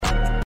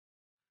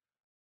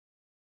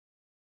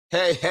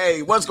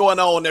Hey, what's going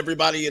on,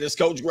 everybody? It is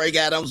Coach Greg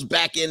Adams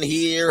back in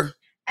here.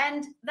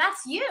 And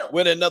that's you.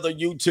 With another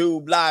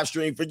YouTube live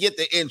stream. Forget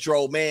the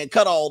intro, man.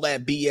 Cut all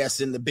that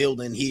BS in the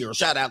building here.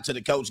 Shout out to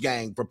the Coach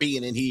Gang for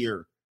being in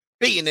here,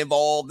 being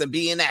involved, and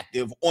being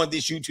active on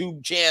this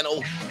YouTube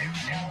channel.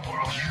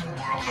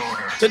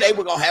 Today,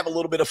 we're going to have a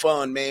little bit of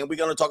fun, man. We're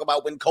going to talk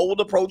about when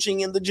cold approaching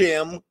in the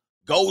gym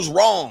goes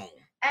wrong.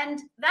 And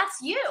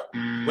that's you.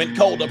 When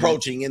cold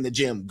approaching in the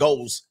gym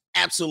goes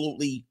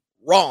absolutely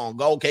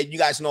wrong. Okay, you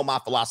guys know my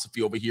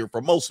philosophy over here. For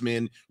most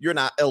men, you're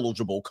not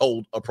eligible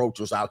cold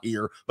approachers out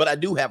here, but I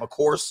do have a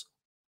course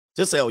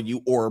to sell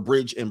you, or a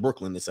bridge in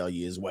Brooklyn to sell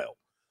you as well.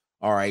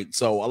 All right,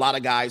 so a lot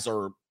of guys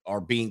are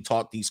being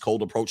taught these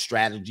cold approach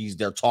strategies.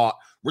 They're taught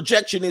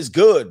rejection is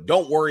good.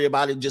 Don't worry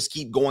about it. Just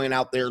keep going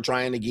out there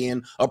trying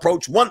again.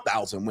 Approach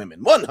 1,000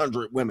 women,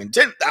 100 women,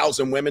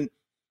 10,000 women,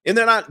 and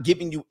they're not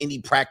giving you any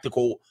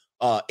practical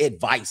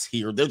advice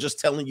here. They're just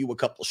telling you a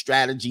couple of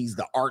strategies,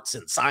 the arts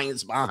and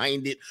science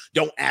behind it.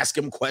 Don't ask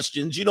them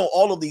questions,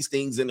 all of these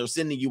things, and they're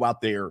sending you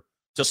out there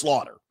to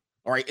slaughter.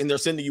 All right, and they're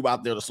sending you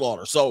out there to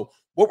slaughter. So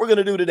what we're going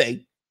to do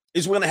today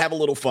is we're going to have a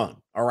little fun.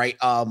 All right,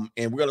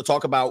 and we're going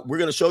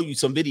to show you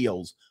some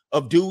videos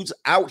of dudes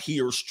out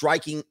here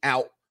striking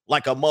out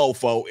like a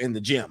mofo in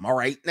the gym. All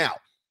right, now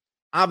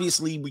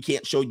obviously we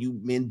can't show you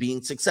men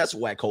being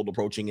successful at cold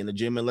approaching in the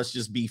gym, and let's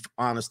just be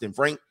honest and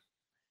frank.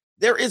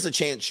 There is a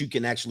chance you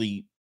can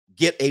actually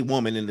get a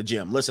woman in the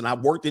gym. Listen,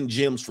 I've worked in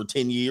gyms for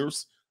 10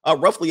 years,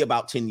 roughly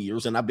about 10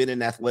 years, and I've been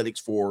in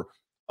athletics for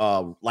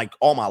like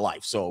all my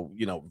life. So,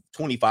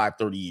 25,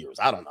 30 years.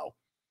 I don't know.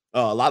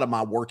 A lot of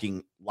my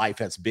working life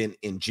has been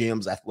in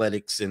gyms,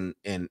 athletics, and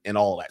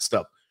all that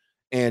stuff.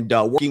 And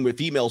working with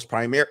females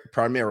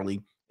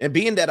primarily. And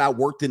being that I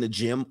worked in the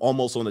gym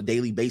almost on a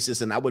daily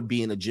basis, and I would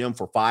be in the gym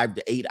for 5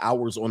 to 8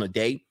 hours on a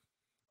day,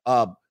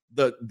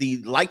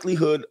 the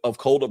likelihood of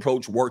cold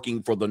approach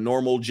working for the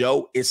normal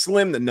Joe is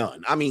slim to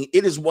none. I mean,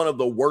 it is one of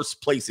the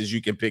worst places you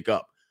can pick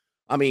up.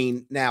 I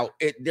mean, now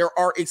there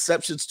are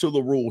exceptions to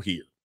the rule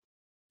here.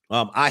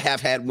 I have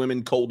had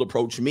women cold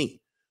approach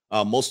me.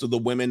 Most of the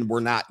women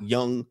were not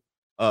young.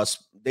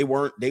 They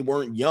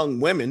weren't young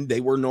women.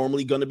 They were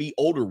normally going to be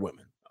older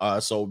women.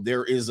 So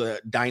there is a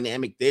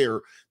dynamic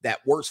there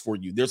that works for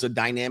you. There's a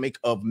dynamic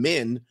of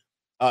men.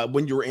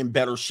 When you're in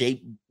better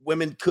shape,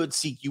 women could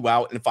seek you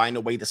out and find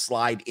a way to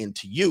slide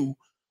into you,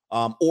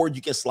 or you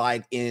can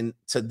slide into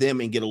them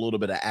and get a little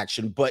bit of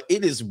action. But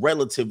it is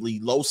relatively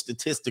low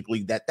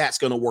statistically that's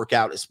going to work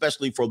out,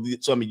 especially for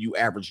some of you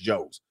average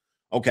Joes.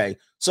 Okay,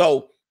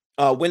 so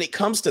when it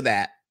comes to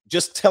that,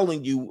 just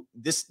telling you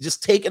this,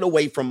 just take it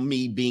away from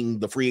me being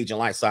the free agent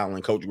lifestyle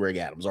and Coach Greg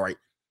Adams. All right,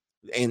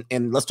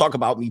 and let's talk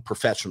about me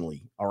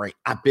professionally. All right,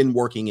 I've been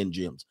working in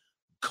gyms.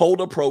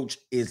 Cold approach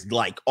is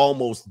like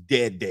almost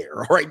dead there.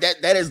 All right.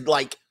 That is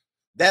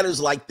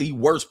like the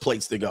worst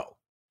place to go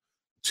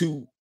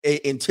to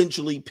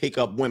intentionally pick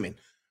up women.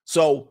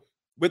 So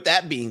with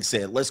that being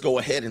said, let's go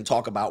ahead and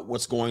talk about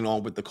what's going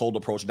on with the cold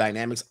approach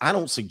dynamics. I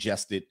don't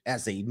suggest it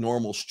as a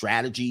normal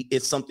strategy.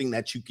 It's something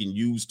that you can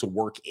use to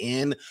work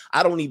in.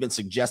 I don't even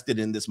suggest it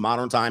in this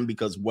modern time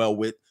because, well,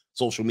 with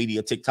social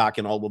media, TikTok,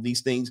 and all of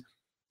these things,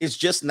 it's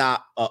just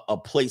not a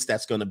place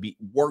that's going to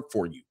work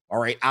for you. All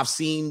right. I've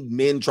seen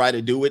men try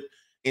to do it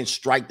and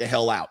strike the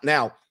hell out.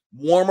 Now,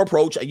 warm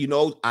approach,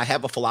 I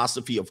have a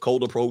philosophy of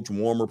cold approach,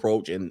 warm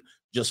approach, and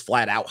just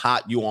flat out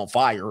hot, you on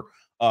fire.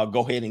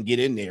 Go ahead and get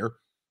in there.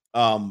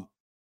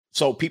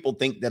 So people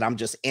think that I'm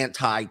just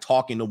anti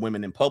talking to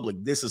women in public.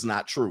 This is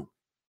not true.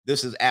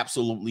 This is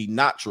absolutely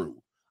not true.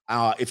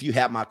 If you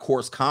have my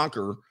course,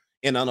 Conquer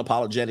and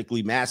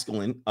Unapologetically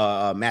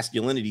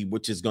Masculinity,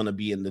 which is going to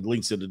be in the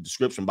links in the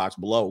description box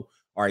below.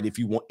 All right, if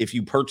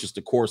you purchase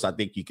the course, I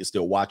think you can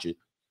still watch it.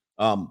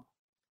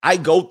 I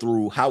go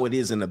through how it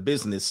is in a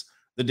business,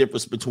 the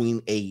difference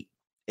between a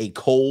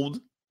cold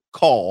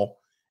call,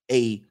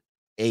 a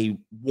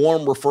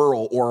warm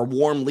referral, or a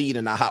warm lead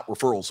and a hot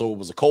referral. So it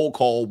was a cold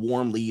call,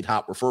 warm lead,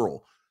 hot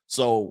referral.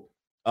 So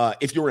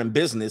if you're in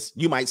business,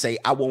 you might say,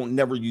 I won't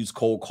never use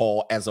cold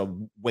call as a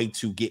way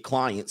to get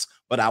clients,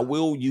 but I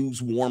will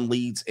use warm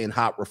leads and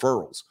hot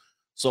referrals.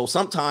 So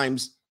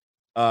sometimes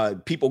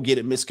people get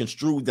it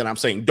misconstrued that I'm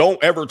saying,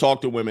 don't ever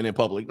talk to women in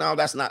public. No,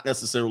 that's not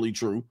necessarily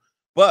true.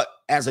 But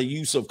as a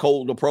use of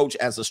cold approach,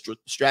 as a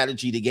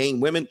strategy to gain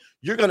women,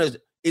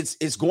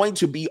 it's going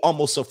to be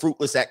almost a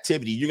fruitless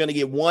activity. You're going to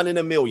get 1 in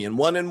a million,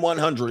 1 in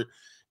 100,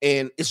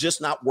 and it's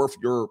just not worth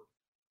your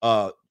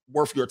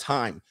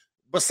time.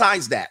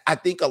 Besides that, I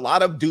think a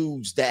lot of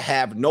dudes that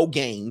have no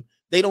game,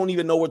 they don't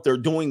even know what they're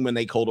doing when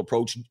they cold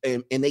approach,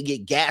 and they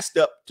get gassed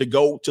up to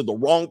go to the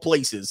wrong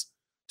places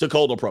to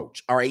cold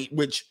approach. All right,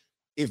 which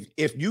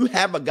if you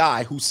have a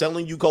guy who's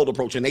selling you cold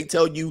approach and they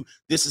tell you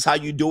this is how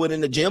you do it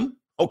in the gym,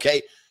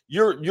 okay,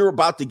 you're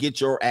about to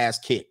get your ass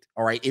kicked.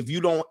 All right, if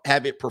you don't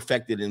have it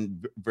perfected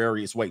in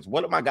various ways.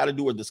 What am I got to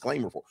do a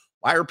disclaimer for?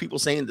 Why are people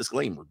saying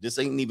disclaimer? This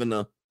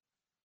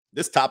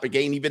topic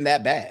ain't even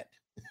that bad.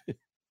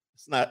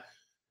 It's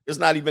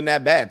not even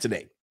that bad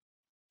today.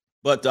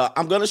 But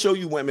I'm going to show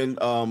you women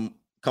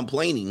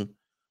complaining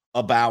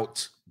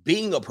about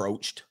being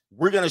approached.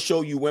 We're going to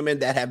show you women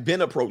that have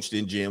been approached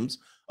in gyms.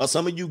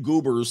 Some of you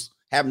goobers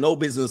have no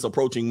business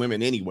approaching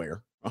women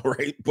anywhere. All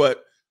right.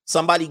 But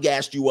somebody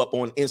gassed you up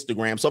on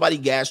Instagram. Somebody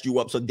gassed you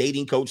up. So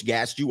dating coach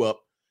gassed you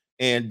up.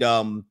 And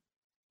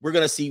we're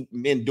going to see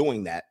men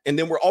doing that. And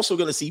then we're also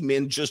going to see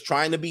men just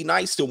trying to be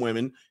nice to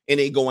women and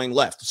it going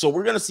left. So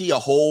we're going to see a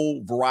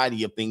whole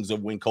variety of things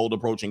of when cold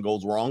approaching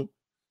goes wrong.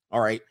 All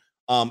right.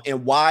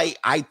 And why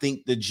I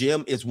think the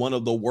gym is one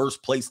of the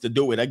worst places to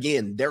do it.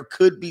 Again, there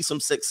could be some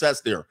success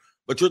there,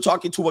 but you're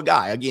talking to a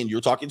guy. Again, you're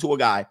talking to a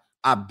guy.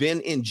 I've been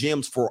in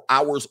gyms for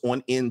hours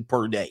on end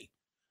per day.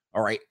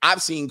 All right.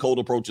 I've seen cold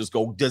approaches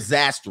go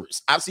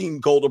disastrous. I've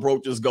seen cold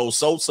approaches go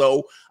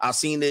so-so. I've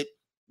seen it,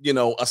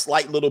 a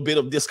slight little bit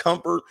of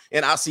discomfort.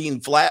 And I've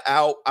seen flat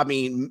out,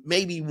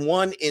 maybe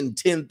 1 in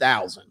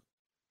 10,000.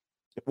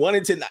 1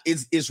 in 10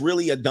 is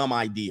really a dumb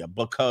idea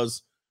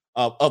because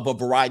of a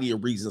variety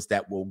of reasons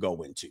that we'll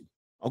go into.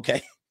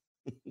 Okay.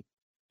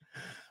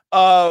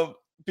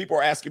 People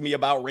are asking me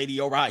about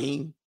Radio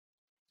Raheem.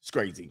 It's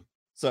crazy.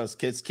 So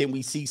can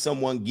we see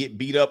someone get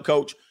beat up,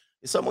 coach?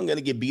 Is someone going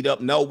to get beat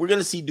up? No, we're going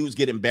to see dudes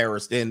get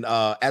embarrassed. And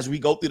as we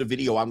go through the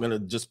video, I'm going to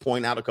just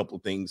point out a couple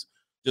of things,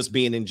 just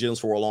being in gyms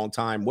for a long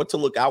time, what to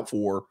look out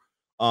for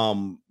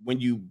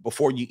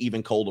before you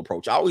even cold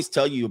approach. I always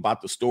tell you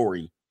about the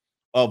story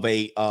of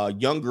a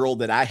young girl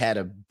that I had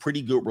a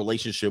pretty good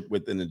relationship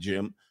with in the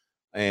gym.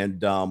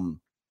 And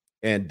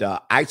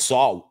I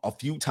saw a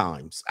few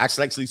times. I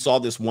actually saw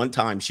this one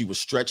time. She was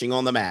stretching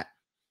on the mat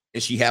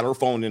and she had her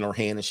phone in her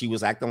hand and she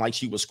was acting like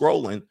she was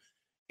scrolling.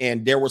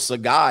 And there was a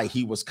guy,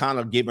 he was kind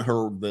of giving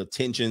her the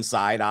attention,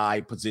 side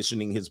eye,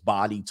 positioning his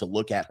body to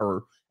look at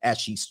her as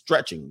she's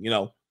stretching.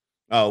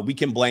 We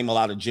can blame a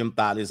lot of gym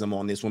thoughtism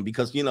on this one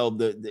because,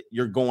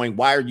 you're going,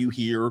 why are you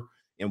here?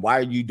 And why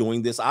are you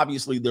doing this?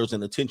 Obviously, there's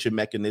an attention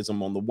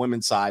mechanism on the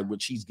women's side,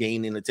 which she's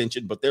gaining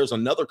attention. But there's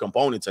another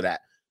component to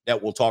that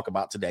we'll talk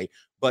about today.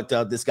 But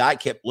this guy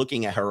kept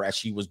looking at her as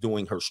she was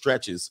doing her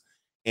stretches.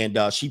 And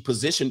she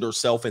positioned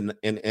herself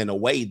in a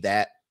way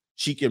that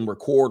she can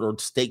record or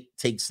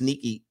take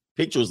sneaky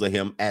pictures of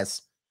him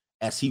as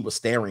he was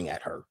staring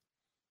at her.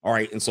 All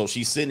right. And so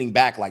she's sitting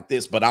back like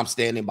this, but I'm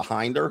standing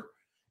behind her.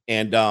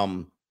 And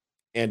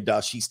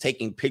she's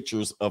taking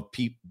pictures of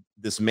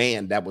this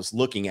man that was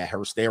looking at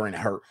her, staring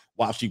at her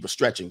while she was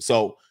stretching.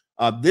 So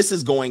this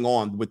is going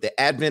on with the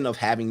advent of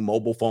having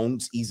mobile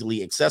phones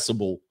easily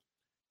accessible.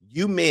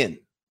 You men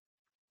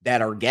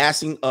that are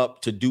gassing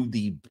up to do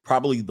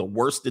probably the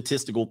worst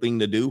statistical thing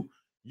to do,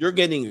 you're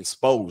getting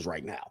exposed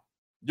right now.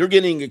 You're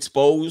getting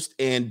exposed,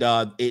 and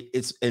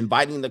it's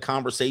inviting the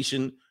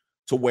conversation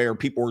to where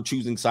people are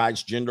choosing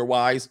sides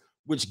gender-wise,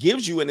 which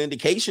gives you an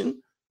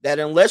indication that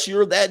unless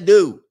you're that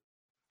dude,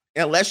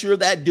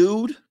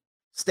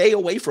 stay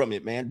away from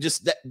it, man.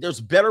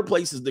 There's better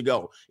places to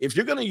go. If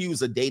you're going to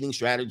use a dating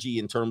strategy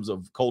in terms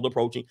of cold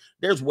approaching,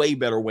 there's way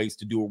better ways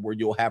to do it where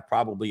you'll have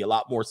probably a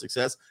lot more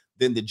success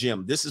than the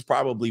gym. This is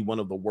probably one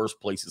of the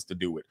worst places to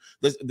do it.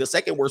 The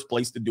second worst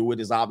place to do it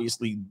is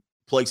obviously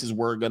places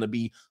where going to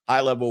be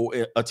high level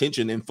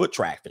attention and foot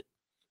traffic.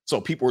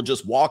 So people are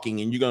just walking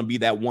and you're going to be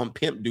that one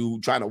pimp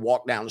dude trying to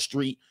walk down the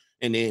street.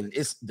 And then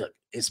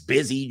it's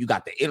busy. You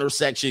got the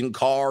intersection,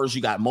 cars,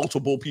 you got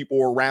multiple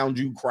people around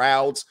you,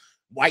 crowds,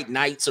 white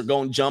knights are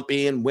going to jump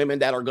in, women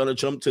that are going to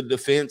jump to the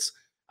defense.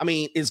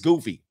 It's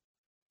goofy,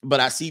 but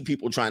I see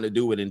people trying to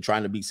do it and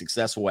trying to be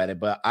successful at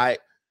it. But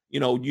you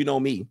know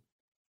me,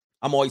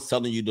 I'm always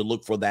telling you to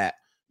look for that.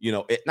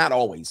 Not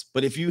always,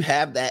 but if you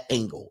have that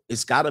angle,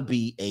 it's got to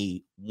be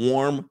a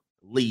warm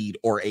lead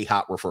or a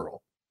hot referral.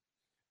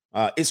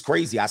 It's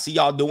crazy. I see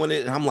y'all doing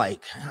it and I'm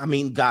like,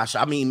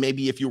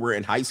 maybe if you were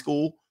in high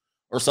school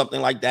or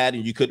something like that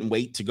and you couldn't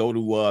wait to go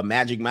to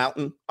Magic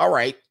Mountain. All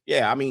right.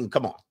 Yeah.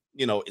 Come on.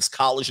 It's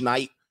college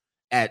night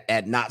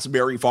at Knott's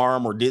Berry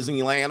Farm or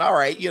Disneyland. All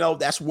right.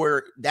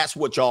 That's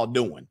what y'all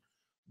doing.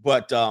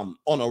 But on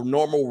a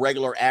normal,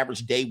 regular,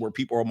 average day where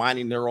people are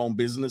minding their own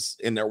business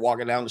and they're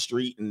walking down the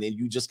street and then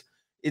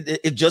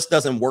it just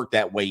doesn't work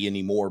that way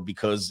anymore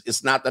because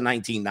it's not the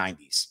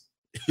 1990s.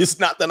 It's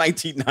not the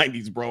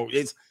 1990s, bro.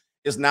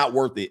 It's not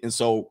worth it. And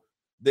so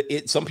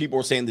some people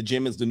are saying the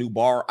gym is the new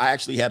bar. I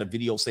actually had a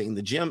video saying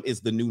the gym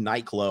is the new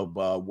nightclub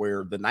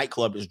where the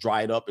nightclub is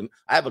dried up. And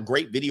I have a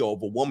great video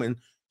of a woman.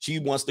 She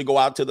wants to go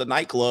out to the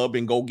nightclub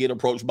and go get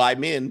approached by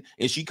men.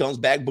 And she comes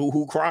back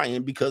boohoo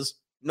crying because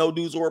no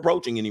dudes are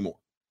approaching anymore.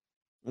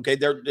 Okay,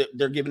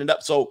 they're giving it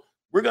up. So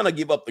we're going to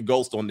give up the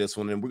ghost on this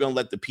one, and we're going to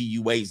let the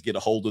PUAs get a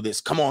hold of this.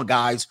 Come on,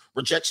 guys.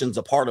 Rejection's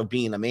a part of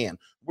being a man.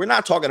 We're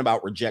not talking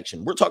about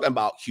rejection. We're talking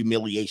about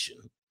humiliation.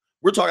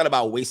 We're talking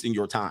about wasting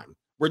your time.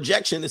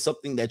 Rejection is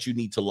something that you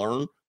need to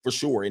learn for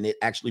sure, and it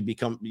actually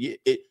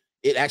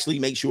it actually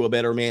makes you a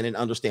better man and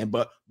understand.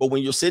 But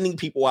when you're sending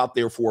people out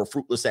there for a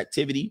fruitless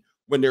activity,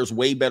 when there's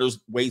way better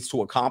ways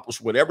to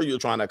accomplish whatever you're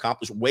trying to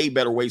accomplish, way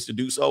better ways to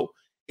do so,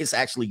 it's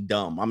actually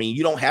dumb.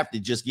 You don't have to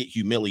just get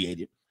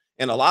humiliated.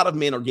 And a lot of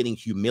men are getting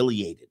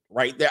humiliated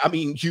right there.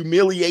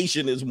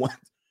 Humiliation is one.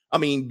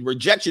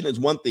 Rejection is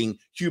one thing.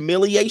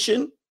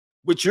 Humiliation,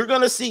 which you're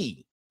going to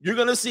see You're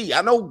going to see.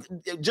 I know.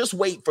 Just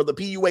wait for the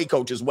PUA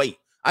coaches. Wait.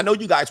 I know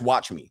you guys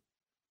watch me.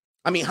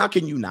 I mean, how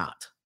can you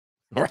not?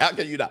 Or how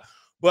can you not?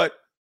 But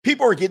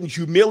people are getting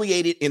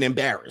humiliated and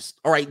embarrassed.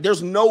 All right.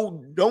 There's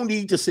no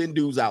need to send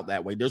dudes out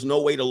that way. There's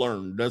no way to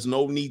learn. There's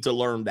no need to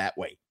learn that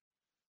way.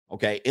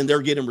 Okay. And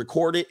they're getting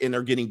recorded and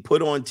they're getting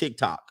put on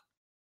TikTok.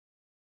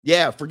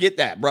 Yeah, forget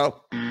that,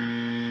 bro.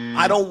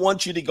 I don't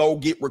want you to go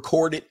get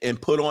recorded and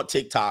put on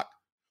TikTok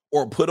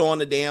or put on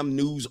a damn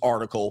news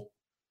article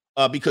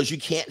because you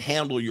can't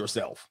handle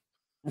yourself.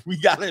 We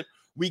got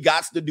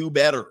to do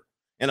better.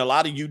 And a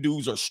lot of you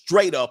dudes are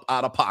straight up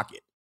out of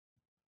pocket.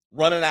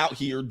 Running out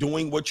here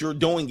doing what you're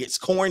doing. It's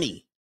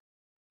corny.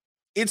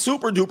 It's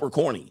super duper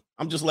corny.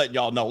 I'm just letting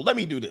y'all know. Let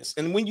me do this.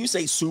 And when you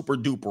say super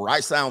duper, I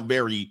sound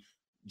very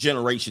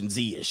Generation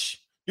Z-ish.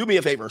 Do me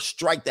a favor,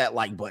 strike that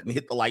like button,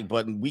 hit the like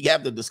button. We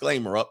have the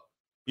disclaimer up.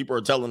 People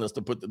are telling us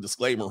to put the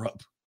disclaimer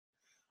up.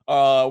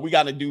 We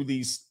got to do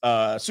these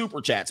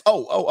super chats. By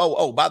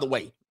the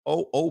way.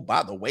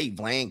 By the way,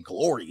 Vlan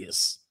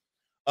Glorious.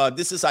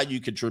 This is how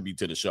you contribute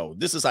to the show.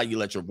 This is how you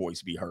let your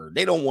voice be heard.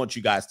 They don't want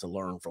you guys to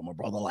learn from a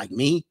brother like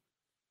me.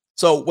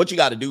 So what you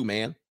got to do,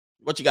 man,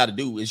 what you got to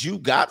do is I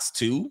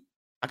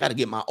got to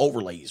get my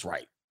overlays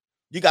right.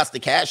 You got to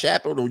Cash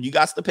App it or you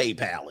got to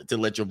PayPal it to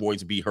let your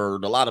voice be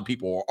heard. A lot of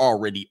people are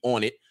already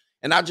on it.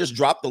 And I just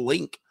dropped the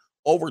link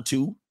over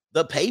to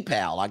the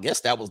PayPal. I guess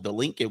that was the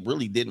link. It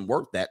really didn't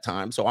work that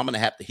time. So I'm going to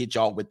have to hit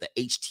y'all with the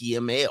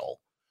HTML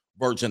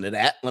version of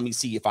that. Let me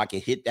see if I can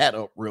hit that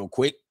up real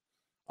quick.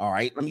 All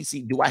right. Let me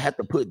see. Do I have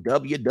to put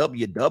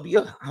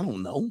www? I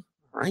don't know.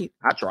 All right.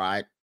 I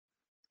tried.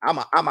 I'm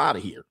out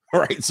of here.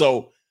 All right.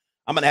 So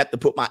I'm going to have to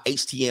put my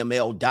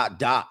HTML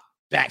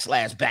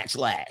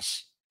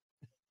 //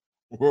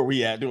 Where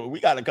we at? We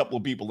got a couple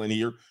of people in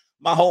here.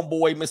 My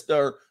homeboy,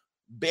 Mr.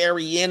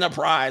 Barry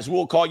Enterprise.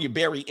 We'll call you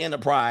Barry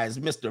Enterprise.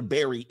 Mr.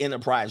 Barry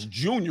Enterprise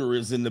Jr.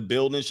 is in the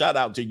building. Shout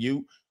out to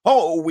you.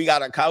 Oh, we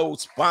got a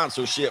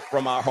co-sponsorship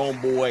from our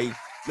homeboy,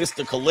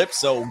 Mr.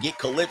 Calypso. Get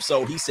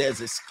Calypso. He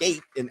says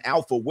escape an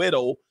Alpha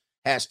Widow.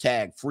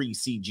 #free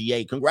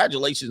CGA.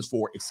 Congratulations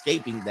for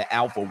escaping the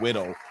Alpha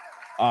Widow.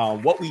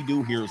 What we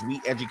do here is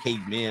we educate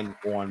men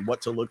on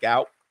what to look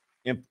out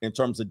in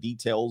terms of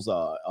details,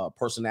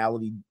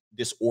 personality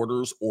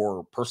disorders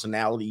or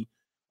personality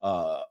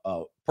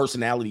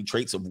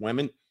traits of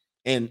women.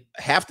 And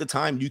half the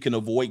time you can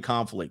avoid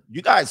conflict.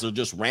 You guys are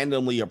just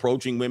randomly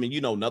approaching women.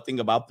 You know nothing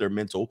about their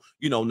mental.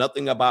 You know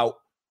nothing about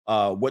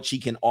what she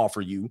can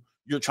offer you.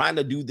 You're trying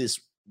to do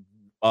this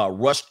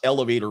rushed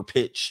elevator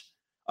pitch.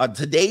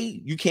 Today,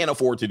 you can't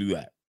afford to do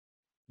that.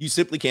 You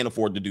simply can't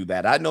afford to do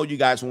that. I know you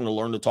guys want to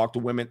learn to talk to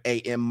women. Hey,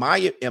 in my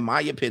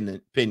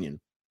opinion,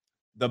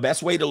 the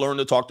best way to learn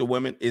to talk to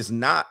women is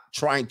not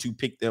trying to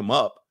pick them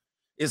up.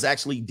 Is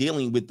actually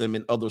dealing with them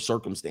in other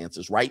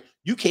circumstances, right?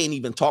 You can't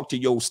even talk to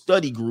your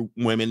study group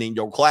women in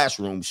your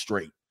classroom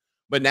straight.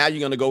 But now you're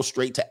going to go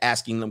straight to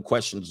asking them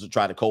questions to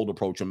try to cold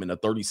approach them in a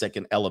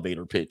 30-second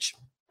elevator pitch.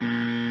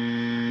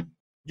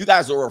 You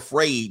guys are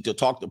afraid to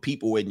talk to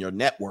people in your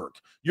network.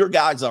 Your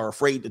guys are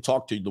afraid to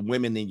talk to the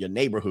women in your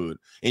neighborhood.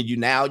 And you're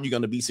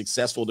going to be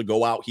successful to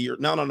go out here.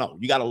 No.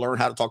 You got to learn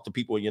how to talk to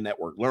people in your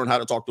network. Learn how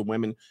to talk to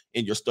women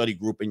in your study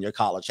group in your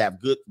college.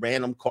 Have good,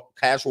 random,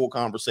 casual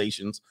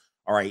conversations.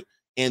 All right.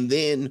 And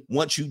then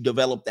once you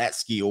develop that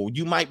skill,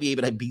 you might be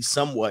able to be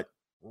somewhat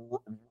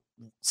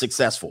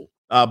successful.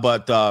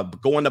 But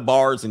going to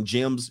bars and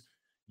gyms,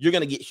 you're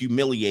going to get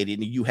humiliated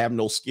and you have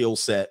no skill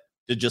set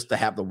to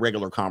have the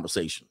regular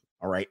conversation.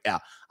 All right.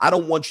 I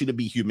don't want you to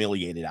be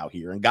humiliated out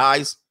here. And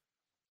guys,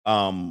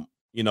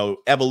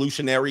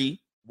 evolutionary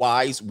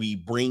wise, we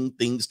bring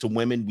things to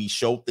women. We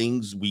show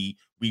things. We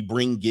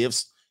bring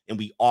gifts and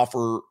we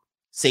offer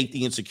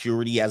safety and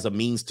security as a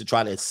means to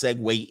try to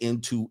segue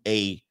into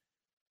a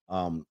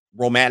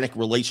romantic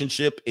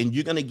relationship. And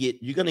you're gonna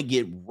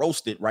get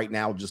roasted right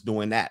now just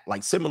doing that.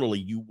 Like similarly,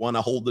 you want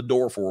to hold the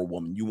door for a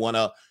woman. You want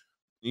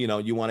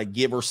to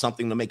give her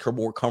something to make her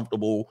more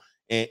comfortable,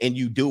 and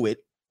you do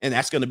it. And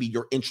that's going to be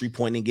your entry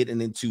point in getting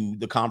into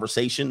the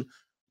conversation.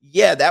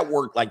 Yeah, that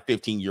worked like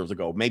 15 years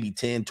ago, maybe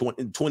 10,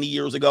 20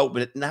 years ago,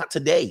 but not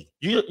today.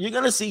 You're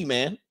going to see,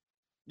 man.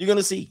 You're going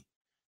to see.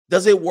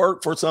 Does it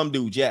work for some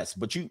dudes? Yes,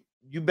 but you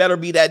better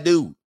be that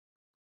dude.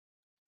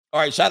 All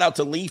right, shout out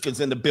to Leaf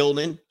is in the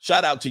building.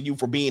 Shout out to you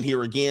for being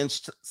here again.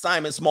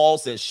 Simon Small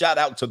says, shout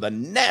out to the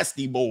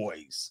Nasty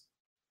Boys.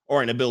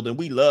 Or in the building,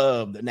 we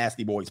love the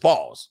Nasty Boys.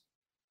 Pause.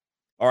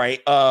 All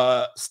right,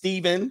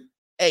 Stephen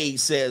A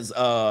says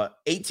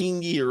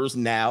 18 years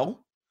now,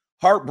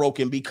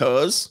 heartbroken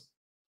because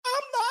I'm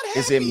not happy.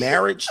 Is in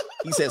marriage.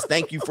 He says,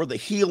 thank you for the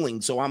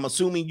healing. So I'm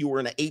assuming you were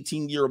in an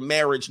 18-year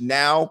marriage.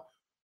 Now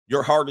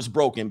your heart is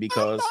broken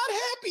because I'm not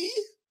happy.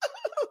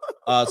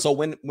 So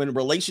when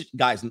relationship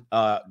guys,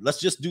 let's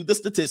just do the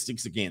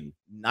statistics again.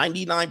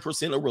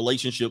 99% of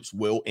relationships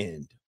will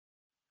end.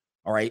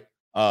 All right.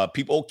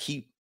 People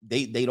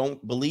they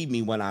don't believe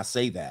me when I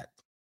say that.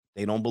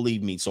 They don't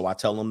believe me. So I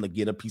tell them to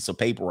get a piece of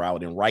paper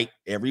out and write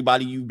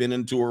everybody you've been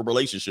into a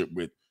relationship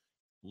with,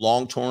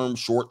 long-term,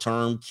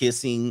 short-term,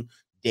 kissing,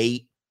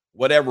 date,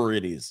 whatever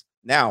it is.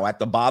 Now, at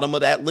the bottom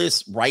of that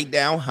list, write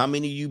down how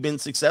many you've been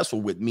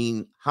successful with,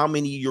 mean how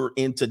many you're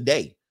in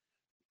today.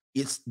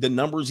 It's the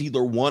number's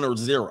either 1 or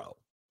 0.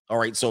 All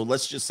right. So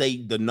let's just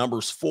say the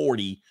number's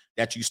 40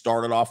 that you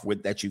started off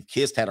with, that you've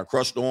kissed, had a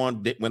crush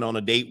on, went on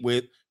a date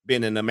with,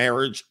 been in a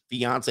marriage,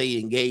 fiance,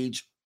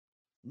 engaged.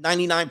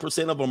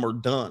 99% of them are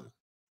done.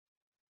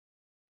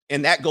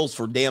 And that goes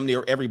for damn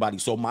near everybody.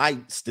 So my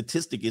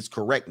statistic is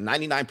correct.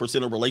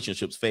 99% of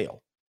relationships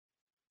fail.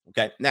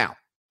 Okay. Now,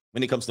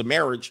 when it comes to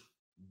marriage,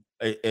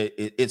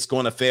 it's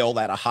going to fail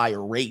at a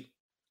higher rate.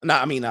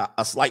 Not, I mean, a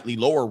slightly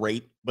lower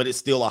rate, but it's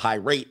still a high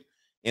rate.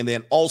 And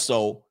then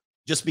also,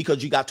 just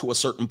because you got to a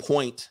certain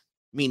point,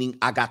 meaning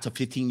I got to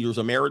 15 years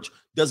of marriage,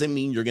 doesn't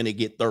mean you're going to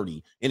get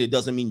 30. And it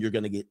doesn't mean you're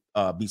going to get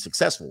be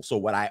successful. So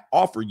what I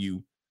offer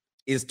you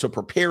is to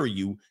prepare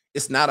you.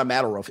 It's not a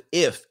matter of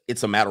if,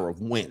 it's a matter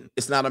of when.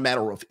 It's not a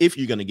matter of if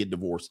you're going to get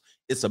divorced.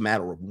 It's a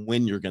matter of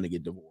when you're going to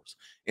get divorced.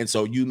 And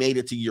so you made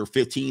it to year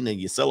 15 and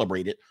you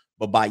celebrate it,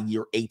 but by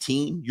year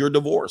 18, you're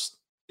divorced.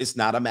 It's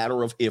not a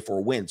matter of if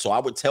or when. So I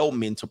would tell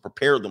men to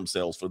prepare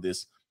themselves for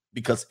this,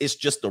 because it's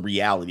just the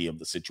reality of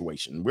the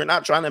situation. We're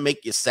not trying to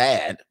make you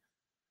sad.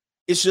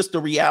 It's just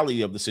the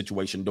reality of the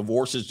situation.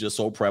 Divorce is just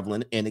so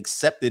prevalent and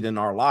accepted in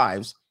our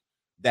lives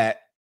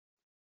that,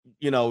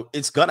 you know,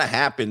 it's going to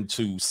happen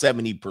to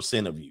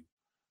 70% of you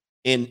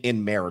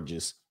in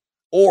marriages,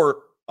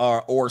 or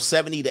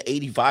 70 to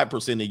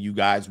 85% of you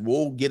guys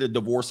will get a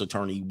divorce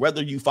attorney.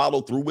 Whether you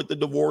follow through with the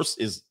divorce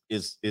is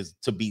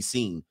to be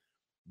seen,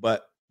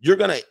 but you're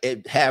going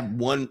to have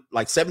one,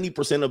 like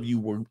 70% of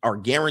you are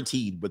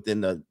guaranteed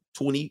within the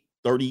 20,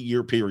 30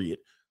 year period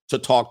to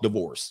talk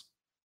divorce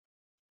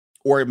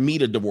or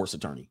meet a divorce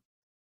attorney.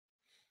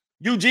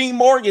 Eugene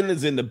Morgan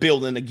is in the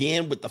building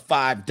again with the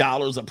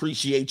 $5.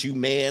 Appreciate you,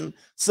 man.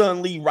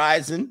 Sun Lee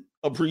Rising,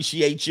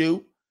 appreciate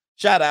you.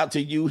 Shout out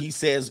to you. He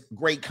says,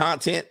 great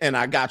content, and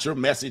I got your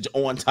message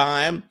on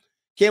time.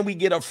 Can we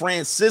get a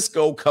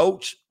Francisco,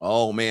 coach?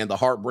 Oh, man, the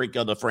heartbreak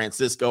of the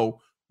Francisco.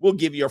 We'll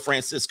give you a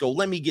Francisco.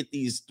 Let me get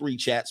these 3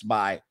 chats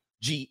by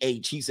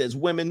GH. He says,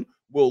 women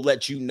will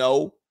let you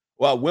know.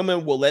 Well,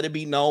 women will let it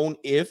be known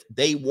if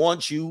they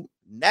want you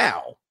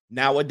now.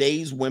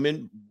 Nowadays,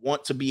 women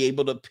want to be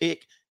able to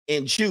pick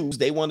and choose.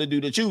 They want to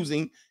do the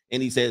choosing.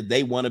 And he said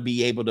they want to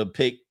be able to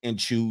pick and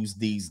choose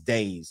these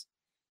days.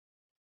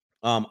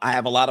 I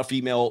have a lot of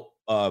female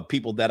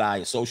people that I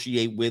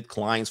associate with,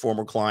 clients,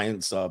 former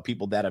clients,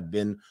 people that have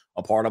been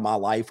a part of my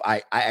life.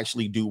 I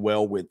actually do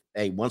well with,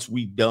 hey, once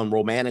we've done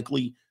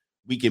romantically,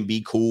 we can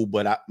be cool,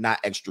 but not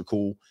extra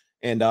cool.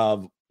 And,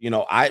 you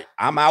know,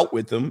 I'm out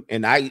with them,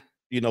 and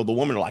the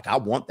woman are like, I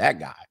want that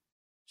guy.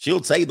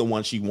 She'll say the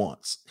one she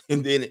wants.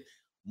 And then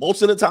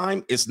most of the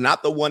time, it's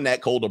not the one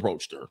that cold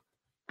approached her.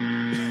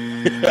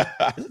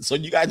 So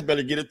you guys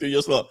better get it through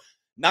yourself.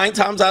 9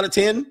 times out of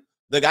 10,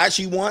 the guy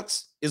she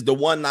wants is the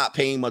one not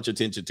paying much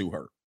attention to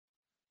her.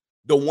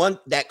 The one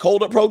that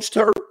cold approached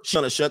her, she's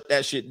gonna shut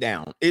that shit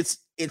down. It's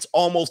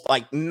almost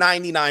like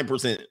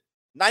 99%,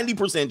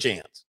 90%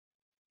 chance.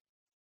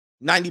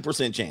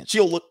 90% chance.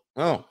 She'll look.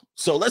 Oh,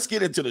 so let's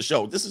get into the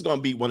show. This is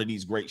gonna be one of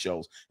these great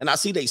shows. And I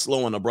see they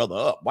slowing the brother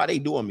up. Why they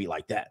doing me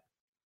like that?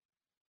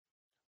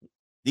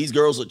 These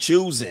girls are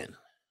choosing.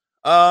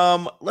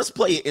 Let's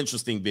play an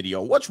interesting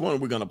video. Which one are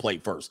we gonna play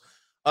first?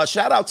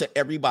 Shout out to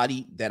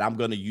everybody that I'm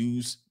gonna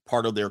use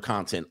part of their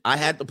content. I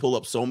had to pull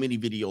up so many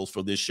videos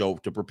for this show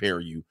to prepare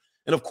you.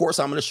 And of course,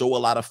 I'm going to show a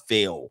lot of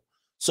fail.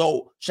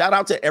 So shout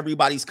out to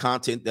everybody's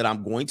content that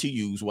I'm going to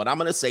use. What I'm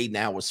going to say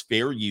now is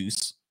fair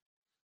use.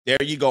 There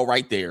you go,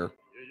 right there.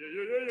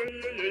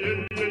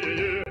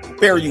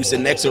 Fair use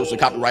and next source of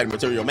copyrighted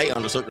material may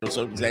under certain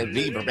circumstances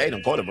be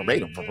verbatim, quoted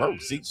verbatim for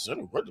purposes.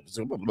 All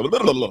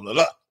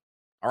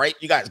right,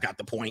 you guys got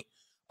the point.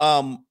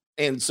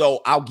 And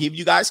so I'll give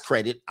you guys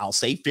credit. I'll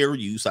say fair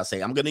use. I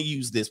say I'm going to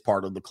use this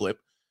part of the clip,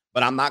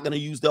 but I'm not going to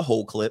use the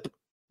whole clip.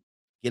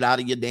 Get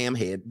out of your damn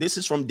head. This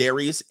is from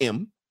Darius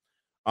M.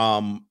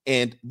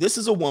 And this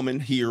is a woman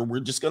here. We're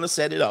just going to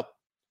set it up.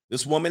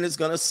 This woman is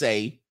going to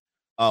say,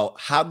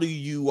 how do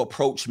you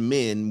approach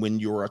men when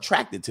you're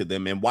attracted to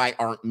them? And why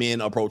aren't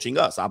men approaching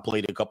us? I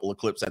played a couple of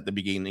clips at the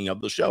beginning of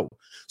the show.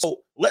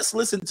 So let's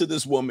listen to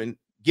this woman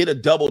get a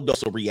double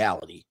dose of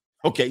reality.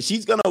 Okay,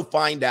 she's going to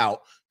find out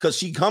because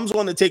she comes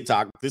on the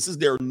TikTok. This is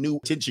their new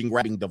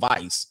attention-grabbing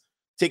device,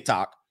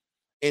 TikTok.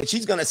 And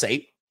she's going to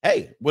say,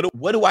 hey,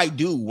 what do I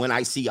do when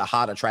I see a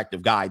hot,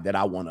 attractive guy that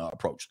I want to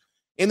approach?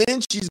 And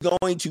then she's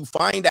going to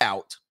find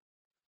out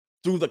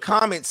through the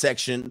comment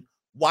section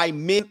why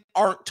men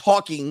aren't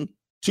talking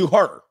to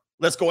her.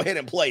 Let's go ahead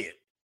and play it.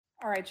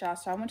 All right, y'all.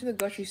 So I went to the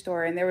grocery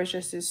store and there was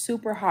just this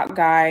super hot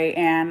guy,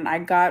 and I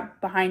got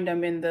behind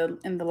him in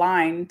the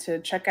line to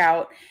check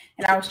out.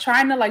 And I was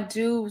trying to like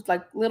do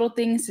like little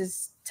things to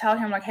tell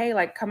him like, hey,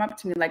 like come up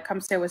to me, like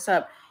come say what's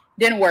up.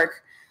 Didn't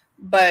work.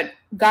 But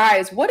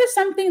guys, what is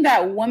something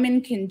that women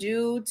can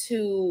do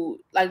to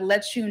like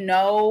let you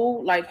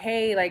know, like,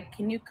 hey, like,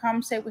 can you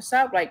come say what's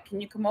up? Like,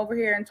 can you come over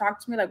here and talk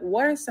to me? Like,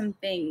 what are some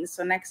things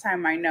so next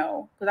time I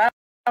know? Because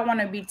I don't want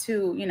to be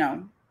too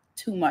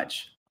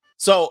much.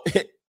 So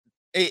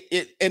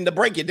And to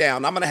break it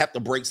down, I'm going to have to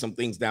break some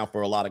things down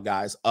for a lot of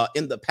guys.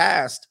 In the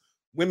past,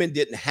 women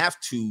didn't have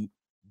to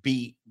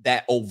be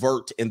that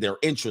overt in their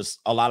interests.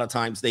 A lot of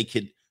times they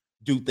could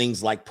do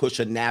things like push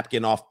a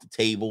napkin off the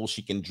table.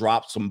 She can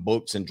drop some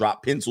books and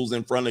drop pencils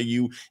in front of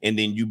you, and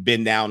then you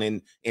bend down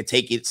and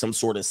take it some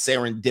sort of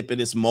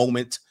serendipitous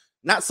moment.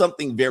 Not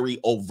something very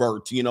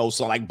overt, you know,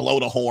 so like blow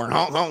the horn,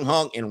 honk, honk,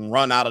 honk, and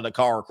run out of the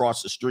car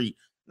across the street.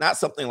 Not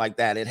something like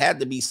that. It had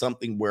to be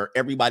something where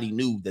everybody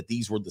knew that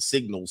these were the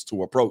signals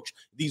to approach.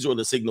 These were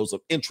the signals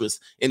of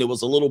interest. And it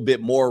was a little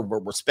bit more of a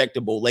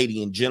respectable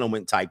lady and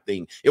gentleman type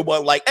thing. It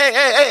wasn't like,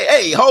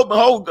 hey,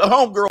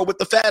 home girl with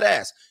the fat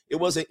ass. It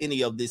wasn't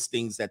any of these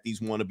things that these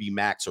wannabe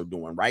Macs are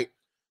doing, right?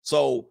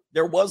 So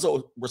there was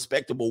a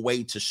respectable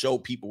way to show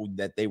people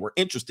that they were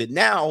interested.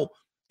 Now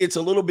it's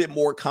a little bit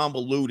more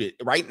convoluted.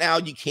 Right now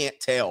you can't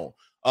tell.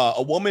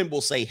 A woman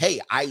will say,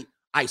 hey,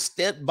 I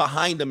stepped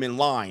behind him in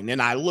line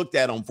and I looked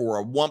at him for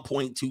a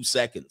 1.2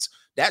 seconds.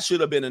 That should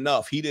have been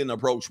enough. He didn't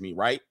approach me,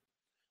 right?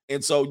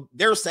 And so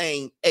they're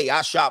saying, hey,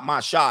 I shot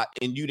my shot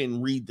and you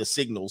didn't read the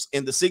signals.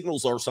 And the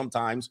signals are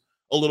sometimes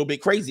a little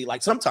bit crazy.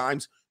 Like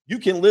sometimes you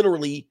can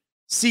literally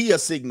see a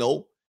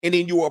signal and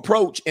then you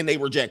approach and they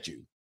reject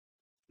you.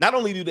 Not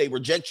only do they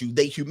reject you,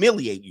 they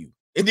humiliate you.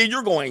 And then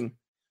you're going,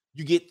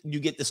 you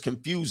get this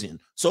confusion.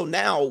 So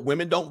now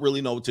women don't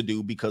really know what to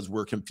do because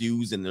we're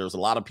confused. And there's a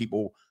lot of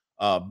people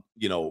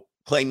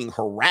claiming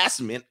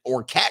harassment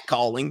or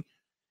catcalling.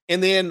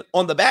 And then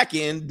on the back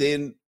end,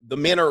 then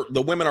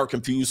the women are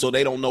confused, so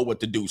they don't know what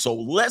to do. So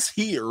let's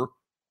hear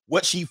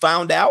what she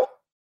found out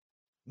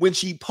when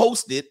she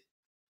posted.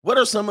 What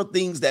are some of the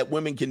things that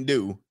women can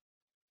do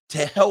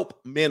to help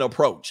men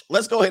approach?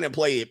 Let's go ahead and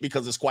play it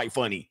because it's quite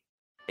funny.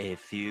 A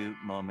few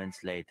moments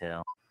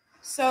later.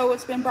 So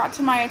it's been brought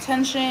to my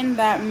attention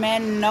that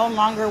men no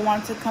longer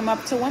want to come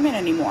up to women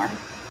anymore,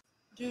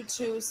 due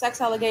to sex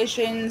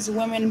allegations,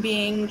 women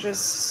being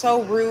just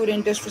so rude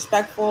and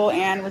disrespectful,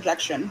 and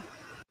rejection.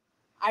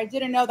 I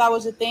didn't know that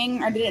was a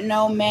thing. I didn't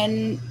know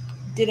men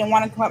didn't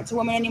want to come up to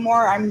women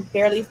anymore. I'm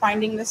barely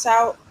finding this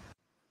out.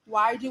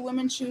 Why do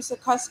women choose to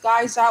cuss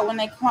guys out when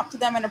they come up to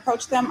them and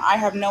approach them? I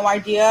have no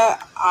idea.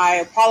 I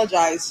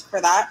apologize for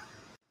that.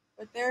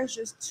 But there's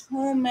just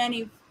too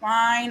many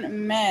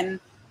fine men.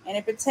 And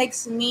if it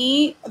takes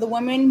me, the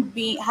women,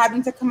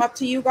 having to come up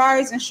to you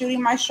guys and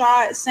shooting my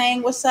shot,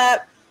 saying what's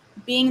up,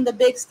 being the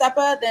big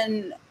stepper,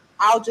 then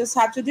I'll just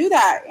have to do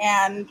that.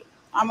 And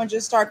I'm going to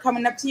just start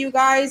coming up to you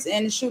guys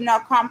and shooting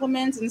out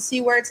compliments and see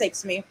where it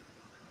takes me.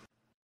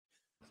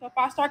 So if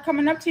I start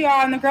coming up to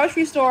y'all in the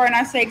grocery store and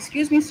I say,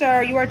 excuse me,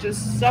 sir, you are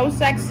just so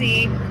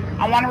sexy,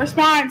 I want a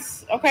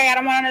response. Okay, I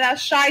don't want none of that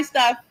shy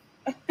stuff.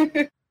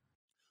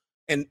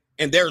 and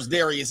there's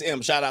Darius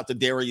M. Shout out to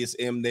Darius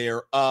M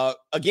there.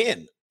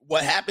 Again,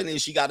 what happened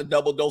is she got a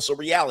double dose of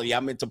reality. I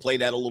meant to play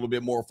that a little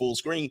bit more full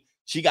screen.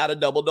 She got a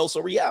double dose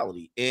of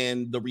reality.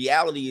 And the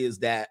reality is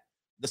that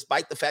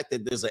despite the fact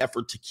that there's an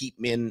effort to keep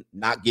men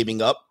not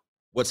giving up,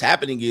 what's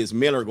happening is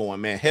men are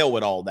going, man, hell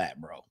with all that,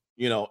 bro.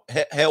 You know,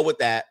 hell with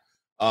that.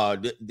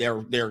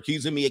 They're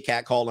accusing me of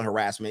catcall and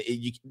harassment.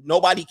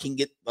 Nobody can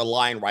get the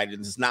line right, and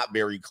it's not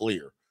very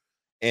clear.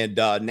 And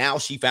now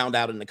she found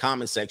out in the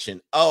comment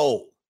section,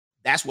 oh,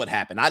 that's what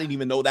happened. I didn't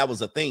even know that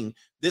was a thing.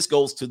 This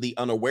goes to the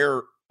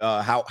unaware,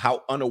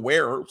 how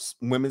unaware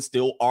women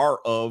still are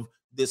of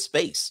this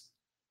space.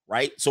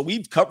 Right. So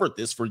we've covered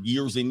this for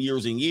years and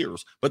years and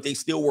years, but they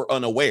still were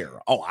unaware.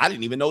 Oh, I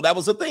didn't even know that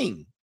was a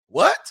thing.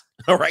 What?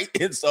 All right.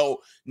 And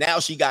so now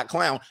she got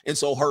clowned. And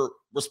so her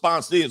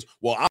response is,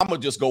 well, I'm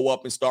going to just go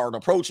up and start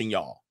approaching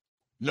y'all.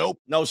 Nope.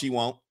 No, she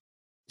won't.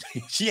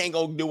 She ain't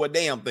going to do a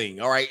damn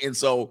thing. All right. And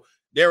so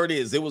there it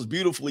is. It was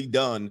beautifully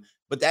done.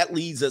 But that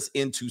leads us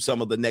into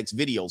some of the next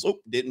videos. Oh,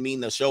 didn't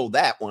mean to show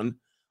that one.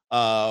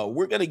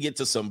 We're going to get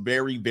to some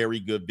very, very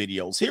good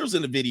videos. Here's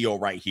in the video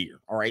right here.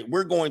 All right.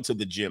 We're going to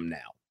the gym now.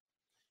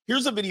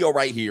 Here's a video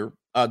right here.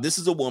 This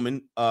is a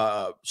woman.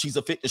 She's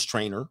a fitness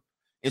trainer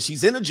and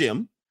she's in a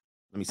gym.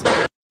 Let me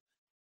see.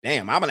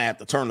 Damn, I'm going to have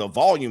to turn the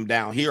volume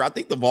down here. I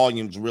think the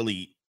volume's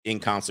really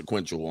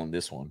inconsequential on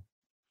this one.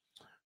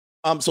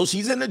 So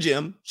she's in the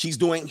gym. She's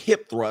doing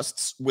hip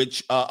thrusts,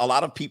 which a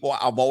lot of people,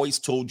 I've always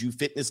told you,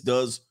 fitness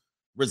does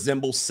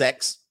resemble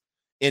sex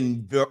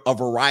in a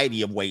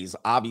variety of ways.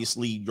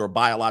 Obviously, your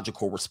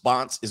biological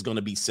response is going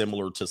to be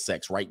similar to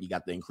sex, right? You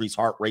got the increased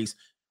heart rate,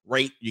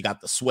 you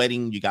got the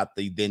sweating, you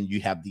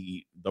have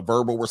the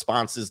verbal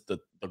responses, the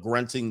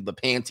grunting, the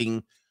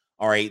panting.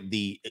 All right,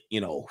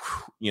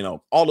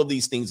 all of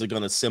these things are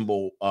going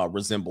to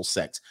resemble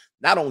sex.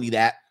 Not only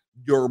that,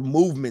 your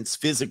movements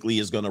physically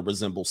is going to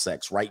resemble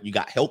sex, right? You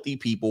got healthy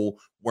people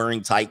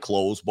wearing tight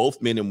clothes,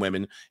 both men and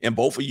women, and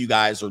both of you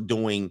guys are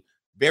doing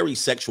very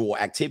sexual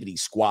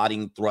activities,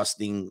 squatting,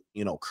 thrusting,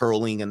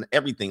 curling, and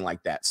everything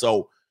like that.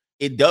 So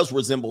it does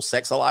resemble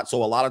sex a lot.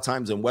 So a lot of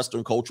times in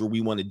Western culture,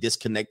 we want to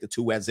disconnect the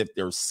two as if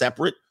they're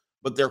separate,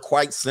 but they're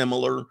quite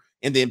similar.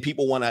 And then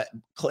people want to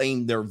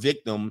claim their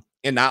victim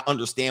and not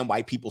understand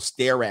why people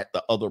stare at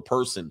the other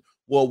person.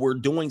 Well, we're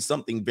doing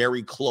something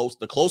very close.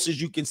 The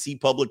closest you can see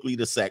publicly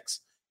to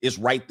sex is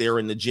right there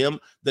in the gym.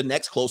 The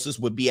next closest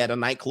would be at a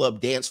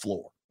nightclub dance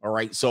floor. All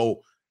right.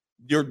 So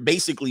you're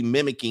basically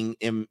mimicking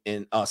in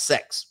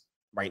sex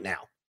right now.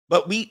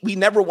 But we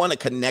never want to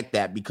connect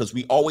that because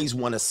we always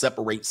want to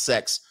separate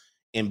sex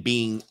and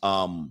being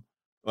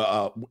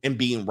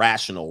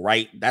rational,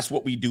 right? That's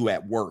what we do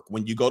at work.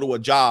 When you go to a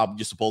job,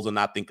 you're supposed to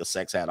not think of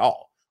sex at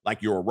all,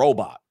 like you're a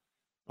robot.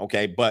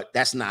 Okay, but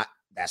that's not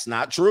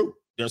true.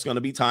 There's going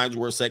to be times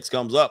where sex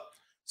comes up.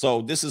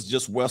 So this is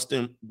just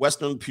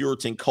Western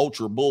Puritan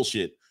culture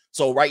bullshit.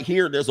 So right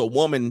here, there's a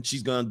woman.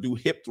 She's going to do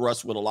hip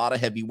thrusts with a lot of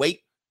heavy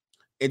weight.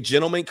 A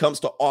gentleman comes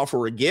to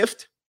offer a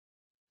gift.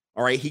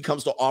 All right, he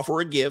comes to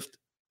offer a gift,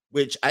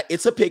 which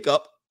it's a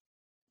pickup.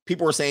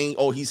 People are saying,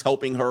 oh, he's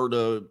helping her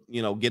to,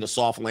 get a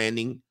soft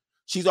landing.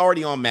 She's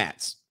already on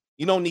mats.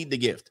 You don't need the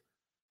gift.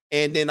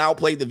 And then I'll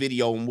play the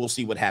video and we'll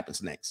see what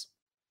happens next.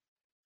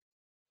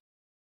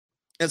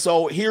 And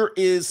so here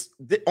is,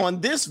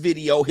 on this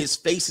video, his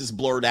face is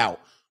blurred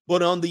out.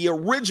 But on the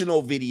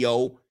original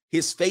video,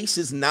 his face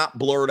is not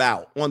blurred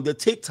out. On the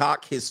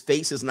TikTok, his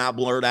face is not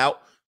blurred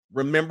out.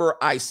 Remember,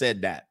 I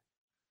said that.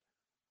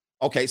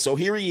 Okay, so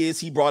here he is.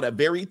 He brought a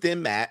very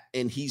thin mat,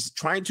 and he's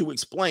trying to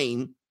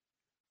explain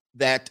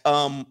that,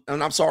 and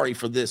I'm sorry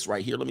for this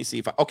right here. Let me see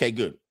if okay,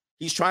 good.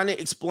 He's trying to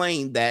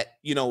explain that,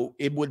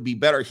 it would be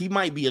better. He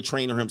might be a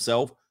trainer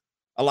himself.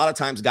 A lot of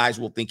times guys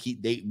will think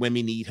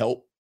women need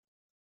help.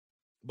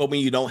 But when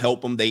you don't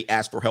help them, they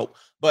ask for help.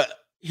 But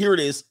here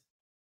it is.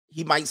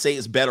 He might say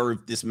it's better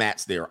if this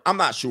mat's there. I'm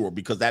not sure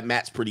because that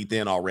mat's pretty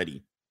thin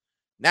already.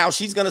 Now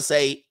she's going to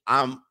say,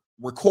 I'm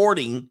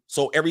recording,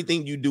 so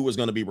everything you do is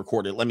going to be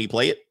recorded. Let me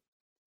play it.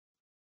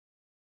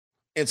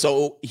 And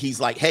so he's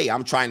like, hey,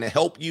 I'm trying to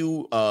help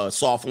you.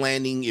 Soft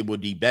landing, it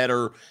would be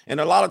better. And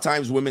a lot of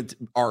times women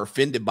are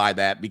offended by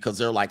that because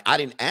they're like, I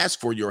didn't ask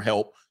for your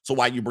help, so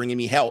why are you bringing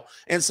me help?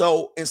 And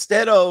so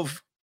instead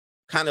of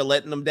kind of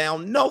letting them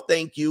down, no,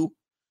 thank you,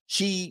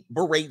 she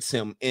berates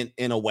him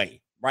in a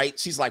way, right?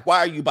 She's like, why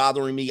are you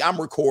bothering me? I'm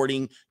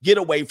recording. Get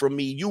away from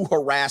me, you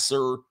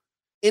harasser.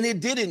 And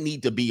it didn't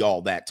need to be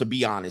all that, to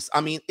be honest.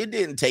 I mean, it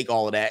didn't take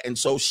all of that. And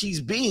so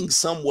she's being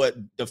somewhat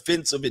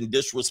defensive and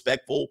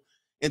disrespectful.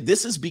 And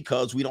this is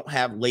because we don't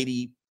have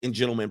lady and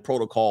gentleman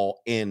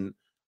protocol and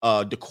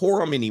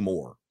decorum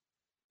anymore.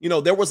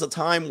 There was a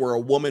time where a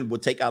woman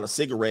would take out a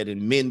cigarette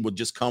and men would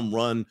just come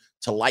run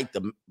to light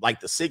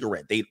the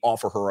cigarette. They'd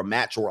offer her a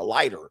match or a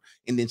lighter.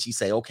 And then she'd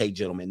say, okay,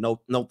 gentlemen,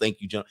 no, thank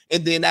you, gentlemen.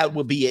 And then that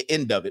would be an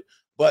end of it.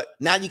 But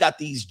now you got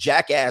these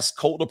jackass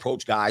cold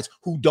approach guys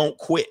who don't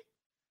quit.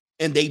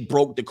 And they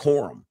broke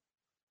decorum.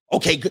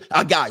 Okay,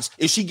 guys,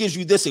 if she gives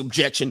you this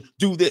objection,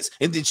 do this.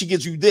 And then she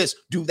gives you this,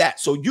 do that.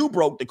 So you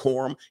broke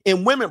decorum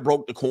and women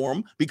broke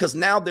decorum because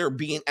now they're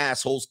being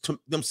assholes to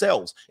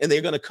themselves and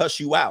they're going to cuss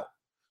you out.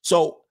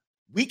 So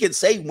we can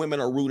say women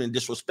are rude and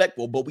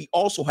disrespectful, but we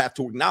also have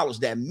to acknowledge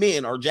that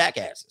men are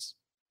jackasses.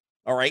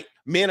 All right.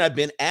 Men have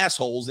been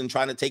assholes and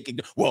trying to take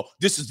it. Well,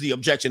 this is the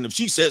objection. If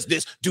she says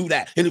this, do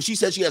that. And if she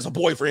says she has a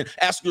boyfriend,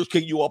 ask her,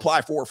 can you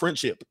apply for a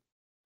friendship?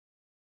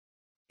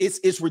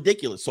 It's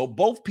ridiculous. So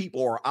both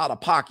people are out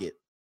of pocket.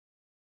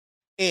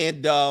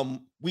 And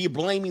we're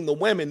blaming the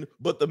women,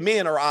 but the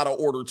men are out of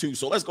order too.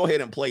 So let's go ahead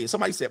and play it.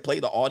 Somebody said play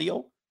the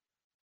audio.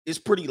 It's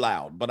pretty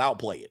loud, but I'll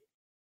play it.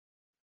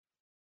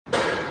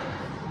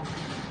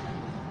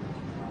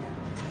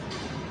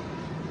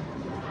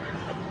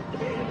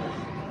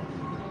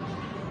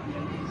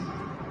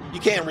 You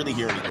can't really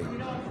hear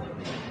anything.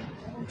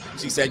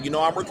 She said,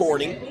 I'm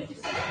recording.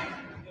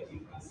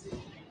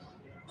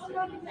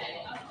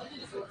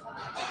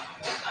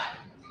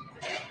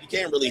 You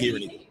can't really hear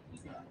anything.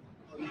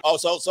 Oh,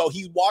 so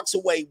he walks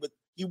away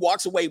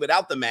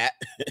without the mat.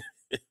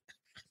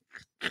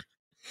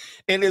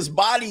 And his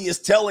body is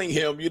telling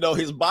him,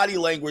 his body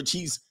language,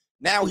 he's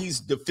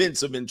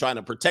defensive and trying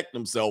to protect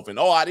himself. And,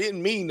 I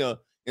didn't mean to.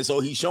 And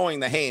so he's showing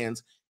the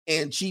hands.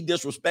 And she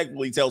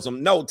disrespectfully tells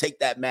him, no, take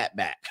that mat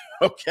back.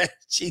 Okay,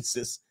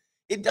 Jesus.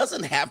 It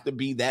doesn't have to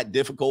be that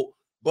difficult.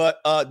 But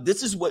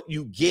this is what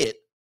you get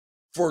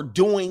for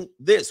doing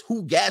this.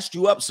 Who gassed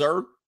you up,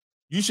 sir?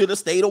 You should have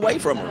stayed away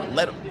from her.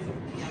 Let him.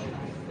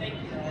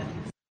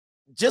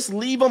 Just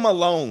leave him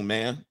alone,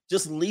 man.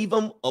 Just leave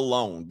him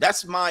alone.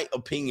 That's my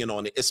opinion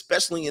on it,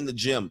 especially in the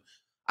gym.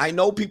 I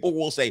know people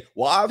will say,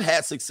 well, I've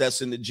had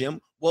success in the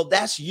gym. Well,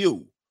 that's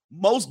you.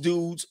 Most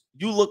dudes,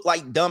 you look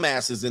like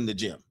dumbasses in the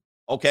gym.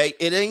 Okay,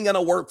 it ain't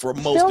gonna work for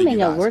most of you guys.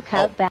 Filming a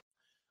workout back.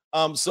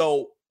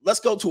 So let's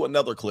go to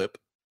another clip.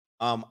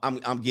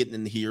 I'm getting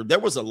in here. There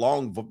was a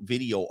long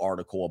video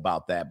article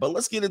about that, but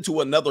let's get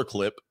into another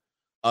clip.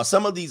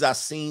 Some of these I've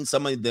seen,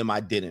 some of them I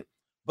didn't.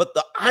 But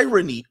the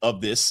irony of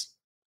this,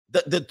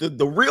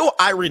 the real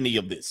irony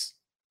of this,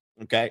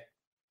 okay.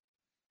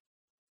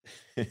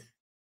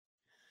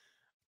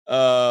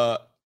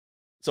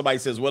 Somebody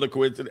says, what a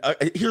coincidence.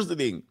 Here's the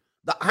thing.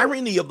 The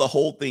irony of the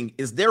whole thing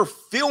is they're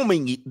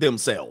filming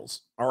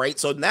themselves. All right.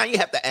 So now you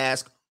have to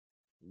ask,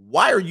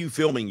 why are you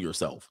filming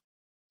yourself?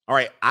 All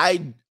right.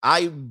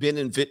 I've been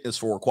in fitness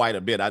for quite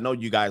a bit. I know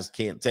you guys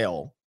can't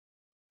tell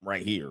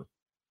right here.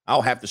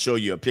 I'll have to show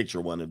you a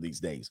picture one of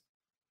these days.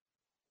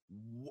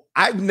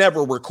 I've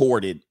never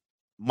recorded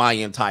my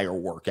entire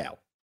workout.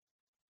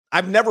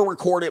 I've never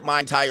recorded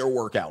my entire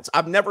workouts.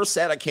 I've never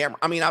set a camera.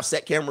 I mean, I've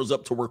set cameras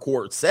up to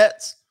record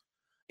sets,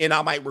 and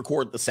I might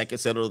record the second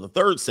set or the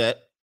third set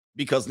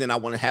because then I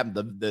want to have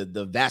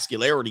the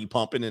vascularity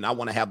pumping and I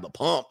want to have the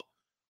pump.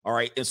 All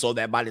right. And so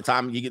that by the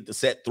time you get to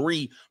set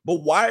 3,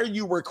 but why are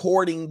you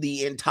recording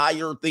the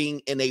entire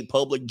thing in a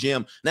public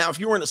gym? Now, if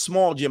you're in a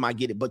small gym, I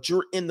get it, but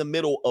you're in the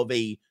middle of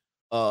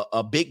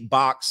a big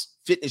box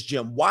fitness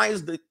gym. Why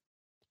is the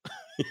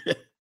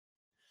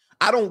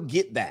I don't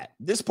get that.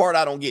 This part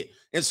I don't get.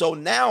 And so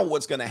now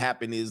what's going to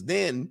happen is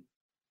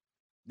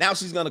now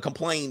she's going to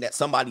complain that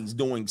somebody's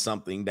doing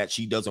something that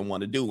she doesn't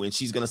want to do. And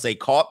she's going to say,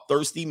 caught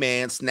thirsty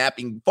man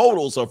snapping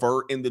photos of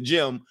her in the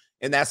gym.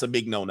 And that's a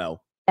big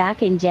no-no.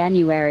 Back in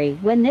January,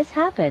 when this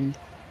happened,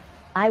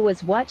 I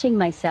was watching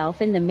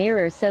myself in the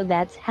mirror, so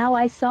that's how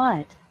I saw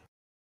it.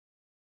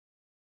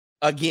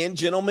 Again,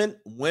 gentlemen,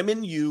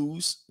 women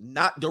use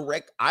not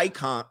direct eye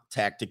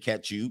contact to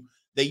catch you.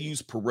 They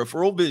use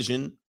peripheral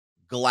vision,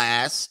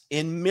 glass,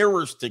 and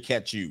mirrors to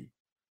catch you.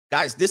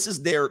 Guys, this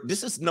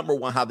is number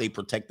one, how they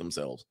protect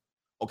themselves.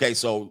 Okay,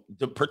 so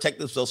to protect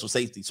themselves for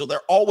safety. So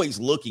they're always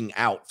looking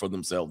out for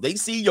themselves. They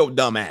see your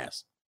dumb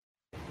ass.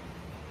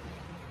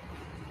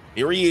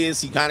 Here he is.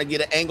 He kind of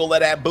get an angle of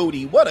that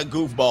booty. What a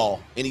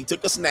goofball. And he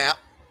took a snap.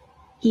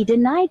 He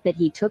denied that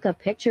he took a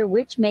picture,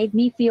 which made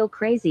me feel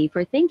crazy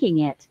for thinking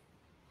it.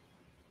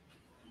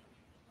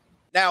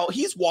 Now,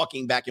 he's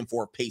walking back and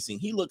forth, pacing.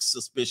 He looks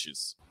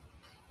suspicious.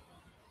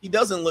 He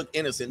doesn't look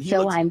innocent.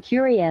 I'm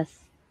curious.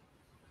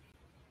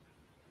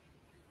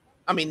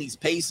 I mean, he's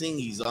pacing.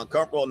 He's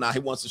uncomfortable. Now he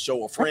wants to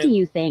show a friend. What do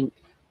you think?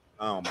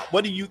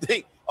 What do you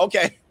think?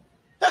 Okay.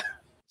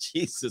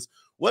 Jesus.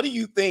 What do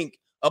you think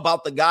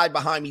about the guy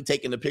behind me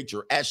taking the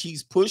picture as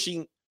she's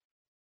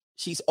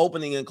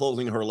opening and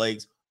closing her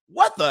legs?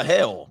 What the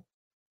hell?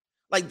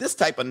 Like, this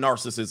type of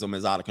narcissism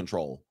is out of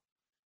control.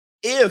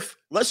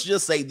 Let's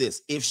just say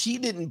this, if she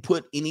didn't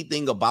put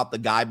anything about the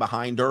guy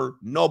behind her,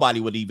 nobody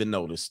would even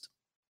notice.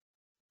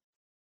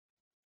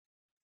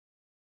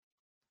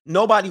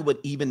 Nobody would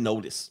even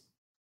notice.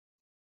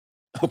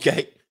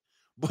 Okay.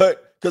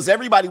 But because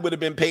everybody would have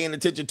been paying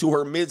attention to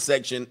her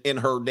midsection in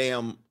her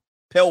damn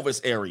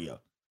pelvis area.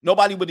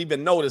 Nobody would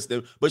even notice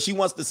them. But she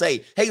wants to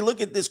say, hey,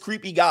 look at this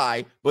creepy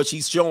guy. But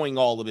she's showing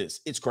all of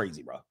this. It's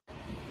crazy, bro.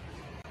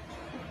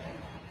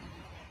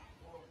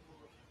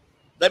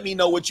 Let me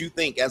know what you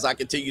think as I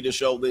continue to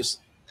show this.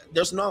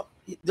 There's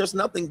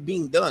nothing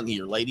being done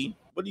here, lady.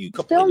 What are you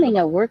complaining Filming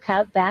about? a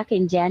workout back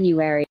in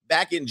January.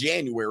 Back in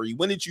January.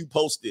 When did you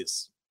post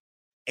this?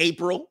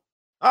 April?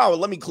 Oh,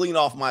 let me clean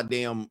off my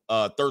damn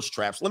thirst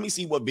traps. Let me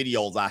see what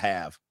videos I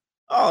have.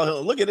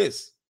 Oh, look at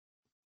this.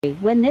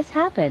 When this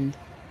happened,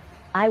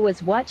 I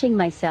was watching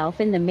myself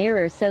in the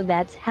mirror, so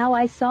that's how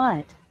I saw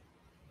it.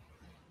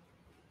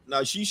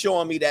 Now she's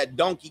showing me that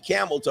donkey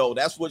camel toe.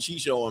 That's what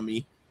she's showing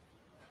me.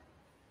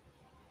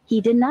 He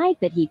denied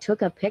that he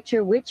took a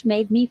picture, which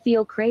made me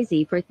feel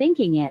crazy for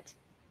thinking it.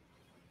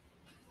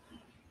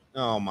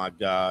 Oh my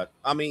God.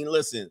 I mean,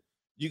 listen,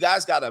 you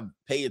guys got to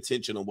pay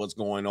attention to what's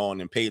going on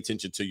and pay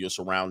attention to your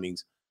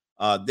surroundings.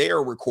 They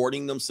are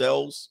recording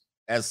themselves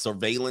as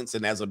surveillance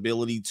and as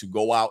ability to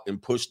go out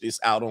and push this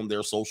out on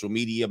their social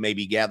media,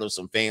 maybe gather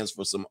some fans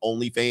for some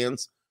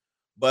OnlyFans.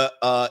 But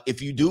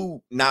if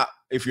you're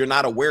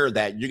not aware of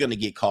that, you're going to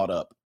get caught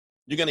up.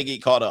 You're going to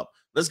get caught up.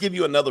 Let's give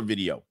you another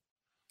video.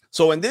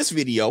 So in this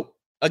video,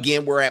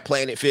 again, we're at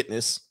Planet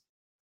Fitness.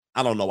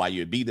 I don't know why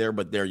you'd be there,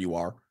 but there you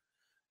are.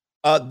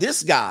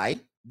 This guy,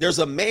 there's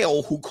a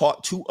male who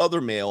caught 2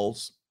 other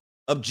males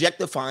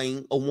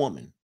objectifying a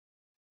woman.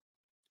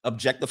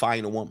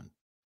 Objectifying a woman.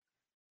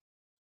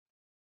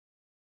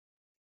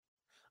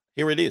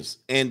 Here it is.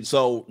 And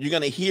so you're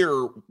going to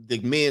hear the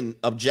men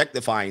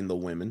objectifying the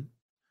women,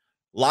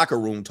 locker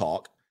room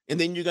talk, and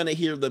then you're going to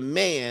hear the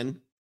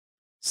man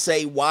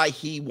say why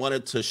he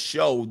wanted to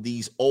show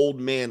these old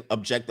men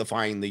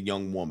objectifying the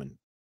young woman.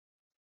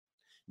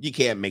 You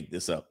can't make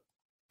this up.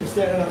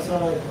 Standing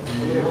outside.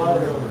 Yeah, I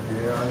know.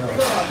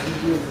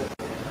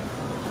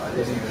 I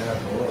didn't even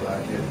have to look.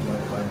 I get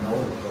my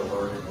nose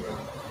alerted.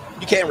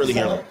 You can't really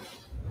hear them.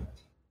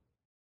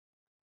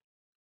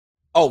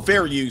 Oh,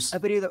 fair use. A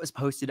video that was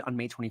posted on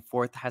May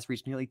 24th has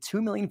reached nearly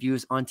 2 million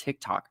views on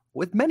TikTok,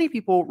 with many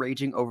people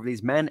raging over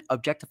these men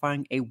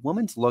objectifying a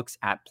woman's looks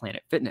at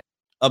Planet Fitness.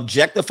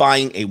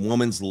 Objectifying a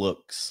woman's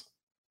looks.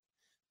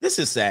 This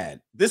is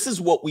sad. This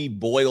is what we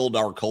boiled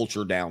our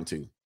culture down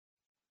to.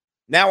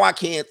 Now I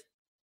can't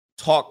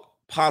talk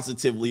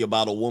positively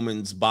about a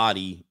woman's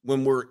body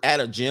when we're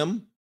at a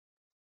gym.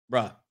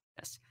 Bruh.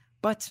 Yes.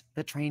 But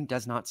the train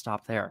does not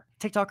stop there.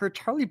 TikToker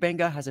Charlie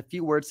Benga has a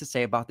few words to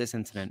say about this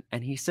incident,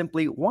 and he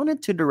simply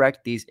wanted to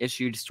direct these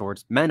issues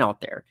towards men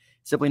out there,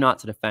 simply not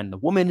to defend the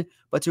woman,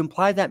 but to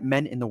imply that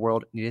men in the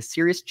world need a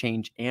serious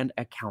change and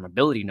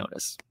accountability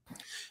notice.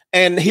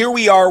 And here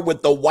we are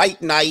with the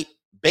white knight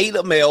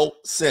beta male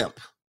simp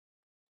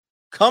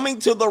coming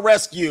to the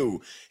rescue.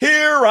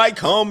 Here I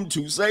come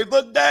to save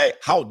the day.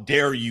 How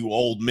dare you,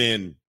 old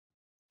men?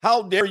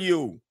 How dare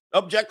you?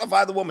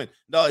 Objectify the woman.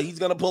 No, he's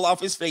gonna pull off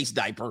his face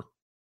diaper.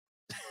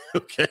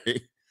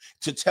 Okay.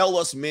 To tell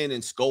us men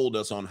and scold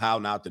us on how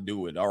not to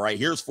do it. All right.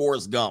 Here's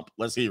Forrest Gump.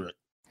 Let's hear it.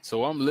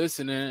 So I'm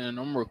listening and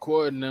I'm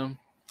recording them.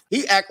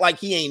 He act like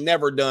he ain't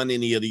never done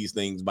any of these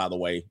things, by the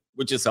way,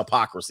 which is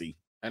hypocrisy.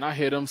 And I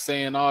hear them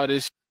saying all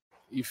this,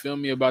 you feel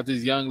me, about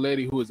this young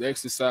lady who was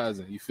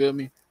exercising. You feel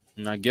me?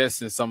 And I guess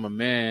since I'm a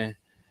man,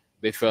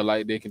 they felt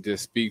like they can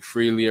just speak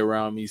freely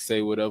around me,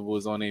 say whatever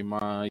was on their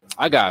mind.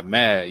 I got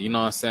mad, you know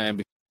what I'm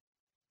saying?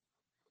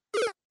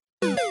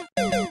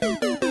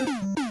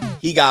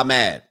 He got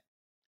mad.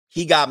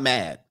 He got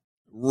mad.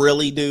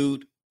 Really,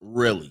 dude?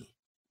 Really?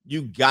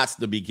 You gots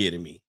to be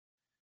kidding me.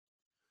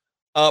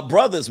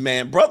 Brothers,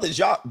 man. Brothers,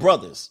 y'all,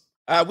 brothers.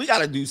 We got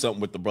to do something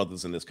with the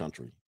brothers in this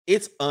country.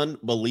 It's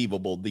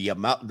unbelievable.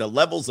 The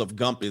levels of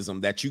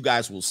Gumpism that you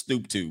guys will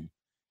stoop to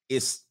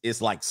is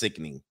like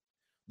sickening.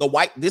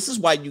 This is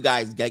why you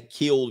guys get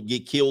killed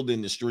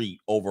in the street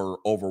over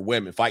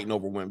women, fighting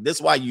over women. This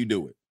is why you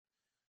do it.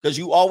 Because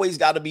you always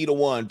got to be the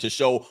one to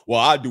show, well,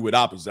 I do it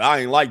opposite. I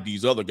ain't like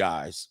these other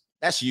guys.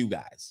 That's you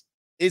guys.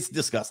 It's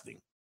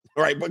disgusting.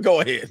 All right, but go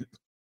ahead.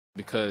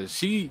 Because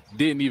she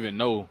didn't even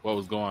know what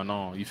was going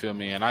on. You feel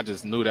me? And I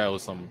just knew that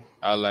was something.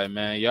 I was like,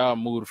 man, y'all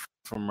move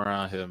from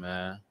around here,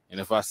 man. And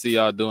if I see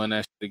y'all doing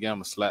that shit again, I'm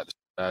going to slap the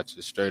shit out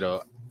you straight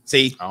up.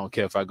 See? I don't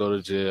care if I go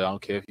to jail. I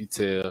don't care if you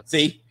tell.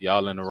 See?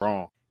 Y'all in the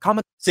wrong.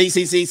 See.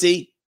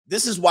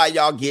 This is why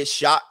y'all get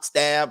shot,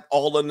 stabbed,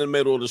 all in the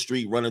middle of the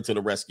street, running to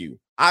the rescue.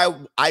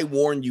 I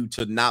warn you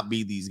to not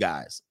be these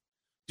guys.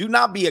 Do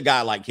not be a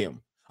guy like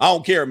him. I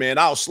don't care, man.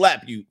 I'll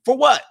slap you. For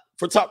what?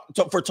 For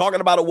talking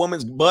about a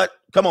woman's butt?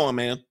 Come on,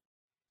 man.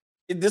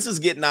 This is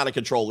getting out of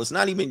control. It's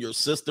not even your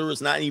sister.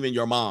 It's not even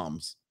your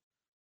mom's.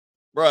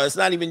 Bro, it's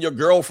not even your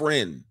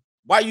girlfriend.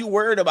 Why are you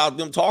worried about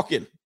them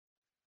talking?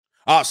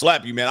 I'll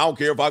slap you, man. I don't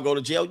care if I go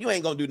to jail. You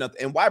ain't going to do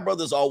nothing. And why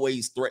brothers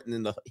always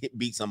threatening to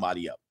beat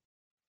somebody up?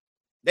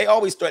 They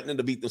always threatening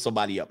to beat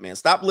somebody up, man.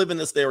 Stop living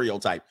the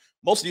stereotype.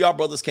 Most of y'all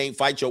brothers can't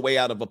fight your way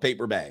out of a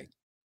paper bag.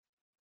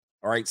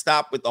 All right,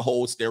 stop with the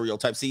whole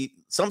stereotype. See,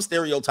 some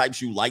stereotypes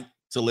you like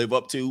to live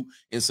up to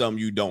and some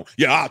you don't.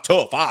 Yeah, I'm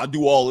tough. I'll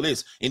do all of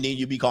this. And then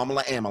you become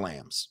like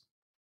amalams.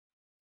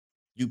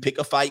 You pick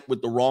a fight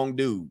with the wrong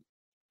dude.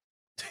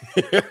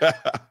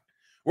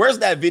 Where's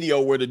that video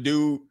where the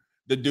dude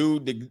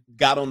that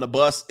got on the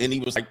bus and he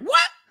was like, what?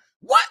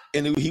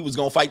 And he was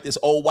going to fight this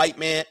old white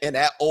man, and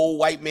that old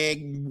white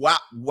man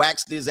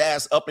waxed his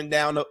ass up and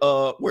down.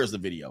 Where's the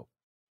video?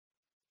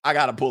 I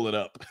got to pull it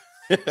up.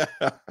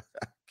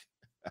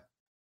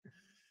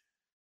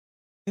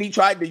 He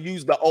tried to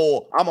use the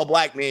I'm a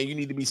black man, you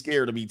need to be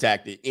scared to be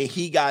tactic. And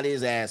he got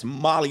his ass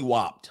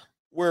mollywopped.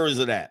 Where is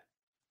it at?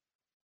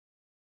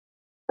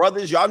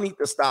 Brothers, y'all need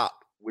to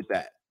stop with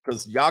that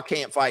because y'all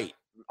can't fight.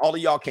 All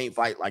of y'all can't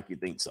fight like you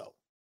think so.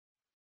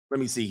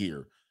 Let me see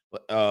here.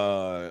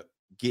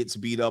 Gets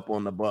beat up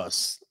on the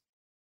bus.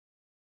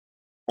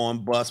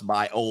 On bus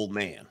by old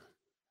man.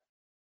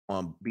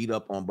 Beat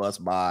up on bus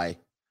by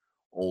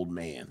old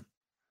man.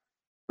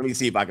 Let me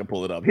see if I can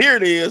pull it up. Here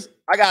it is.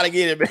 I got to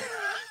get it, man.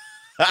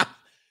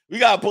 We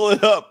got to pull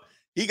it up.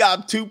 He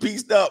got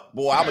two-pieced up.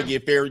 Boy, I'm going to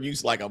get fair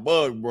use like a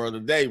bug, bro,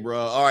 today, bro.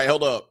 All right,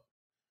 hold up.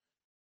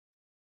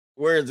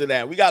 Where is it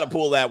at? We got to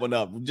pull that one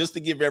up just to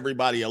give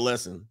everybody a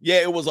lesson.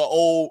 Yeah, it was an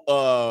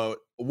old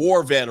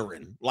war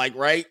veteran, like,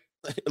 right?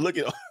 Look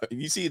at,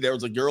 you see there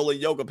was a girl in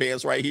yoga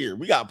pants right here.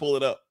 We got to pull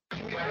it up.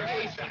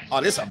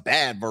 Oh, this is a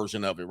bad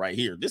version of it right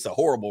here. This is a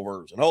horrible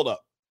version. Hold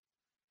up.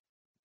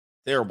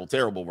 Terrible,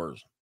 terrible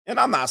version. And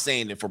I'm not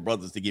saying it for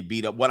brothers to get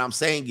beat up. What I'm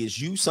saying is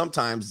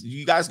sometimes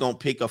you guys don't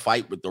pick a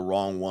fight with the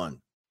wrong one.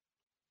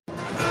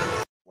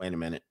 Wait a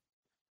minute.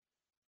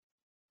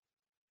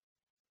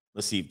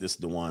 Let's see if this is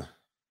the one.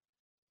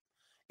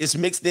 It's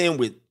mixed in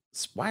with,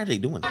 why are they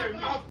doing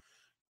that?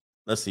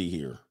 Let's see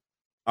here.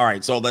 All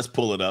right, so let's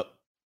pull it up.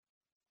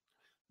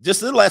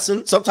 Just a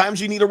lesson.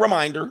 Sometimes you need a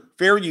reminder.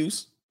 Fair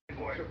use.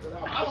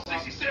 I was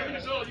 67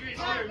 years old. You ain't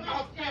scared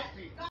of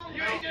me.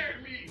 You ain't scared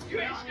of me. You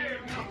ain't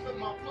scared of me.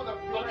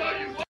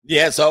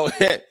 Yeah, so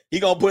he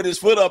gonna put his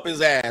foot up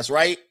his ass,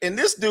 right? And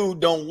this dude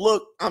don't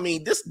look, I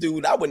mean, this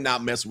dude, I would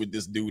not mess with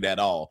this dude at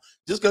all.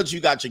 Just because you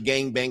got your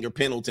gangbanger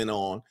Pendleton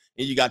on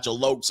and you got your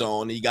Lokes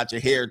on and you got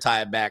your hair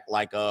tied back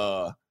like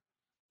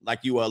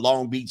you a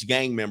Long Beach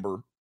gang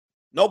member.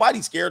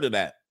 Nobody's scared of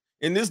that.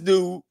 And this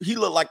dude, he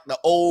looked like the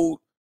old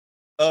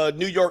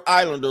New York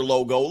Islander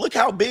logo. Look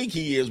how big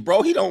he is,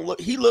 bro. He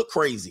look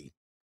crazy.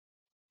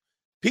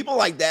 People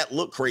like that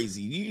look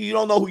crazy. You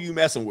don't know who you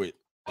messing with.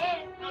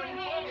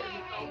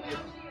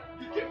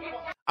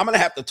 I'm going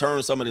to have to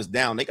turn some of this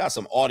down. They got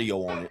some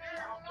audio on it.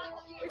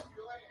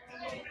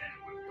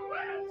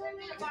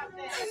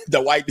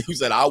 The white dude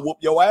said, I'll whoop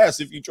your ass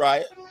if you try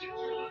it.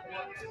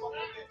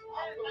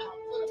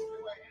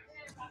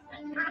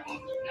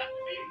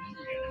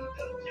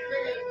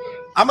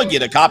 I'm going to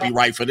get a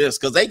copyright for this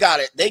because they got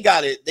it.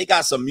 They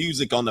got some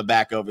music on the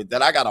back of it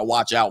that I got to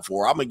watch out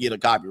for. I'm going to get a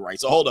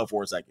copyright. So hold up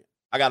for a second.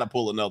 I got to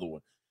pull another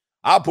one.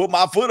 I'll put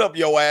my foot up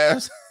your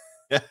ass.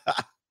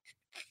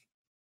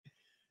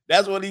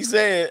 That's what he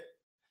said.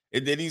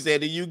 And then he said,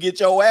 "Did you get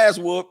your ass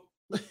whooped?"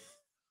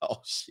 Oh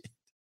shit.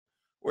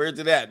 Where's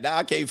it at? Now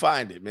I can't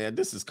find it, man.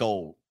 This is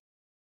cold.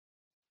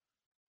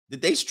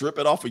 Did they strip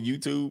it off of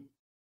YouTube?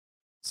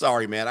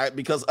 Sorry, man.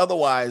 Because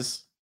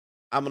otherwise,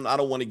 I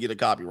don't want to get a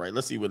copyright.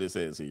 Let's see what it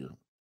says here.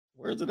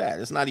 Where's it at?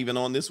 It's not even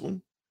on this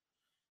one.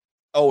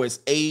 Oh, it's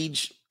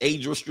age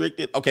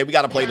restricted. Okay, we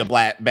got to play the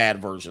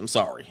bad version.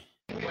 Sorry.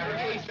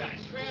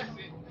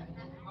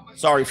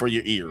 Sorry for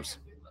your ears.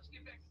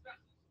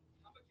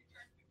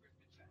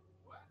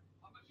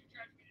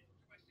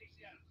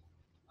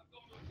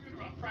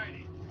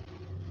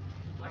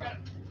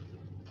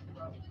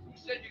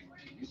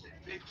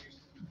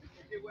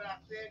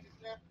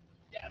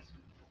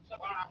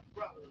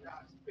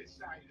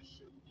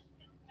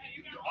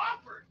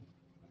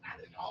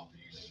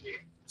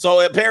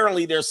 So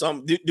apparently there's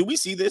some, do we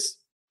see this?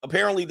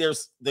 Apparently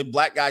there's, the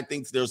black guy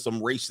thinks there's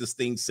some racist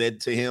things said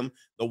to him.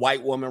 The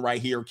white woman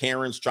right here,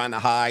 Karen's trying to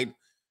hide.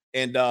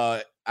 And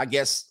I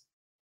guess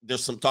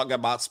there's some talking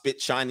about spit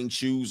shining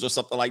shoes or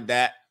something like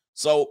that.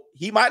 So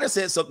he might have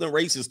said something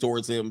racist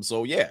towards him.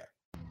 So yeah,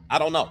 I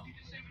don't know.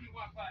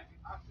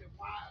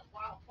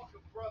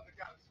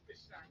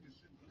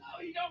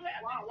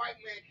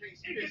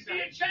 It could be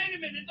a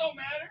Chinaman. It don't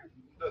matter.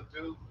 Look,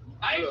 dude.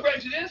 I ain't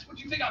prejudiced. What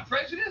you think? I'm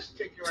prejudiced?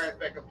 Take your ass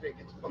back up there.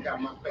 Get the fuck out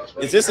of my face.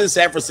 Is this in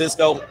San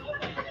Francisco?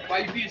 Why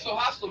you being so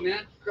hostile,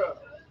 man?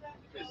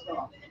 Pissed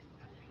off.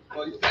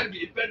 Well, it better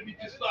be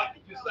pissed off.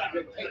 Take your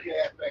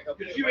ass back up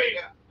there. Because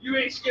you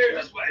ain't scared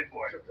this white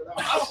boy.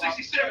 I'm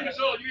 67 years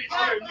old. You ain't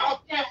scared me. I'm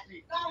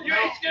 50. You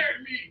ain't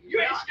scared me. You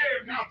ain't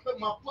scared me. I'll put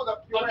my foot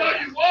up your ass. No,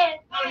 you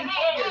won't. No, you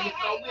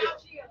won't.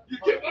 You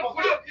get my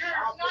foot up yours.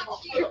 I'll put my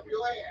foot up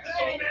your ass.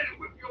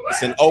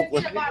 It's in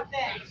Oakland.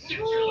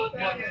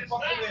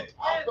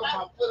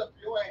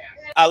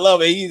 I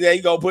love it.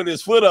 He gonna put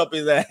his foot up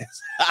his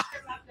ass.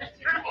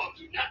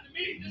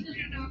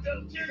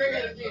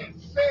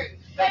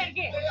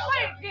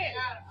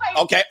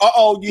 Okay.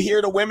 You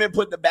hear the women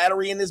put the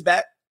battery in his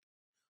back?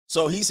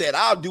 So he said,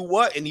 "I'll do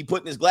what?" And he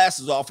putting his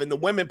glasses off, and the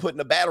women putting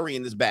the battery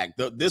in his back.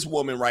 This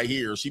woman right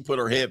here, she put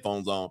her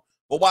headphones on.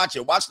 But watch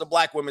it. Watch the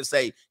black women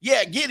say,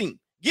 "Yeah, get him,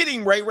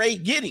 Ray Ray,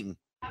 get him."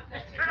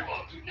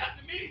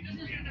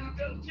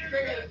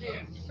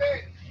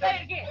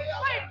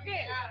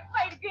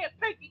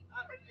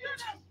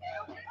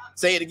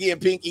 Say it again,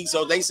 Pinky.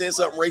 So they said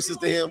something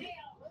racist to him.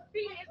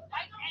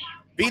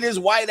 Beat his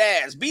white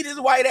ass. Beat his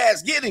white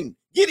ass. Get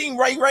him,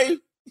 Ray Ray.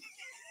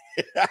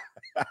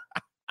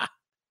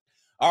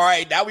 All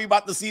right, now we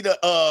about to see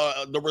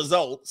the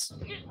results.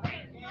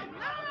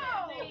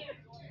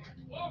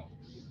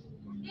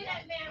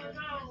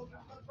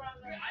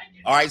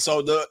 All right,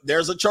 so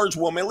there's a church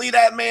woman. Leave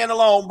that man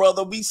alone,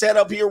 brother. We sat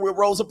up here with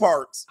Rosa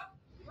Parks.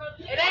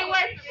 It ain't worth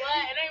it,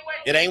 boy.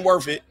 It ain't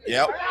worth it.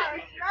 Yep.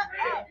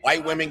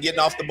 White women getting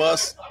off the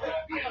bus.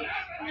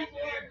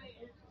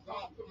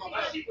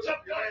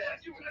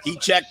 He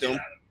checked him.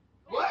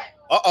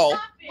 Uh-oh.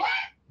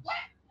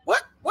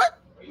 What?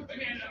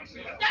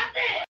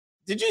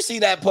 Did you see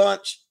that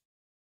punch?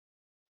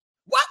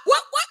 What?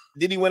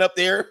 Then he went up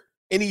there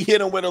and he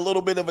hit him with a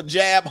little bit of a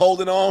jab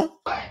holding on.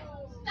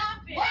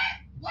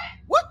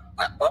 What?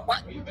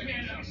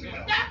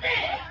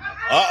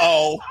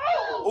 Uh-oh.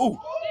 Ooh.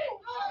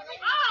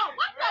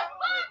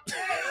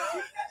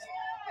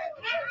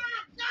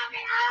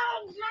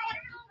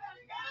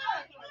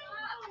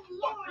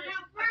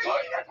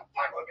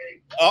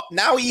 Oh,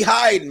 now he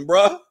hiding,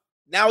 bruh.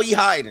 Now he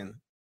hiding.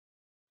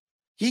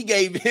 He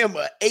gave him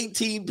an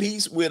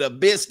 18-piece with a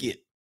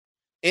biscuit.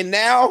 And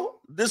now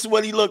this is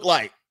what he looked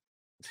like.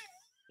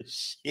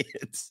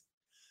 Shit.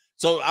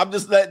 So I'm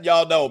just letting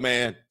y'all know,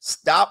 man.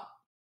 Stop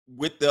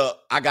with the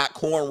I got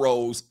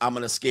cornrows, I'm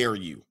gonna scare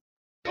you.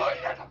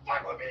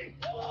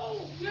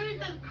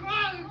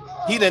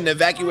 He done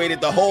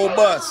evacuated the whole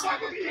bus.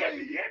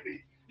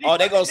 Oh,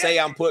 they gonna say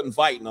I'm putting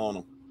fighting on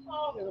him.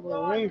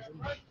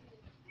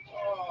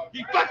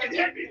 He fucking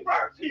hit me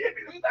first. He hit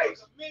me in the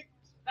face.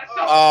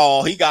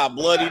 Oh, he got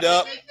bloodied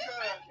up.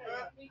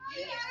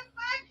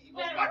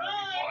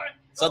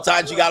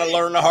 Sometimes you gotta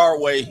learn the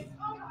hard way.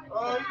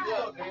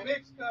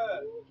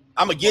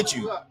 I'm gonna get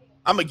you.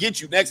 I'm gonna get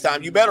you next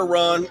time. You better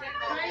run.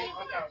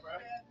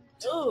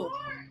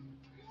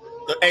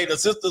 Hey, the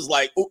sisters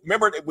like, ooh,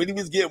 remember when he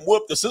was getting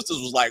whooped, the sisters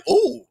was like,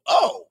 "Ooh,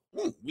 oh,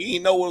 we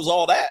didn't know it was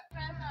all that."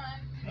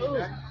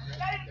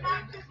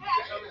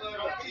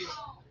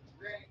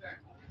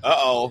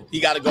 Uh-oh,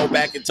 he got to go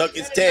back and tuck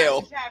his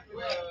tail. Go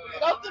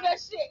through that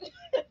shit.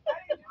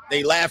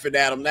 They laughing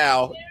at him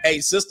now.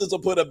 Hey, sisters will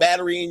put a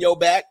battery in your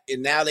back,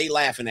 and now they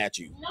laughing at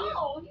you.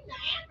 No,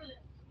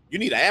 you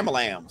need an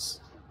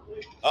ambulance.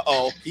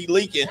 Uh-oh, he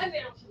leaking.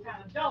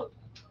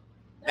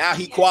 Now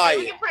he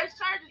quiet.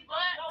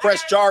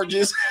 Press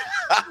charges.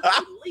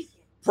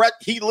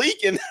 He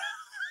leaking.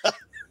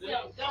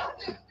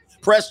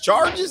 Press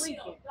charges.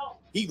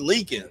 He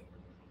leaking.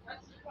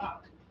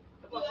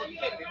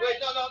 Wait,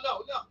 no. Are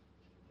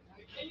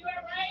you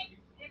alright?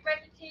 You break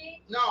the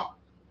teeth? No.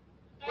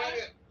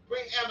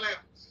 Bring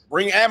ambulance.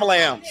 Bring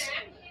ambulance.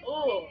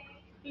 Oh,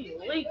 he's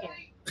tweaking.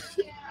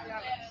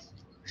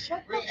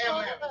 Shut the fuck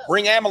up.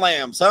 Bring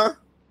Amalams, huh?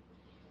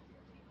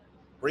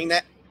 Bring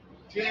that.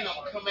 Then I'm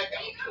gonna come back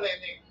and kill that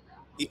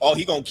nigga. Oh,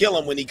 he gonna kill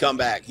him when he come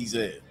back, he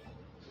said.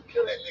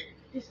 Kill that nigga.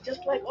 It's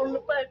just like on the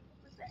butt.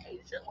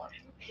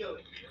 Kill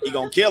it. He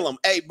gonna kill him.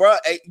 Hey, bro,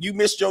 hey, you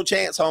missed your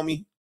chance,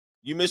 homie.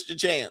 You missed your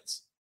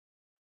chance.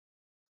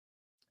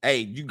 Hey,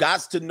 you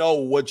got to know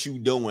what you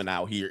doing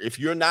out here. If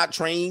you're not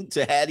trained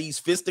to have these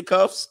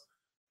fisticuffs,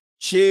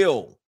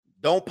 chill.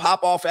 Don't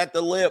pop off at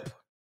the lip.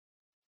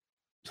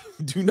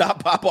 Do not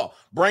pop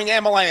off. Bring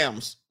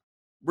Amalams.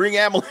 Bring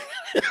Amalams.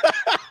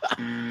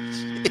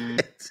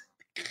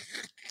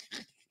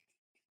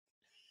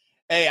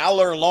 Hey, I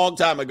learned a long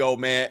time ago,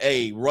 man.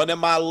 Hey, running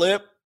my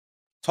lip,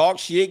 talk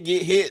shit,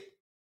 get hit.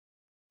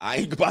 I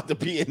ain't about to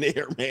be in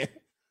there, man.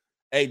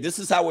 Hey, this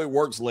is how it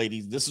works,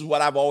 ladies. This is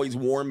what I've always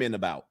warned men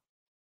about.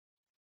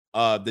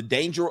 The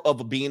danger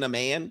of being a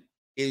man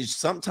is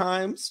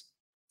sometimes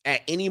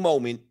at any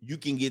moment you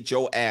can get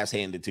your ass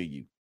handed to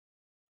you.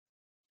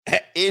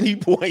 At any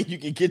point you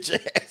can get your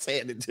ass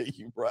handed to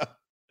you, bro.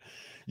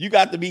 You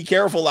got to be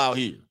careful out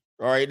here.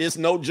 All right, it's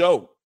no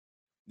joke.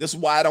 This is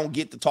why I don't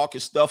get to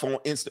talking stuff on on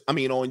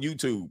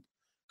YouTube,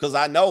 because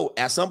I know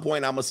at some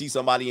point I'm gonna see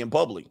somebody in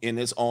public and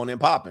it's on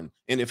and popping.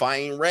 And if I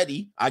ain't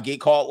ready, I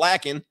get caught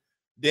lacking.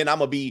 Then I'm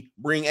gonna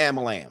bring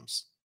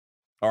Amalams.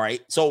 All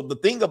right. So the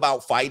thing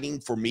about fighting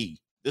for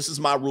me, this is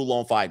my rule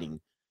on fighting.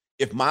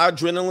 If my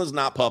adrenaline is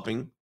not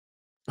pumping,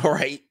 all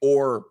right,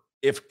 or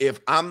if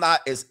I'm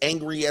not as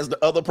angry as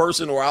the other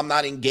person, or I'm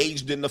not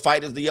engaged in the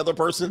fight as the other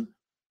person,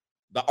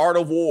 the art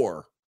of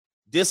war,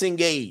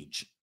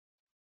 disengage.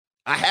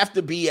 I have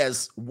to be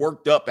as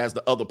worked up as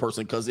the other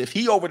person, because if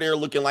he over there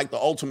looking like the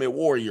ultimate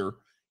warrior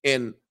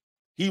and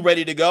he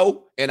ready to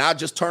go and I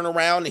just turn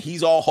around and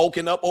he's all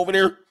hulking up over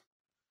there,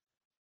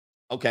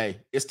 okay,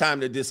 it's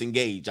time to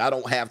disengage. I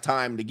don't have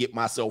time to get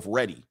myself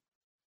ready.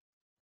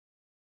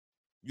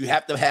 You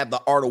have to have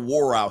the art of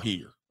war out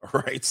here,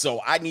 all right?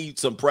 So I need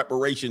some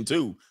preparation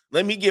too.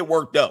 Let me get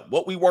worked up.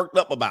 What we worked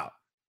up about?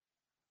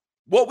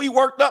 What we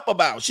worked up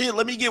about? Shit,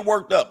 let me get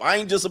worked up. I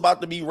ain't just about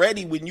to be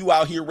ready when you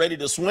out here ready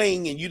to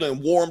swing and you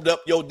done warmed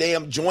up your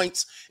damn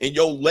joints and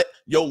your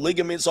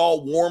ligaments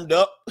all warmed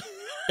up.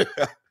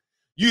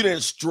 You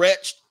done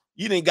stretched.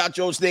 You done got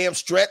your damn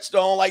stretched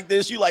on like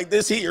this. You like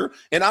this here,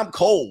 and I'm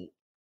cold.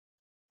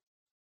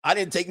 I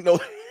didn't take no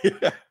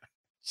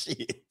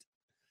shit.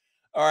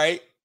 All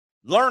right.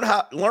 Learn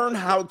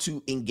how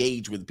to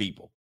engage with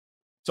people.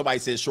 Somebody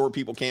says short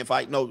people can't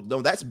fight. No,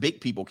 that's big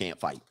people can't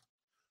fight.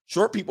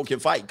 Short people can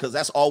fight because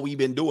that's all we've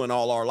been doing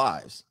all our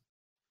lives.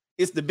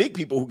 It's the big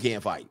people who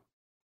can't fight.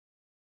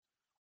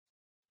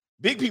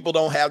 Big people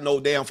don't have no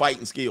damn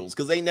fighting skills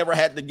because they never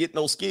had to get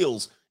no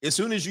skills. As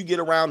soon as you get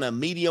around a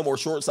medium or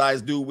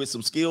short-sized dude with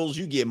some skills,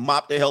 you get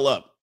mopped the hell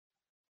up.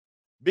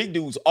 Big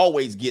dudes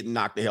always getting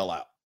knocked the hell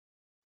out.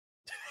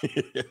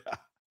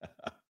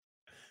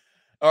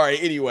 All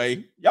right,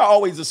 anyway, y'all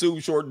always assume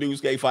short dudes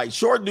can't fight.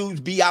 Short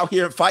dudes be out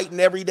here fighting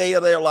every day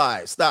of their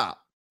lives. Stop.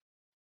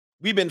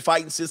 We've been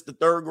fighting since the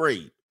 3rd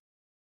grade.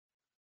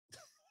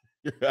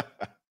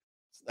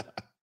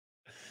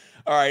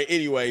 All right,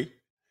 anyway,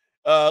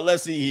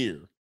 let's see here.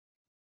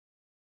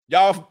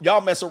 Y'all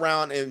mess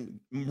around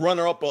and run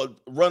up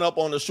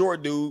on the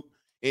short dude,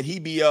 and he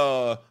be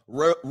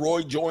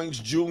Roy Jones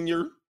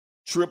Jr.,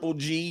 Triple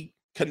G,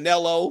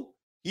 Canelo.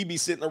 He be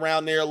sitting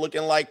around there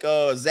looking like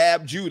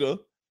Zab Judah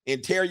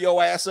and tear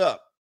your ass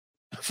up.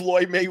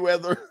 Floyd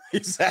Mayweather,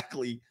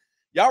 exactly.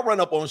 Y'all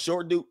run up on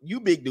short dude. You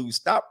big dudes,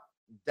 stop.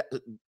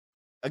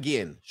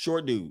 Again,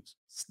 short dudes,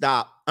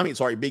 stop.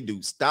 Big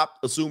dudes, stop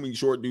assuming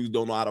short dudes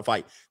don't know how to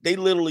fight. They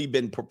literally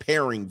been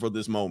preparing for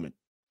this moment.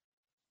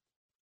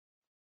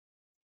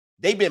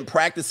 They've been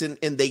practicing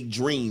in their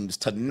dreams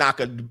to knock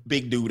a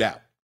big dude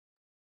out.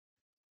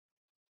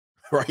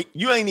 Right?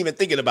 You ain't even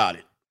thinking about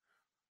it.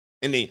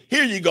 And then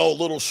here you go,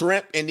 little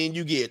shrimp, and then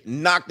you get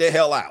knocked the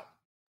hell out.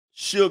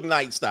 Suge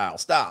Knight style.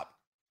 Stop.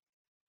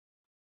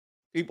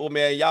 People,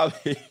 man, y'all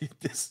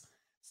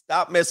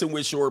stop messing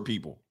with short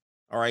people.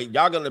 All right,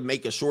 y'all gonna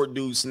make a short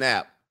dude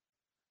snap,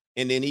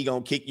 and then he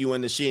gonna kick you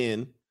in the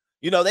shin.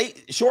 You know,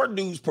 short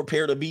dudes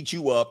prepare to beat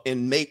you up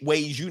in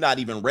ways you're not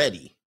even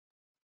ready.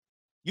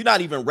 You're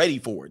not even ready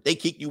for it. They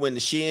kick you in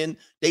the shin.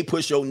 They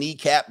push your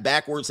kneecap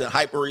backwards and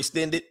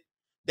hyperextend it.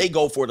 They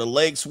go for the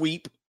leg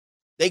sweep.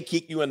 They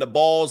kick you in the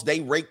balls. They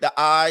rake the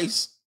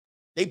eyes.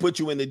 They put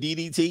you in the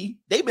DDT.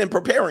 They've been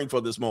preparing for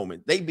this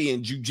moment. They be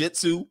in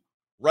jiu-jitsu,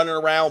 running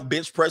around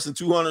bench pressing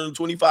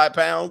 225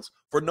 pounds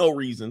for no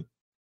reason.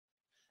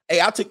 Hey,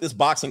 I took this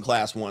boxing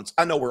class once.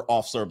 I know we're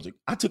off subject.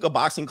 I took a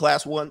boxing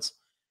class once,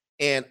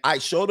 and I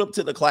showed up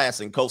to the class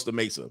in Costa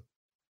Mesa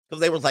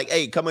because they was like,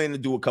 hey, come in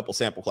and do a couple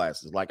sample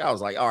classes. Like, I was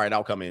like, all right,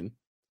 I'll come in.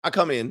 I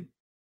come in,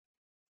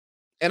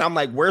 and I'm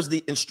like, where's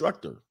the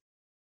instructor?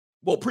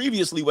 Well,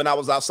 previously when I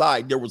was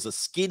outside, there was a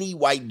skinny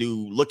white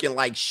dude looking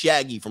like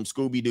Shaggy from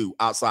Scooby-Doo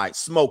outside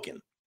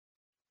smoking.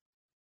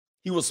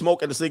 He was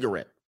smoking a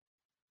cigarette.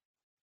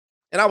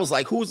 And I was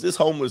like, who is this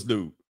homeless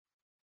dude?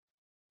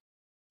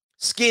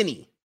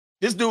 Skinny.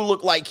 This dude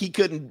looked like he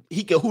could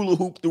hula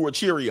hoop through a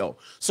Cheerio.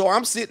 So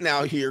I'm sitting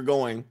out here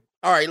going,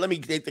 all right, let me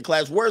take the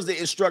class. Where's the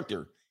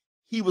instructor?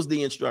 He was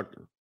the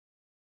instructor.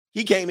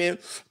 He came in,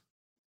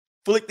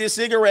 flicked his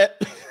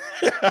cigarette.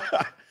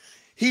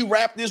 He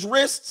wrapped his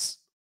wrists,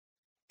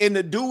 and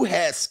the dude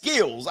had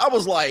skills. I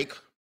was like,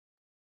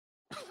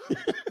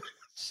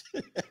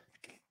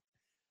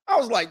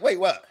 wait,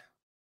 what?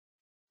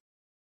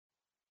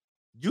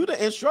 You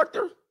the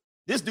instructor?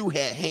 This dude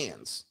had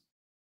hands.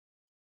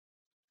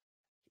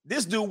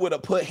 This dude would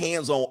have put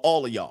hands on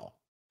all of y'all.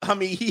 I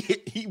mean,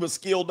 he was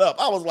skilled up.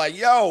 I was like,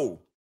 yo,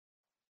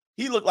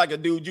 he looked like a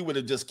dude you would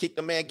have just kicked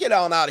him, man. Get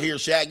on out of here,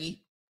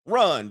 Shaggy.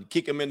 Run.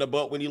 Kick him in the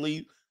butt when you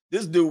leave.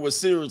 This dude was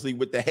seriously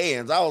with the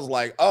hands. I was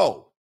like,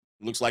 oh,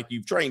 looks like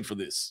you've trained for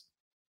this.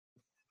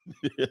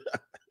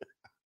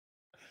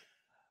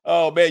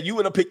 Oh, man, you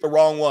would have picked the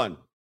wrong one.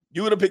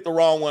 You would have picked the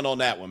wrong one on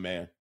that one,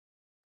 man.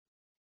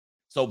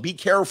 So be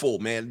careful,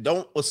 man.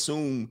 Don't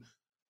assume.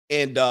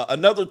 And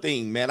another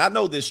thing, man, I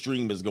know this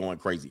stream is going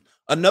crazy.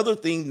 Another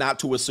thing not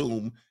to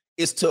assume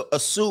is to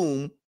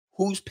assume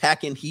who's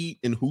packing heat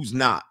and who's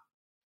not.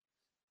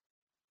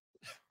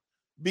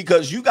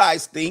 Because you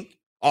guys think,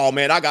 oh,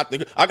 man, I got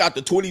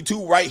the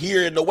 22 right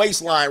here in the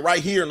waistline,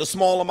 right here in the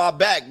small of my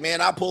back,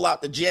 man. I pull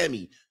out the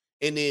jammy.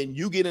 And then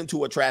you get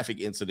into a traffic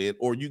incident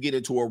or you get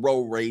into a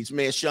road rage,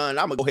 man, Sean,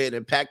 I'm going to go ahead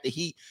and pack the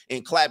heat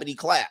and clappity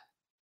clap.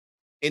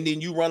 And then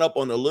you run up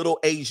on a little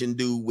Asian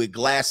dude with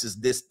glasses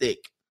this thick.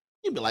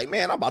 You'd be like,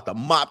 man, I'm about to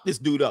mop this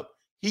dude up.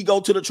 He go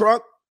to the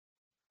trunk,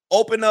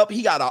 open up.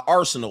 He got an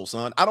arsenal,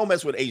 son. I don't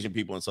mess with Asian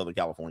people in Southern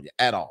California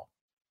at all.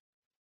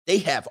 They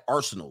have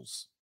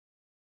arsenals.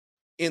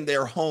 In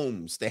their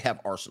homes, they have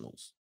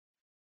arsenals.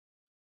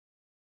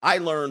 I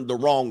learned the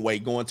wrong way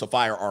going to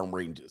firearm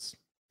ranges.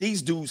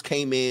 These dudes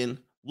came in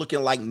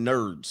looking like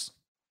nerds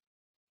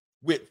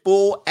with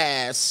full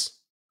ass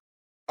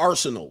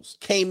arsenals.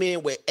 Came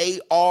in with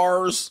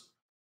ARs,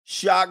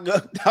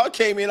 shotgun. I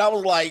came in, I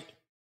was like,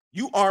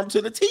 you armed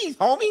to the teeth,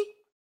 homie.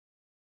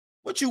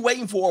 What you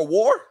waiting for, a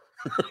war?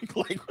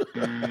 Like,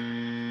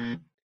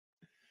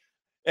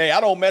 hey,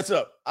 I don't mess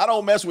up. I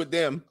don't mess with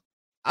them.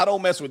 I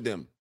don't mess with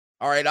them.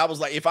 All right, I was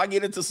like, if I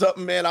get into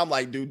something, man, I'm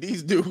like, dude,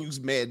 these dudes,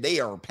 man,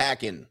 they are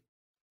packing.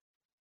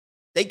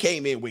 They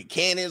came in with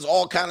cannons,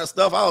 all kind of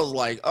stuff. I was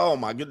like, oh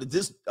my goodness.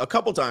 This a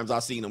couple times I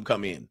seen them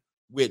come in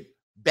with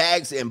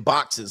bags and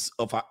boxes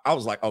of. I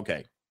was like,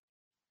 okay,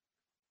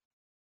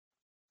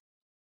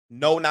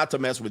 no, not to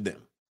mess with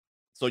them.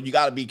 So you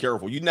got to be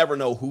careful. You never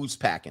know who's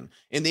packing.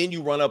 And then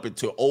you run up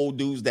into old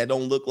dudes that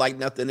don't look like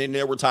nothing in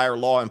their retired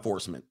law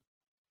enforcement.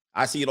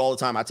 I see it all the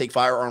time. I take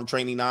firearm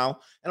training now.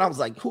 And I was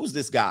like, who's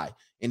this guy?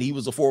 And he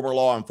was a former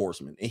law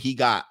enforcement. And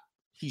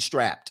he's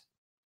strapped.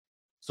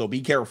 So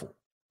be careful.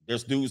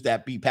 There's dudes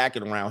that be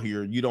packing around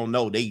here. You don't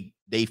know.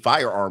 They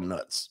firearm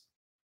nuts.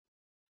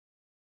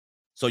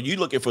 So you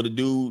looking for the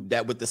dude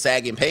that with the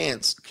sagging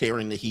pants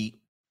carrying the heat.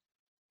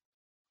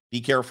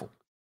 Be careful.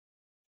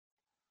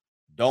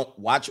 Don't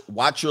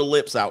watch your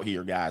lips out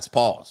here, guys.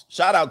 Pause.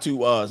 Shout out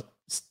to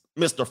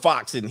Mr.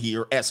 Fox in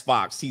here, S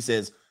Fox. He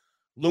says,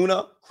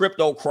 Luna,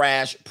 crypto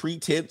crash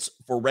pretense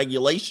for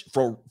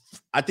regulation.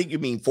 I think you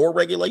mean for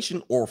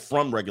regulation or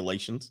from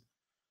regulations.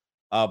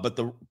 But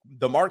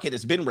the market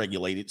has been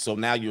regulated, so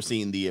now you're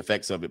seeing the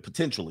effects of it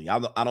potentially. I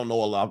don't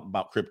know a lot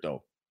about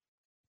crypto.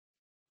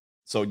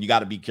 So you got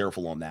to be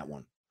careful on that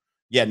one.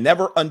 Yeah,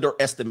 never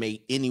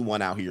underestimate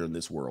anyone out here in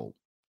this world.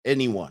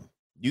 Anyone.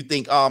 You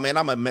think, oh, man,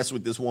 I'm going to mess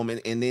with this woman,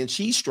 and then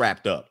she's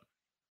strapped up.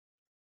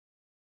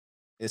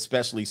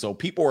 Especially so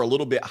people are a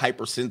little bit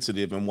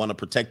hypersensitive and want to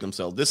protect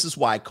themselves. This is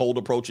why cold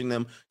approaching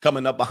them,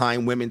 coming up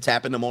behind women,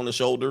 tapping them on the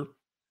shoulder.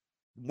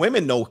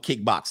 Women know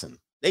kickboxing.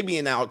 They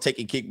being out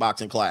taking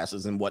kickboxing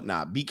classes and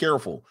whatnot. Be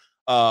careful.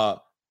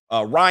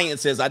 Ryan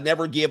says, I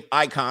never give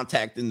eye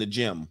contact in the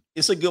gym.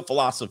 It's a good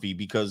philosophy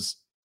because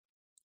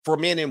for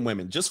men and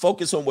women, just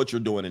focus on what you're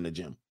doing in the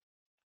gym.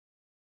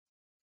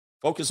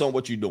 Focus on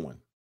what you're doing.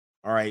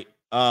 All right.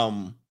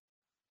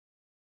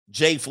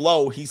 Jay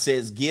Flo, he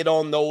says, get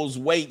on those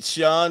weights,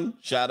 Sean.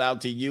 Shout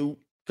out to you,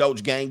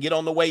 Coach Gang. Get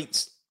on the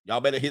weights. Y'all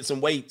better hit some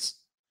weights.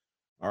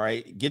 All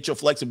right. Get your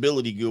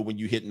flexibility good when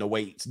you're hitting the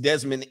weights.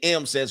 Desmond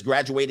M says,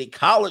 graduated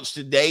college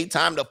today.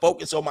 Time to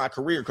focus on my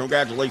career.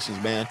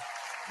 Congratulations, man.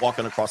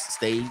 Walking across the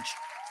stage.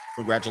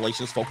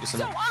 Congratulations.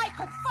 Focusing. So I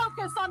could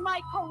focus on my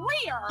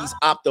career. He's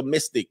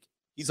optimistic.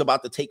 He's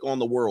about to take on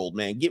the world,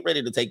 man. Get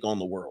ready to take on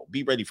the world.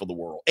 Be ready for the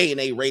world.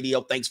 A&A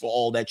Radio, thanks for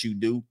all that you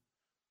do.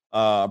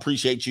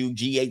 Appreciate you.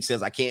 GH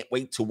says, I can't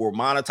wait till we're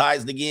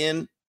monetized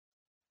again.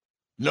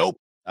 Nope.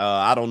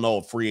 I don't know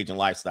if Free Agent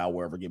Lifestyle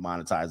will ever get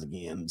monetized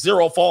again.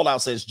 Zero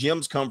Fallout says,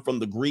 gyms come from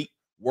the Greek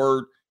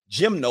word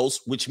gymnos,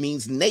 which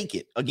means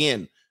naked.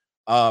 Again,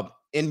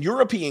 in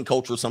European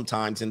culture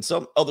sometimes, in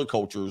some other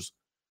cultures,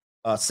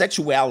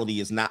 sexuality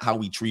is not how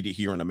we treat it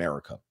here in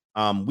America.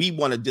 We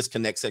want to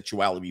disconnect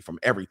sexuality from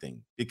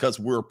everything because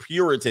we're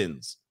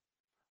Puritans,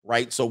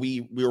 right? So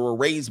we were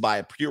raised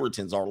by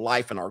Puritans. Our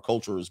life and our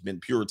culture has been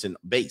Puritan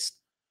based.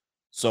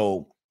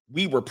 So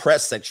we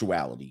repress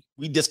sexuality.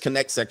 We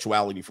disconnect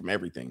sexuality from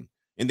everything.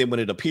 And then when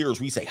it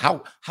appears, we say,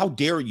 how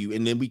dare you?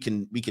 And then we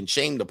can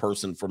shame the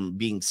person from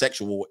being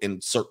sexual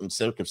in certain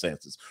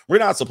circumstances. We're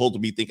not supposed to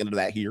be thinking of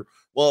that here.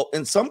 Well,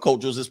 in some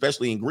cultures,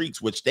 especially in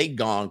Greeks, which they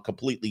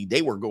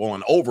were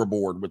going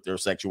overboard with their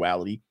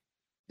sexuality.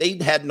 They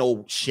had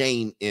no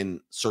shame in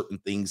certain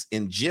things.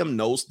 And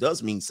gymnos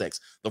does mean sex.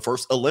 The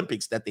first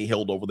Olympics that they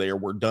held over there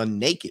were done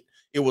naked.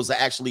 It was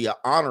actually an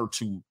honor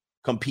to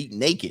compete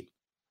naked.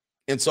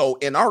 And so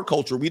in our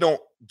culture, we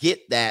don't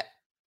get that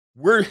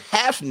we're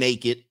half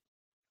naked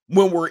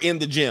when we're in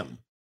the gym.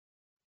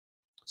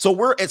 So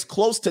we're as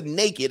close to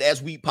naked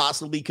as we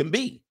possibly can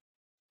be.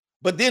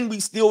 But then we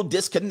still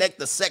disconnect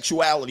the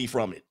sexuality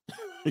from it.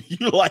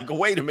 You're like,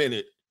 wait a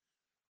minute.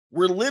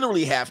 We're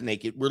literally half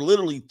naked. We're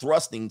literally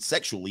thrusting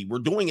sexually. We're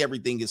doing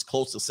everything as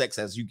close to sex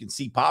as you can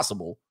see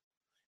possible.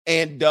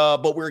 And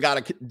but we're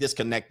gotta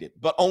disconnect it.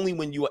 But only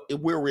when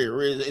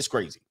it's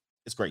crazy.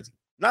 It's crazy.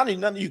 None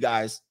of you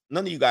guys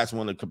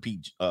want to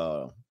compete.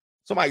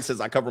 Somebody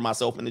says I cover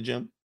myself in the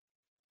gym.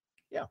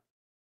 Yeah.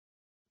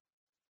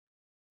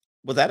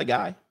 Was that a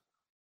guy?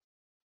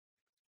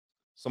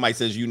 Somebody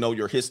says you know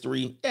your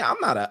history. Yeah,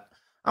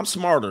 I'm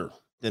smarter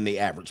than the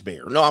average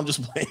bear. No, I'm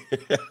just playing.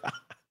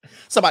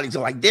 Somebody's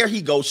like, there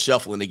he goes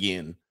shuffling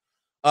again.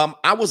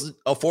 I was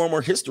a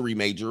former history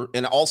major,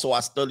 and also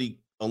I studied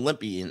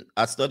Olympian.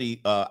 I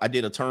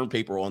did a term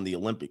paper on the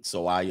Olympics,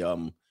 so I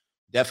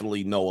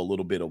definitely know a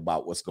little bit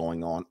about what's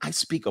going on. I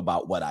speak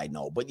about what I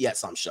know, but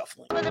yes, I'm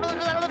shuffling.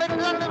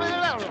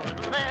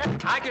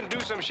 I can do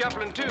some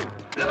shuffling too.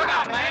 Look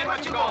out, man,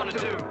 what you gonna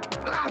do?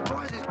 Look out,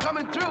 boys, it's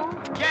coming through.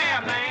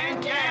 Yeah,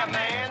 man, yeah,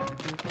 man.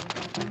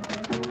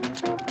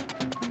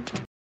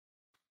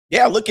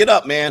 Yeah, look it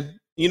up, man.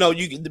 You know,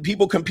 the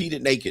people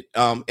competed naked.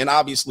 And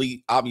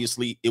obviously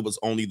it was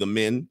only the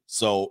men.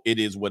 So it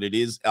is what it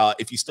is.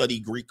 If you study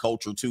Greek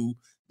culture too,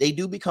 they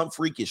do become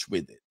freakish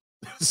with it.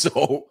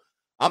 So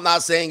I'm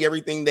not saying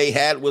everything they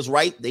had was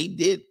right. They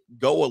did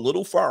go a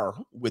little far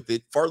with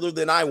it, further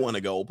than I want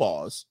to go,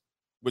 pause,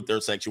 with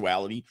their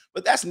sexuality.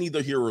 But that's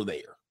neither here or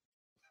there.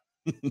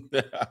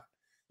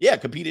 Yeah,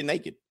 competed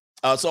naked.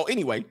 So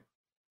anyway.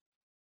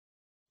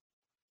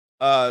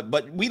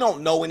 But we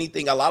don't know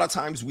anything. A lot of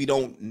times we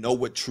don't know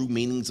what true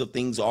meanings of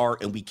things are,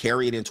 and we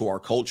carry it into our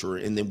culture,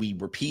 and then we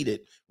repeat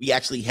it. We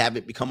actually have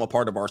it become a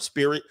part of our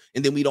spirit,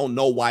 and then we don't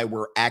know why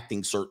we're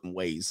acting certain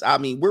ways. I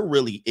mean, we're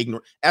really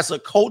ignorant. As a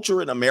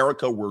culture in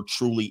America, we're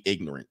truly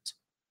ignorant.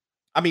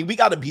 I mean, we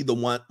got to be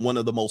one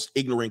of the most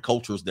ignorant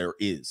cultures there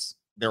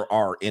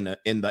are in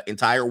the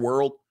entire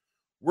world.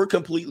 We're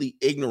completely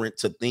ignorant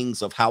to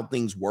things of how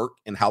things work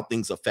and how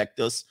things affect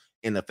us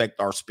and affect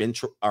our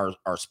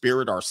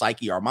spirit, our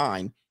psyche, our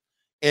mind.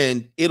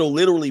 And it'll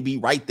literally be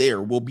right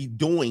there. We'll be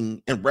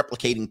doing and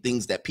replicating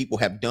things that people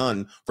have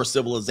done for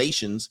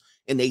civilizations.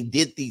 And they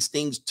did these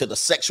things to the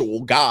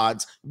sexual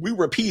gods. We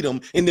repeat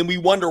them. And then we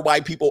wonder why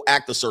people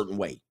act a certain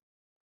way.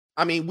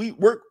 I mean,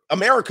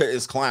 America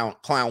is clown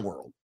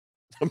world.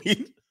 I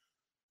mean,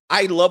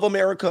 I love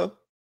America,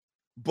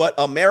 but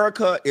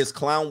America is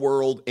clown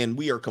world, and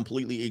we are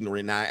completely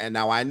ignorant. And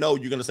now I know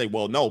you're going to say,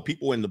 well, no,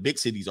 people in the big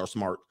cities are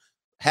smart.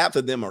 Half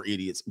of them are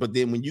idiots. But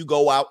then when you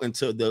go out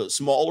into the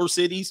smaller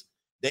cities,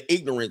 the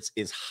ignorance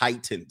is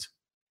heightened.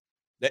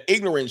 The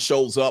ignorance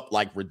shows up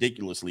like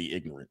ridiculously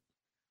ignorant.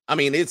 I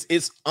mean,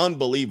 it's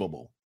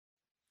unbelievable.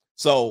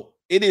 So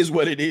it is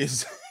what it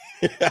is.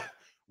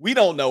 We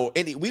don't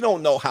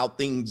know how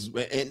things,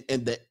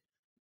 and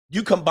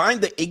you combine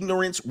the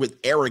ignorance with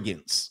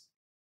arrogance,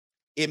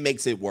 it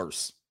makes it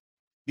worse,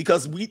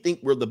 because we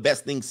think we're the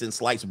best thing since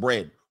sliced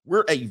bread.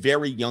 We're a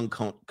very young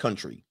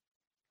country.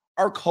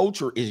 Our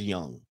culture is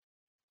young.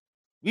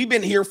 We've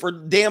been here for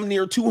damn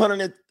near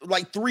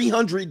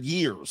 300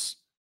 years.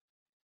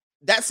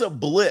 That's a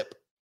blip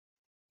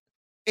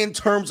in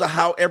terms of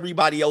how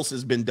everybody else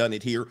has been done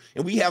it here.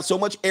 And we have so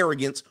much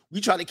arrogance.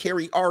 We try to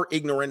carry our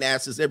ignorant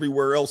asses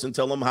everywhere else and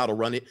tell them how to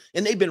run it.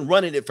 And they've been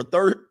running it for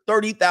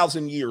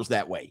 30,000 years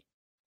that way.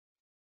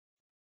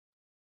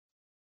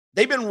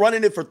 They've been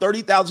running it for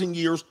 30,000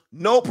 years.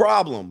 No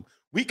problem.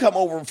 We come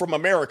over from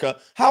America.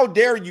 How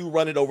dare you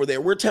run it over there?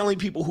 We're telling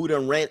people who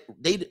done ran.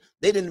 They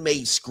didn't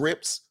make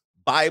scripts,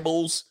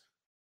 Bibles,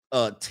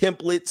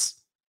 templates,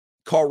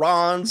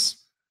 Qurans,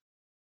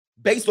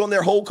 based on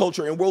their whole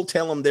culture, and we'll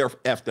tell them they're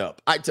effed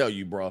up. I tell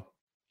you, bro.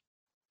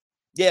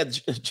 Yeah,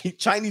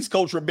 Chinese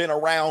culture been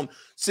around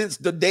since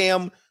the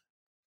damn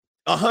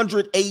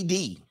 100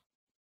 AD,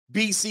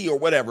 BC or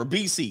whatever,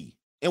 BC,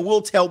 and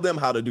we'll tell them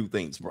how to do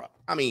things, bro.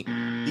 I mean,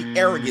 the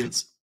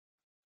arrogance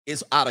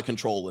is out of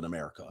control in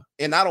America.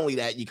 And not only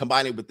that, you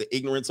combine it with the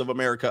ignorance of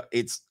America,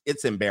 it's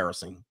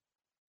embarrassing.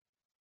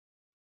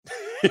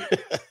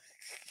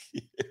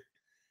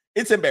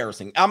 It's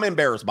embarrassing. I'm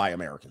embarrassed by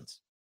Americans,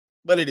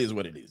 but it is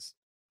what it is.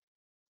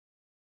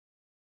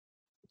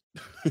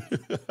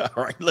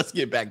 All right, let's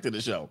get back to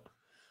the show.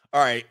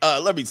 All right,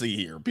 let me see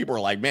here. People are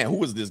like, man,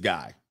 who is this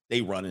guy? They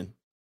running.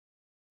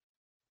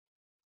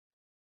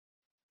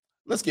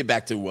 Let's get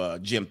back to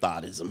gym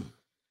thoughtism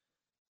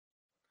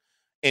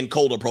and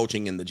cold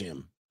approaching in the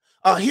gym.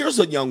 Here's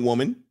a young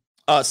woman,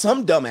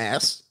 some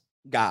dumbass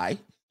guy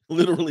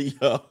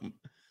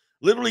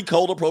literally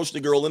cold approached the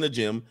girl in the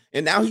gym,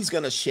 and now he's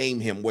going to shame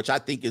him, which I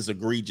think is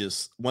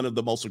egregious. One of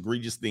the most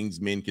egregious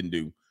things men can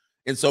do.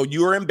 And so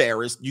you're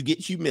embarrassed, you get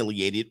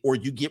humiliated, or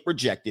you get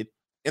rejected.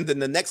 And then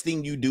the next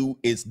thing you do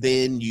is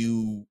then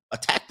you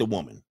attack the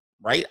woman,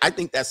 right? I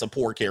think that's a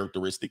poor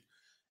characteristic.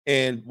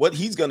 And what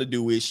he's going to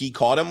do is she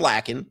caught him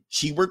lacking.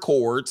 She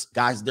records.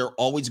 Guys, they're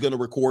always going to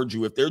record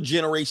you. If they're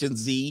Generation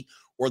Z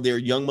or they're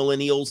young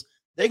millennials,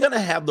 they're going to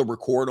have the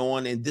record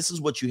on. And this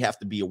is what you have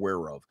to be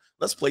aware of.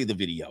 Let's play the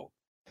video.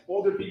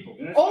 Older people.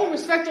 Oh,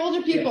 respect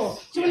older people.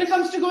 Yes. So when it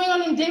comes to going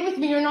on a date with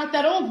me, you're not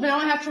that old, but now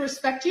I have to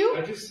respect you?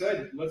 I just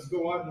said, let's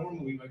go out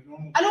normally, like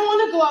normal. I don't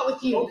want to go out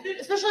with you. Okay.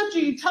 Especially after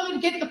you tell me to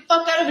get the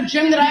fuck out of a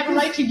gym that I have a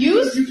right to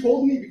use. Because you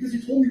told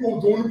me,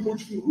 oh, don't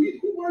approach me.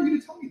 Who are you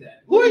to tell me that?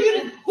 Who are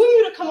you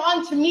to come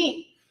on to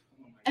me?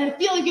 And I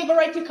feel like you have a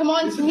right to come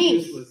on to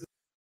me.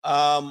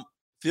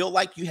 Feel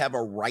like you have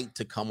a right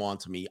to come on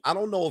to me. I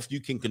don't know if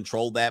you can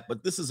control that,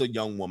 but this is a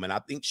young woman. I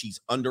think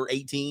she's under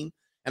 18.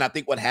 And I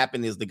think what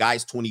happened is the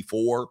guy's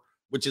 24,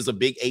 which is a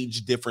big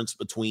age difference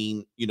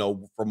between,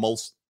 for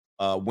most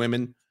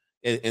women.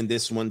 And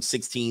this one,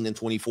 16 and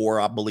 24,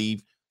 I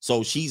believe.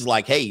 So she's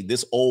like, hey,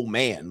 this old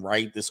man,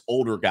 right? This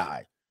older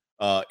guy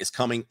is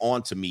coming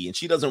on to me. And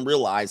she doesn't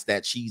realize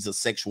that she's a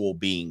sexual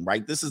being,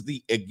 right? This is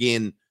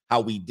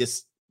how we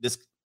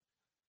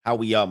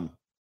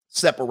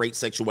separate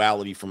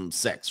sexuality from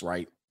sex,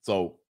 right?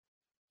 So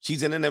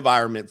she's in an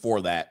environment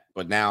for that,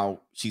 but now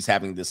she's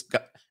having this.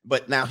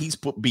 But now he's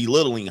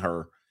belittling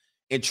her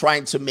and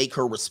trying to make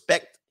her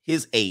respect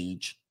his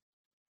age.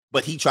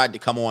 But he tried to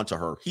come on to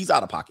her. He's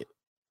out of pocket.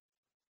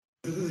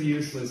 This is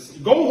useless.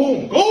 Go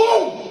home. Go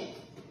home.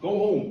 Go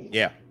home.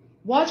 Yeah.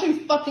 Watch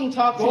him fucking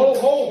talk to Go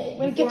home.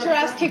 When get your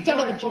ass kicked out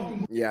of the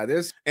gym. Yeah,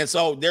 And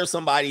so there's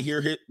somebody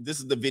here. This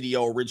is the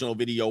original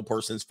video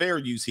person's fair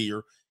use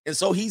here. And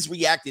so he's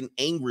reacting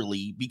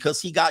angrily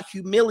because he got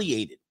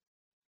humiliated.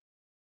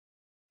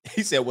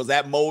 He said, was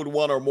that mode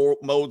 1 or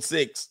mode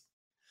 6?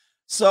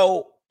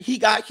 So he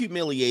got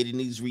humiliated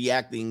and he's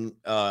reacting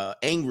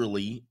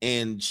angrily,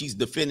 and she's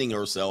defending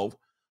herself.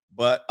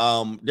 But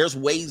there's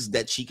ways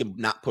that she can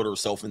not put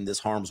herself in this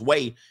harm's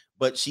way,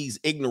 but she's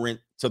ignorant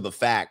to the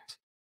fact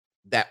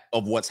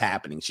of what's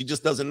happening. She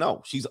just doesn't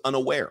know. She's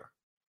unaware.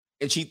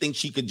 And she thinks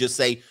she could just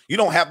say, you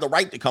don't have the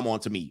right to come on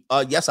to me.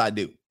 Yes, I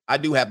do. I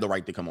do have the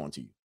right to come on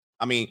to you.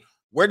 I mean,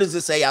 where does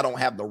it say I don't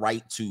have the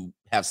right to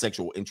have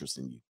sexual interest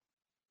in you?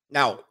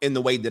 Now, in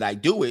the way that I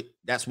do it,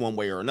 that's one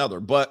way or another.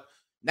 But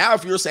now,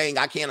 if you're saying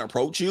I can't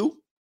approach you,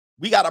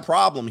 we got a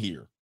problem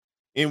here.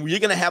 And you're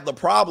going to have the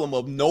problem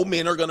of no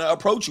men are going to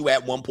approach you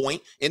at one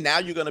point, and now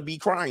you're going to be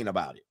crying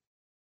about it.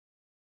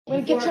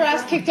 When get your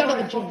ass kicked out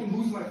of the gym.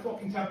 Lose my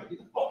fucking temper. Get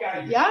the fuck out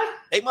of here. Yeah?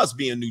 They must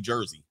be in New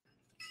Jersey.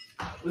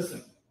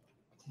 Listen,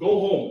 go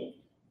home.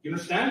 You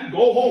understand?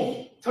 Go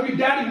home. Tell your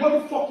daddy what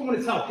the fuck you want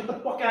to tell. Get the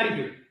fuck out of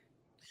here.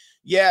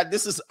 Yeah,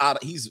 this is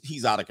out.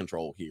 He's out of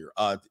control here.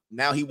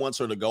 Now he wants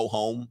her to go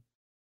home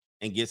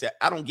and gets it.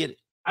 I don't get it.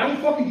 I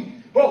don't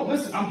fucking, bro,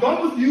 listen, I'm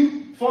done with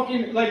you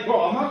fucking, like,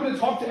 bro, I'm not going to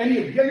talk to any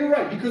of you. Yeah, you're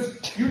right, because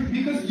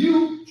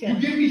you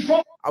give me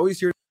trouble. I always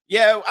hear.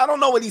 Yeah, I don't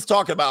know what he's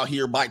talking about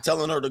here by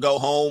telling her to go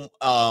home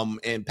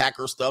and pack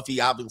her stuff.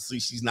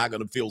 She's not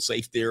going to feel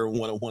safe there and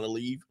want to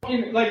leave.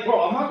 Like,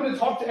 bro, I'm not going to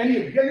talk to any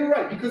of you. Yeah, you're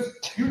right, because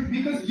you give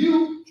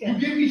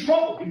me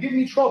trouble. You give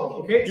me trouble,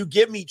 okay? You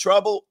give me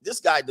trouble? This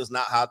guy does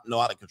not know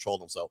how to control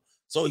himself.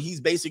 So he's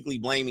basically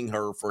blaming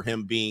her for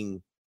him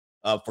being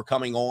for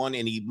coming on,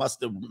 and he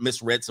must have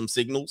misread some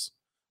signals,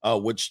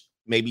 which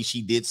maybe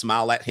she did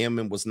smile at him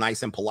and was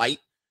nice and polite,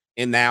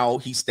 and now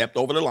he stepped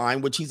over the line,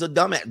 which he's a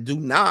dumbass.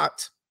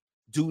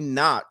 Do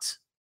not.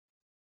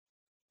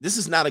 This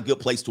is not a good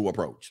place to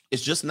approach.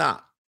 It's just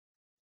not.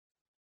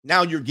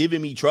 Now you're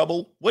giving me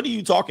trouble. What are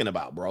you talking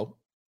about, bro?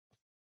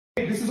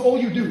 Hey, this is all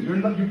you do. You're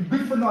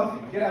good for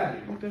nothing. Get out of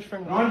here. I'm good for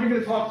nothing. I'm not even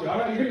going to talk to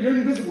you. You're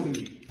invisible to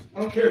me.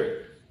 I don't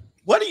care.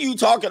 What are you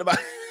talking about?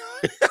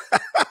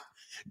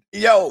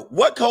 Yo,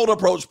 what cold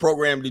approach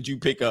program did you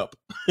pick up?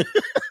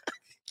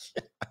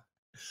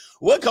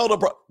 What cold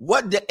approach?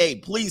 Hey,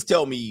 please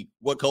tell me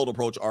what cold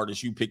approach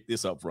artist you picked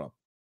this up from.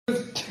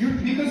 Because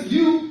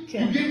you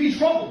give me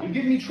trouble. You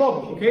give me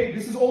trouble, okay?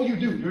 This is all you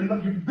do. You're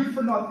good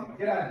for nothing.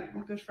 Get out of here.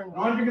 I'm good for nothing.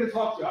 I'm not even going to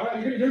talk to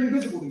you. You're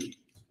invisible to me.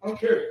 I don't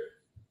care.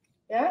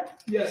 Yeah?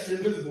 Yes, you're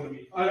invisible to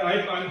me.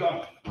 I'm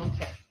done.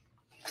 Okay.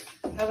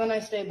 Have a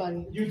nice day,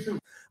 buddy. You too.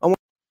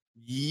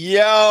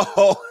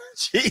 Yo,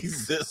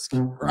 Jesus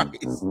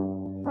Christ.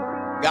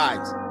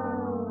 Guys,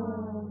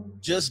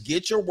 just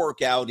get your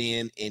workout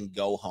in and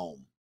go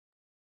home.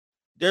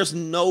 There's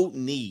no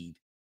need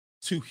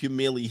to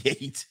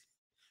humiliate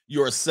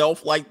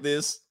yourself like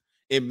this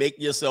and make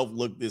yourself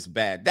look this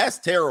bad. That's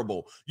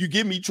terrible. You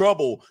give me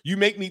trouble. You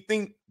make me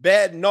think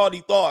bad,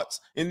 naughty thoughts,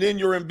 and then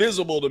you're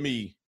invisible to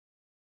me.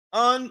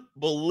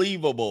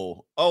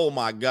 Unbelievable. Oh,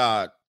 my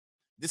God.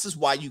 This is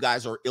why you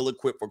guys are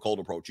ill-equipped for cold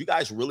approach. You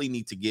guys really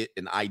need to get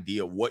an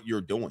idea of what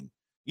you're doing.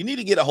 You need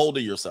to get a hold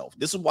of yourself.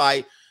 This is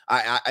why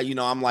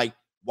I'm like,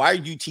 Why are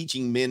you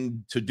teaching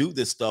men to do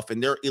this stuff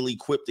and they're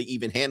ill-equipped to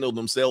even handle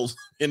themselves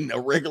in a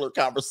regular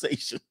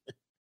conversation?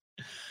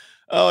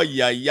 Oh,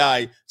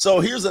 yeah. So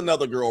here's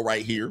another girl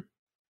right here.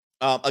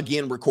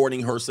 Again,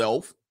 recording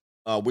herself,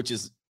 which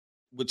is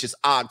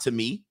odd to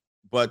me.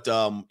 But,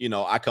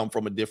 I come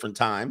from a different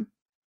time.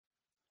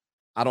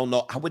 I don't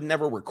know. I would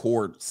never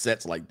record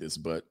sets like this,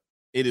 but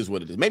it is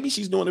what it is. Maybe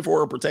she's doing it for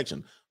her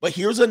protection. But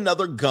here's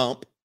another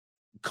Gump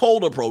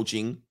cold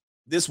approaching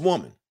this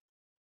woman.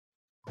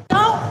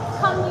 Don't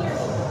come near me.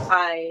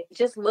 I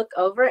just look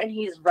over and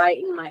he's right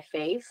in my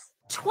face.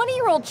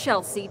 20-year-old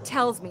Chelsea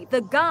tells me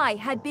the guy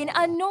had been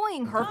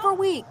annoying her for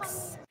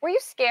weeks. Were you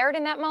scared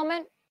in that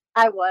moment?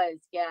 I was,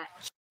 yeah.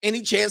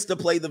 Any chance to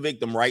play the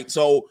victim, right?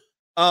 So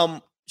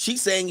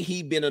she's saying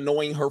he'd been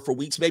annoying her for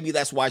weeks. Maybe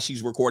that's why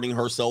she's recording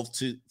herself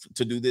to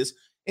do this.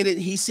 And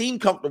he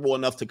seemed comfortable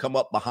enough to come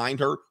up behind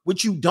her,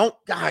 which you don't,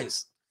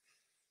 guys.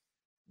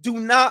 Do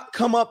not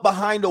come up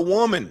behind a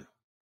woman.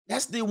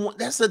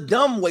 That's a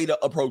dumb way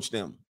to approach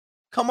them.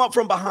 Come up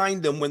from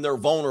behind them when they're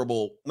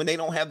vulnerable, when they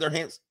don't have their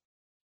hands.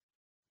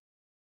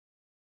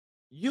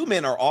 You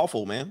men are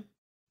awful, man.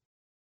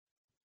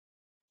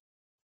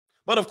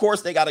 But of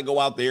course, they got to go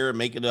out there and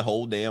make it a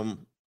whole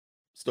damn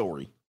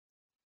story.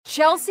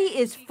 Chelsea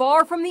is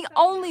far from the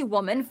only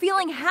woman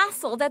feeling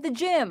hassled at the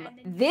gym.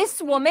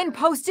 This woman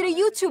posted a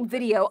YouTube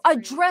video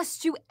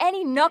addressed to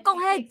any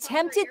knucklehead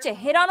tempted to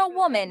hit on a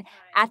woman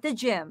at the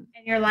gym.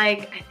 And you're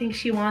like, I think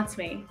she wants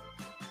me.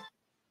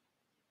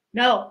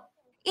 No.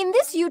 In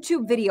this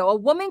YouTube video, a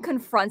woman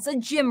confronts a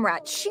gym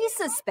rat she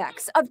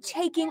suspects of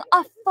taking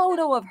a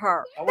photo of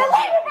her.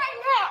 Right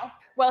now.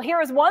 Well,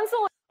 here is one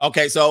solution.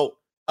 Okay, so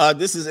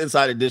this is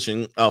Inside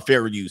Edition,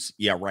 fair use.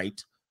 Yeah,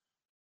 right.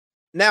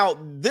 Now,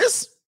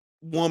 this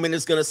woman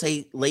is going to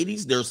say,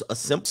 ladies, there's a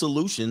simple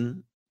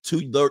solution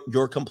to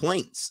your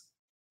complaints.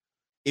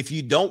 If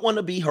you don't want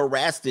to be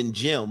harassed in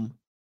gym,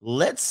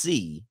 let's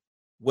see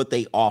what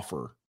they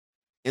offer.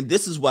 And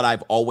this is what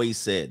I've always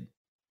said.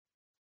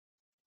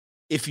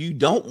 If you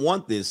don't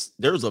want this,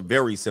 there's a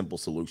very simple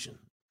solution.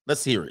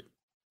 Let's hear it.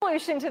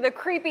 Solution to the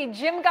creepy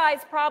gym guys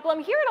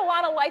problem. Here at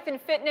Alana Life and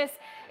Fitness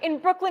in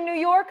Brooklyn, New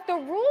York, the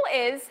rule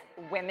is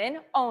women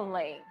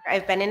only.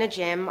 I've been in a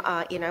gym,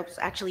 I was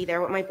actually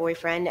there with my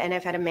boyfriend, and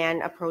I've had a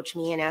man approach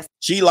me and ask.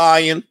 She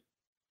lying.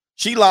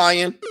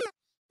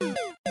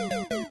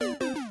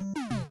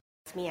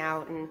 Me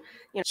out, and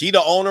she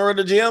the owner of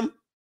the gym.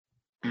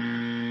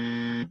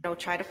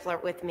 Try to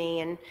flirt with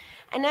me, and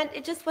that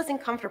it just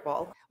wasn't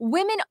comfortable.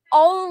 Women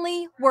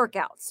only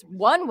workouts.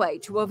 One way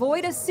to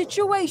avoid a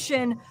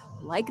situation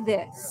like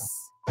this.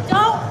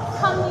 Don't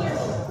come near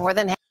me. More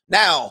than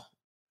now.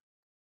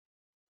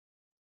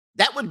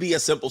 That would be a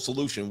simple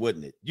solution,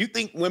 wouldn't it? You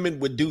think women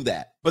would do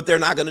that, but they're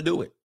not going to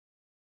do it.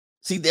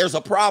 See, there's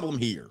a problem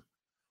here.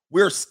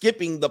 We're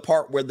skipping the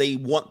part where they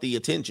want the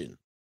attention.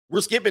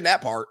 We're skipping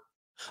that part.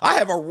 I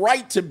have a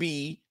right to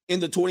be in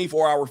the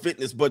 24-hour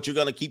fitness, but you're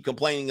going to keep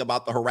complaining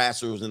about the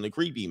harassers and the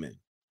creepy men.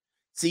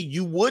 See,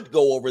 you would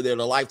go over there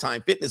to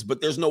Lifetime Fitness,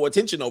 but there's no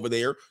attention over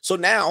there. So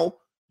now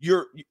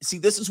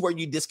this is where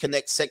you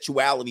disconnect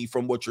sexuality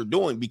from what you're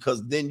doing,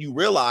 because then you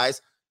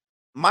realize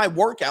my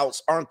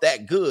workouts aren't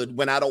that good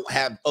when I don't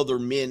have other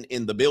men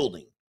in the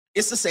building.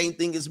 It's the same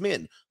thing as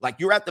men. Like,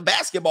 you're at the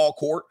basketball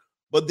court,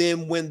 but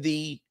then when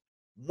the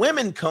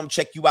women come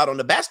check you out on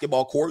the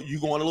basketball court, you're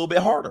going a little bit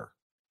harder.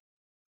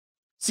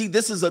 See,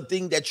 this is a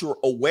thing that you're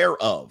aware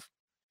of,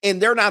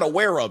 and they're not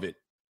aware of it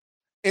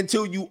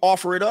until you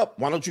offer it up.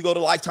 Why don't you go to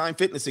Lifetime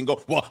Fitness and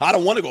go, well, I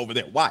don't want to go over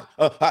there. Why?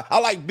 I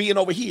like being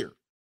over here.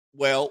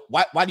 Well,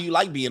 why do you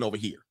like being over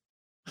here?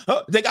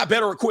 They got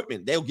better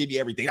equipment. They'll give you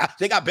everything.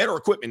 They got better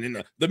equipment,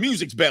 and the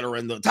music's better,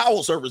 and the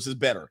towel service is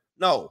better.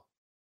 No,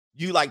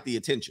 you like the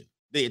attention.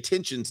 The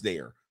attention's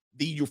there.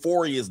 The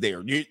euphoria is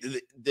there.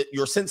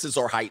 Your senses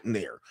are heightened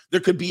there. There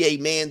could be a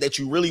man that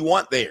you really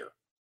want there.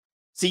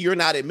 See, you're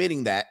not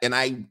admitting that, and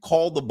I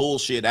call the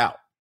bullshit out.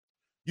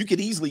 You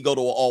could easily go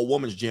to an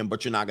all-women's gym,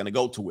 but you're not going to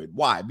go to it.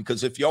 Why?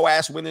 Because if your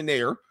ass went in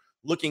there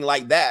looking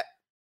like that,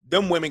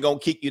 them women going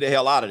to kick you the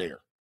hell out of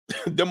there.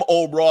 Them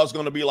old bras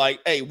going to be like,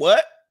 hey,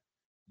 what?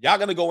 Y'all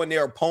going to go in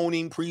there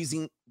preening,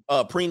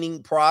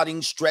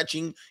 prodding,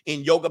 stretching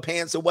in yoga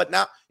pants and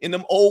whatnot. And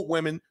them old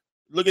women,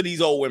 look at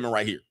these old women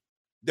right here.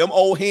 Them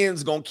old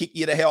hands going to kick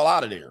you the hell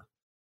out of there.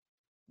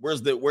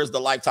 Where's the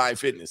Lifetime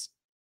Fitness?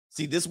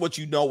 See, this is what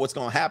you know what's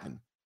going to happen.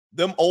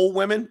 Them old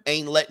women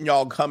ain't letting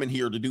y'all come in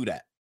here to do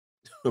that.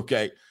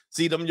 Okay?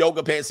 See, them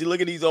yoga pants. See,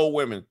 look at these old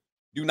women.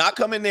 Do not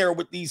come in there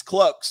with these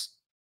clucks.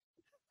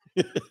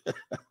 You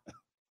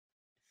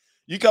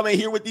come in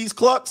here with these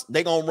clucks,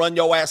 they're going to run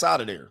your ass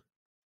out of there.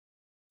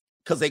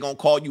 Because they're going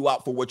to call you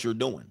out for what you're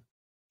doing.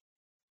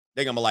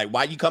 They're going to be like,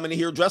 why you coming in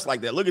here dressed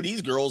like that? Look at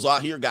these girls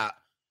out here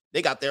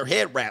they got their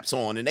head wraps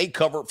on, and they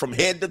covered from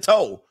head to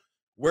toe.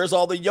 Where's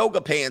all the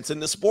yoga pants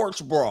and the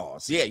sports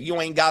bras? Yeah, you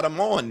ain't got them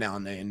on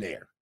down there and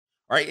there.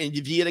 All right, and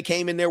if you had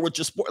came in there with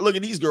your sport, look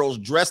at these girls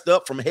dressed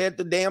up from head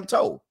to damn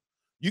toe.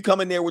 You come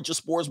in there with your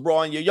sports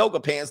bra and your yoga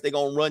pants, they're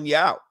going to run you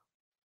out.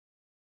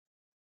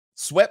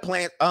 Sweat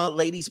plant,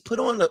 ladies, put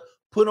on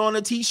put on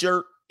a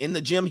t-shirt in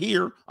the gym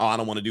here. Oh, I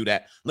don't want to do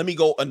that. Let me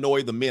go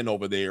annoy the men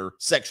over there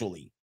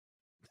sexually.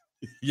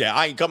 Yeah,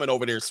 I ain't coming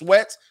over there.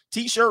 Sweats,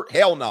 t-shirt,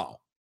 hell no.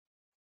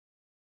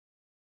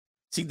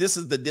 See, this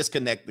is the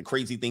disconnect, the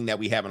crazy thing that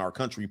we have in our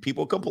country.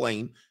 People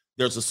complain.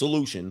 There's a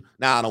solution.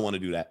 Now, I don't want to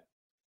do that.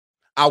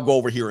 I'll go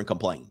over here and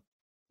complain.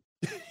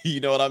 You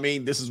know what I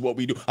mean? This is what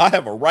we do. I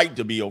have a right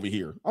to be over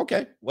here.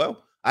 Okay,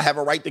 well, I have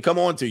a right to come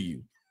on to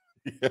you.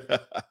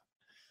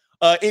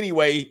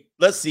 Anyway,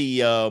 let's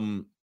see.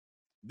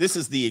 This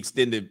is the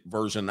extended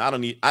version. I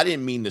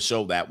didn't mean to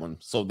show that one.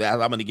 So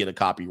that I'm going to get a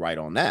copyright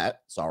on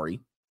that.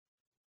 Sorry.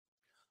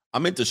 I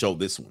meant to show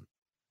this one.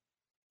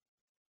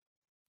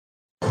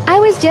 I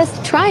was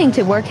just trying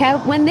to work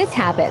out when this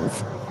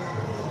happens.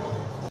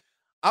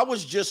 I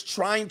was just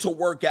trying to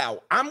work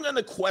out. I'm going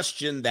to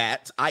question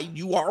that.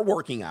 You are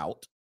working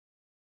out.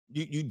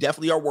 You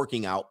definitely are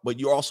working out, but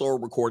you also are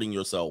recording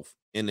yourself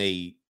in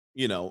a,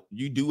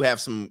 you do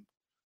have some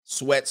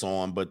sweats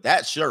on, but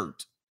that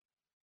shirt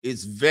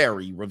is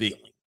very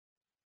revealing.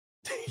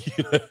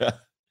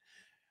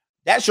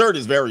 That shirt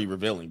is very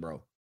revealing,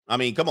 bro. I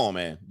mean, come on,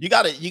 man. You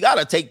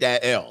gotta take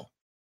that L.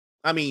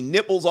 I mean,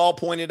 nipples all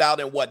pointed out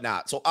and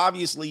whatnot. So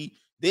obviously,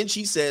 then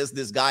she says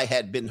this guy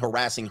had been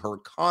harassing her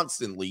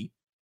constantly.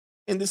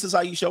 And this is how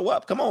you show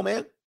up. Come on,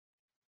 man.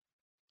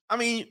 I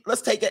mean,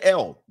 let's take an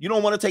L. You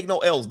don't want to take no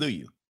L's, do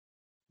you?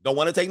 Don't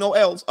want to take no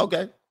L's.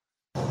 Okay.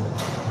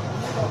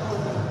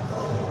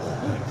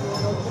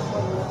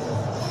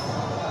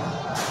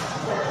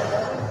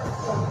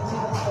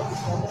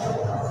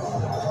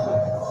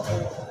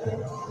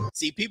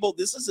 See, people,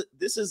 this is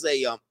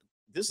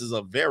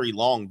a very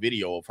long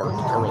video of her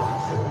curling.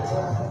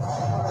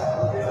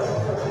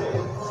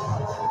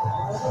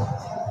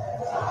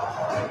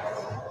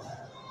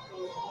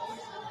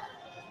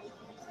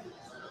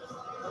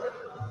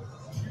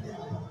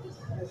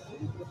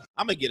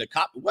 I'm going to get a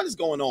copy. What is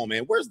going on,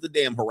 man? Where's the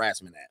damn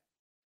harassment at?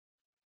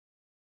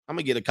 I'm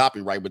going to get a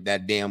copyright with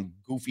that damn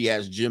goofy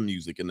ass gym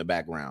music in the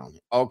background.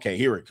 Okay,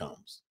 here it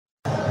comes.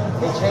 They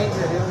changed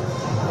it, dude.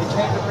 They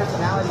changed the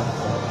personality.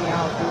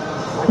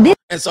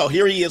 And so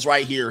here he is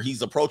right here.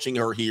 He's approaching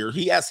her here.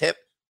 She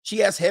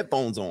has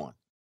headphones on.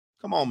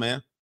 Come on,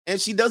 man.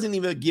 And she doesn't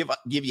even give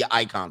you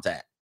eye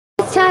contact.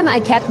 This time I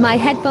kept my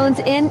headphones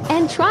in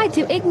and tried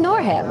to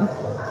ignore him.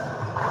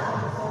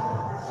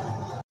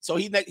 So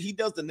he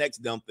does the next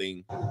dumb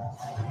thing.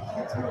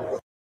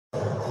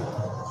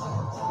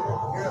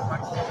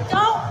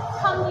 Don't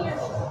come near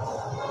me.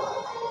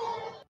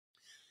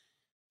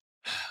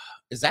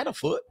 Is that a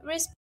foot?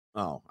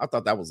 Oh, I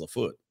thought that was a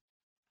foot.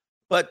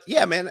 But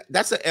yeah, man,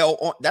 that's an L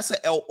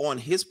on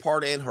his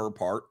part and her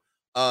part.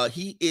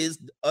 He is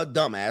a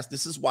dumbass.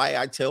 This is why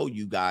I tell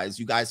you guys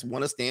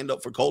want to stand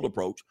up for Cold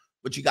Approach,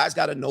 but you guys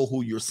got to know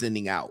who you're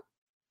sending out.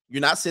 You're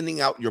not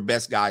sending out your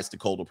best guys to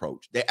Cold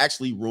Approach. They're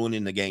actually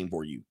ruining the game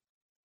for you.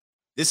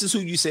 This is who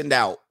you send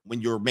out when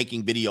you're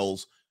making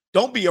videos.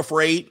 Don't be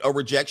afraid of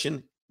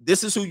rejection.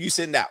 This is who you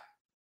send out.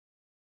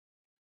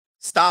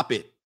 Stop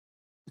it.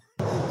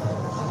 Don't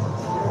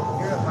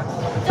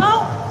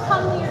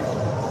come near me.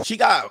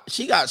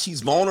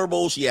 She's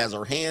vulnerable. She has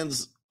her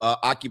hands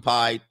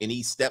occupied, and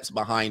he steps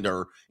behind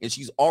her, and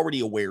she's already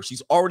aware.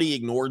 She's already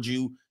ignored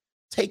you.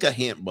 Take a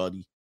hint,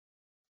 buddy.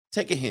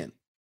 Take a hint.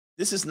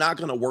 This is not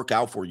going to work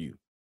out for you.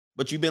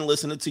 But you've been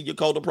listening to your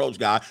Cold Approach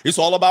guy. It's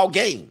all about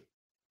game.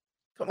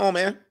 Come on,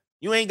 man.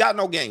 You ain't got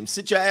no game.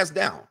 Sit your ass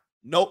down.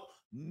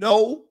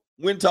 Know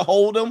when to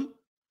hold them.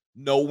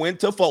 Know when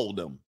to fold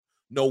them.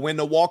 Know when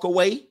to walk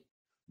away.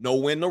 Know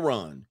when to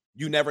run.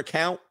 You never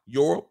count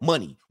your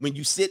money. When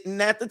you sitting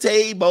at the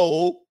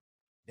table,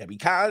 there'll be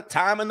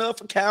time enough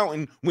for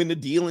counting when the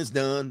dealing's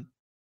done.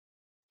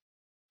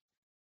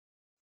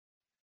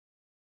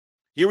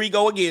 Here we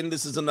go again.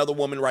 This is another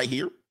woman right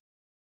here.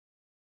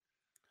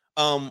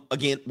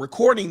 Again,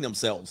 recording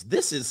themselves.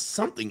 This is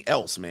something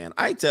else, man.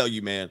 I tell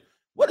you, man,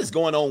 what is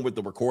going on with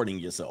the recording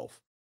yourself?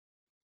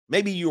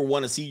 Maybe you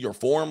want to see your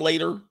form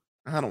later.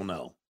 I don't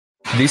know.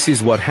 This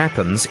is what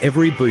happens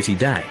every booty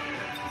day.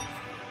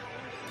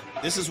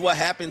 This is what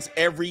happens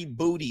every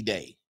booty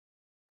day.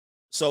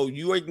 So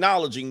you're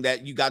acknowledging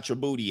that you got your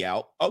booty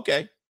out.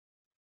 Okay.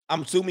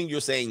 I'm assuming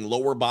you're saying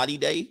lower body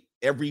day,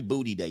 every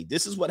booty day.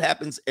 This is what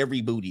happens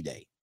every booty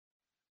day.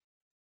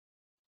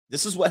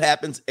 This is what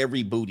happens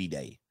every booty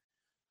day.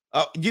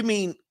 You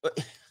mean,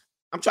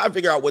 I'm trying to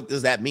figure out what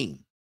does that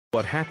mean?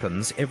 What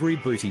happens every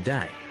booty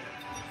day.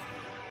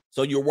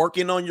 So you're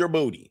working on your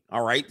booty.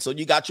 All right. So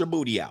you got your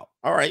booty out.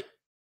 All right.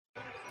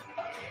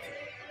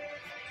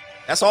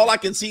 That's all I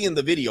can see in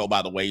the video,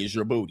 by the way, is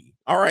your booty.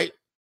 All right.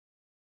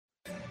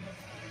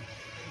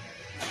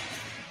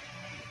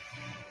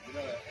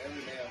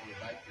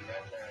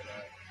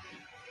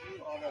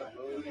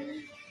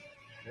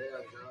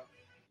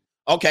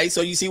 Okay,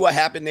 so you see what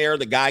happened there?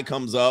 The guy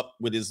comes up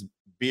with his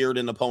beard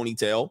in a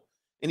ponytail,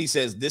 and he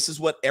says, this is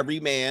what every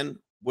man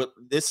would,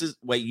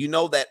 you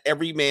know that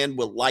every man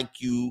would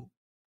like you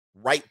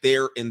right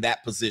there in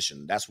that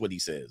position. That's what he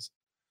says.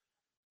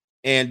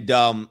 And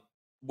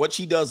what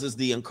she does is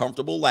the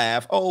uncomfortable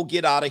laugh. Oh,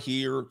 get out of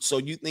here. So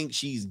you think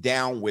she's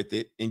down with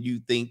it, and you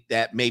think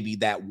that maybe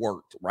that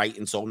worked, right?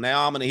 And so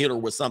now I'm going to hit her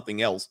with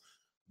something else.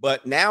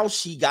 But now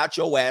she got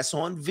your ass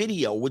on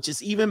video, which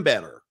is even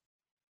better.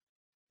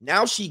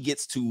 Now she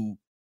gets to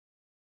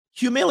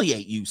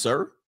humiliate you,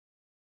 sir.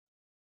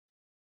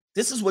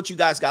 This is what you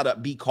guys got to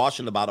be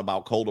cautioned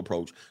about cold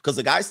approach, because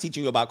the guys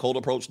teaching you about cold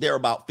approach, they're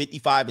about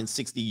 55 and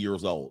 60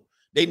 years old.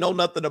 They know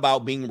nothing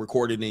about being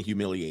recorded and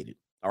humiliated.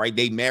 All right.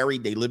 They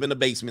married, they live in a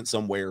basement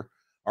somewhere.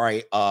 All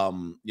right.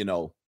 You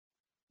know,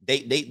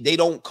 they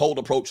don't cold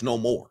approach no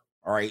more.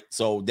 All right.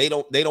 So they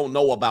don't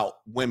know about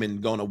women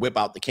going to whip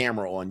out the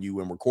camera on you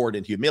and record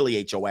and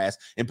humiliate your ass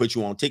and put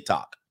you on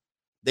TikTok.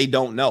 They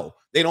don't know.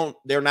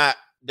 They're not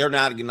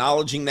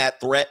acknowledging that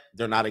threat.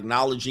 They're not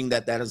acknowledging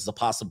that is a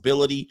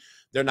possibility.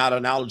 They're not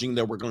acknowledging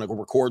that we're going to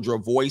record your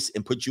voice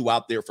and put you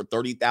out there for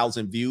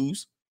 30,000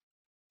 views.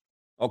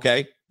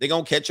 Okay. They're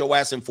going to catch your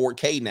ass in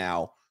 4K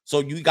now. So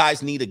you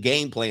guys need a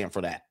game plan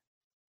for that.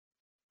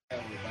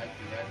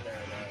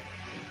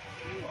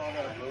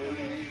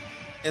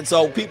 And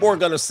so people are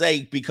going to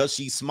say because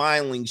she's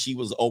smiling, she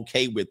was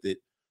okay with it.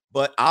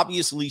 But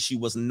obviously she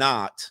was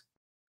not.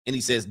 And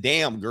he says,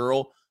 damn,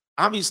 girl.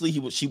 Obviously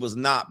she was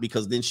not,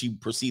 because then she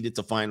proceeded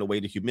to find a way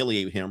to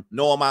humiliate him.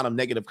 No amount of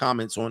negative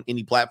comments on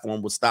any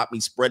platform would stop me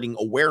spreading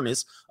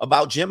awareness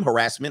about gym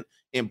harassment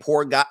and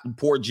poor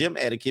gym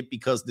etiquette,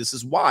 because this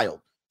is wild.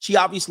 She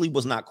obviously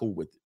was not cool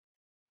with it.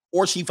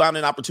 Or she found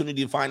an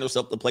opportunity to find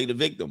herself to play the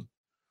victim,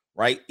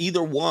 right?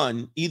 Either way,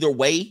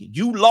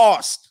 you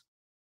lost.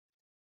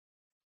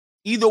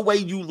 Either way,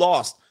 you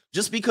lost.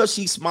 Just because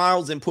she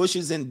smiles and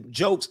pushes and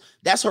jokes,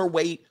 that's her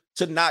way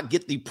to not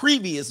get the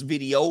previous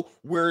video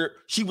where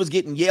she was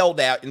getting yelled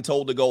at and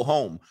told to go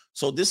home.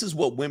 So this is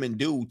what women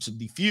do to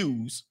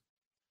diffuse.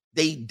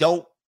 They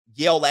don't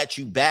yell at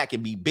you back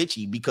and be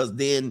bitchy, because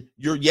then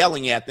you're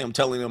yelling at them,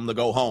 telling them to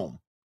go home.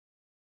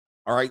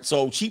 All right.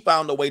 So she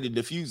found a way to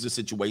diffuse the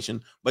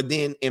situation, but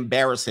then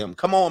embarrass him.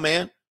 Come on,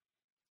 man.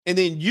 And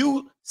then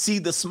you see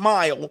the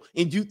smile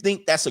and you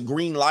think that's a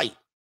green light.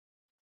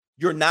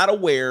 You're not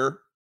aware.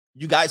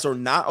 You guys are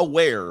not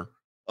aware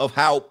of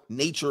how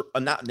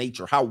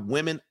how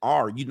women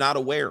are. You're not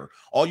aware.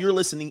 All you're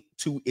listening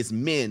to is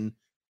men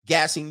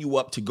gassing you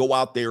up to go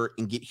out there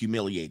and get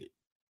humiliated.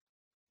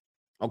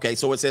 Okay.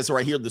 So it says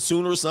right here, the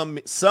sooner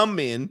some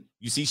men,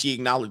 you see, she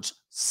acknowledged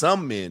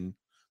some men,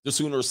 the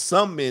sooner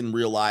some men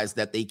realize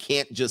that they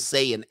can't just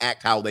say and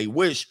act how they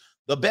wish,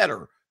 the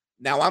better.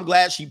 Now, I'm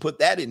glad she put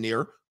that in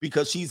there,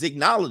 because she's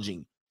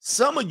acknowledging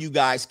some of you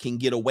guys can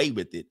get away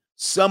with it.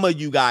 Some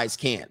of you guys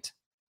can't.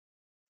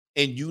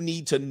 And you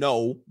need to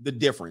know the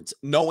difference.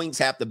 Knowing's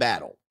half the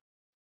battle.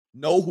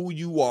 Know who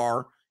you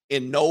are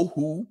and know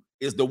who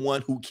is the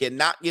one who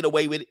cannot get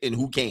away with it and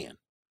who can.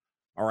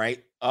 All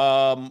right.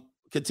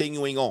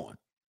 Continuing on.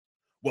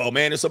 Well,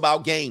 man, it's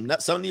about game.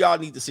 Some of y'all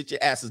need to sit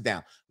your asses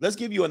down. Let's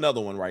give you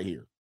another one right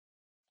here.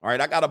 All right,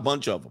 I got a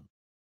bunch of them.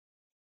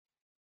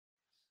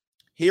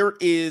 Here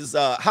is,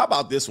 how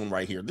about this one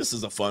right here? This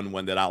is a fun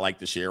one that I like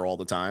to share all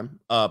the time.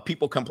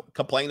 People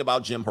complain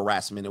about gym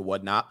harassment and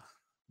whatnot,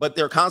 but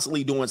they're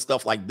constantly doing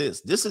stuff like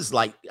this. This is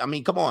like, I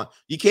mean, come on.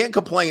 You can't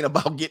complain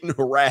about getting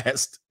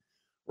harassed,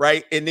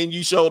 right? And then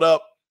you showed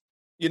up,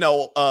 you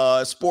know,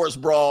 sports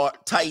bra,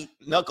 tight,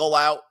 knuckle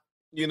out,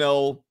 you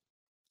know,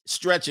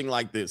 stretching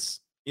like this.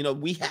 You know,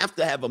 we have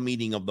to have a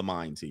meeting of the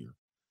minds here.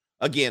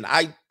 Again,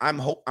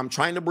 I'm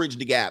trying to bridge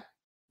the gap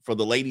for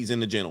the ladies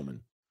and the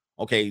gentlemen.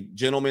 Okay,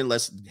 gentlemen,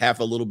 let's have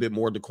a little bit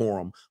more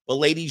decorum. But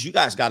ladies, you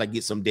guys got to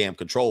get some damn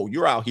control.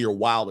 You're out here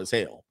wild as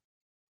hell.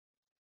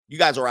 You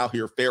guys are out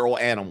here feral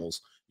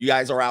animals. You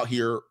guys are out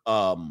here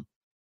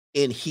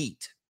in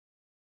heat,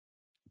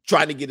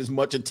 trying to get as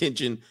much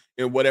attention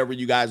in whatever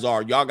you guys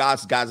are. Y'all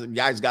guys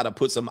got to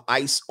put some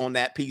ice on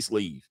that peace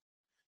leave.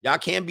 Y'all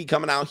can't be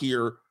coming out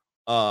here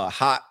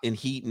hot and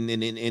heat and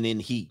in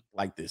heat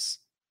like this,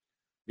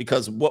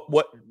 because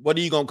what are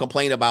you gonna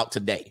complain about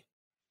today?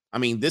 I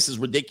mean, this is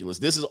ridiculous.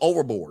 This is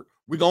overboard.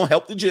 We're gonna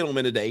help the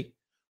gentlemen today,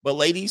 but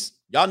ladies,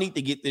 y'all need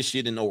to get this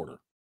shit in order.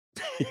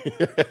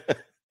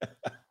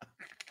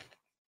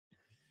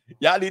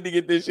 Y'all need to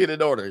get this shit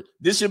in order.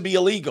 This should be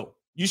illegal.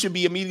 You should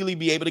be immediately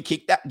be able to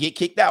get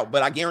kicked out.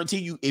 But I guarantee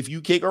you, if you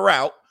kick her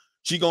out,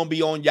 she's gonna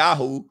be on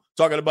Yahoo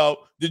talking about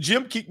the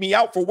gym kicked me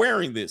out for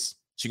wearing this.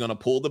 She's gonna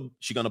pull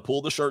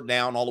the shirt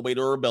down all the way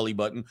to her belly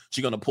button.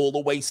 She's gonna pull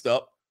the waist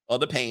up of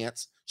the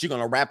pants. She's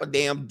gonna wrap a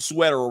damn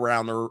sweater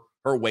around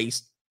her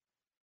waist.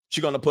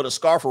 She's gonna put a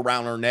scarf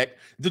around her neck.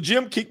 The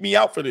gym kicked me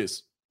out for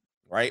this,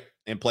 right?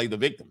 And play the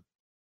victim.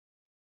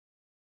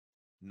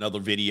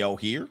 Another video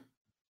here.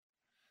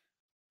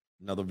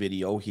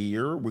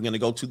 We're gonna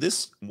go to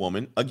this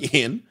woman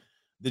again.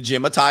 The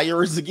gym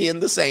attire is again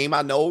the same.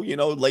 I know, you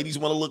know, ladies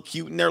want to look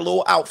cute in their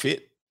little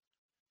outfit.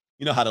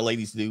 You know how the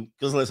ladies do.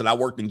 Because listen, I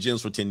worked in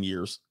gyms for 10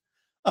 years.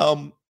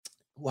 I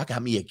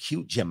got me a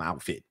cute gym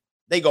outfit.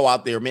 They go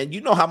out there, man.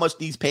 You know how much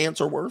these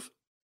pants are worth?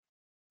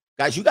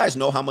 Guys, you guys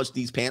know how much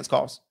these pants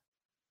cost?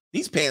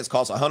 These pants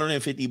cost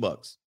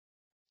 $150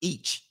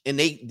 each. And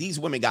these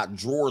women got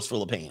drawers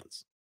full of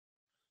pants.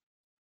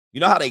 You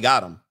know how they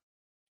got him.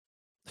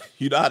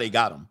 You know how they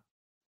got him.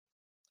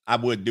 I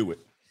would do it.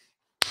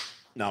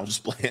 No, I'm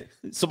just playing.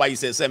 Somebody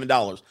said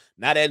 $7.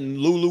 Not at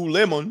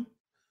Lululemon.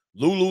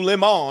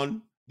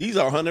 These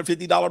are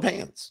 $150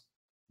 pants.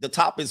 The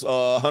top is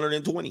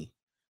 $120.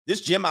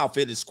 This gym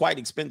outfit is quite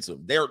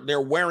expensive.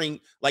 They're wearing,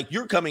 like,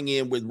 you're coming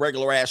in with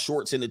regular ass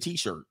shorts and a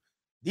t-shirt.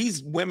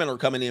 These women are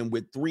coming in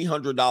with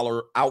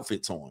 $300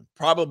 outfits on,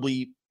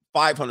 probably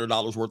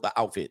 $500 worth of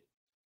outfit.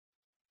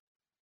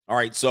 All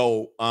right,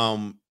 so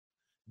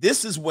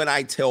this is when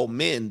I tell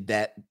men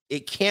that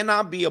it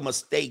cannot be a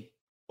mistake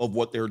of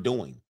what they're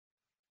doing.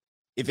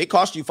 If it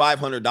costs you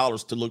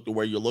 $500 to look the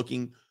way you're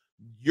looking,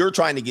 you're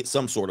trying to get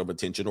some sort of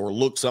attention or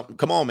look something.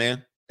 Come on,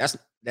 man.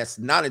 That's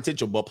not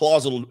intentional, but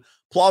plausible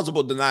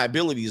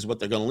deniability is what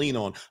they're going to lean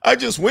on. I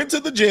just went to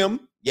the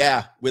gym.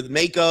 Yeah, with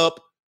makeup,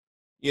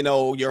 you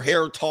know, your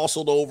hair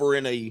tousled over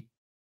in a,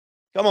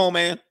 come on,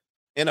 man,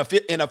 in a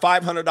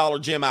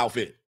 $500 gym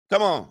outfit.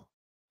 Come on.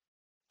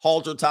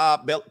 Halter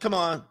top, belt. Come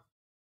on.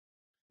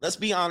 Let's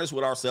be honest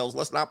with ourselves.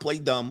 Let's not play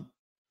dumb.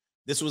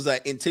 This was an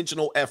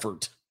intentional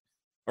effort.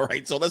 All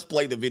right, so let's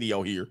play the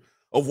video here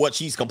of what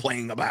she's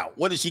complaining about.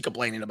 What is she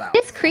complaining about?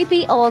 This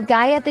creepy old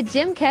guy at the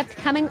gym kept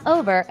coming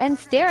over and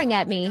staring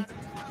at me.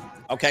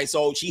 Okay,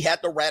 so she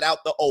had to rat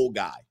out the old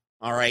guy.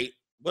 All right.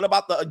 What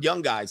about the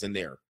young guys in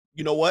there?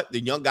 You know what? The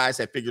young guys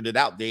have figured it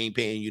out. They ain't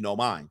paying you no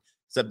mind,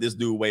 except this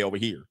dude way over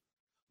here.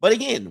 But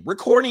again,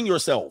 recording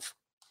yourself.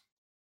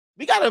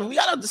 We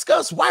gotta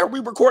discuss, why are we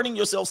recording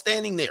yourself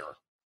standing there?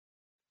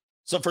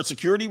 So for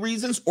security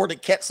reasons or to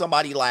catch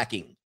somebody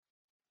lacking?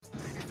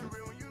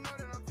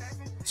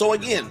 So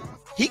again,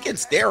 he can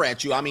stare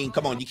at you. I mean,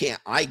 come on, you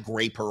can't eye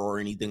grape her or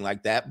anything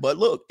like that. But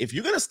look, if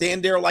you're gonna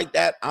stand there like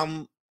that,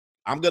 I'm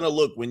gonna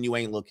look when you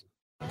ain't looking.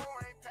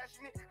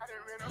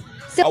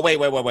 So, oh, wait.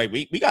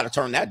 We got to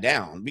turn that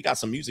down. We got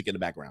some music in the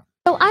background.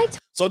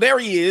 So there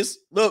he is.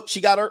 Look,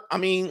 she got her. I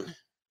mean,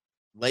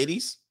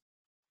 ladies.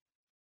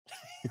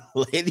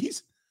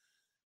 Ladies.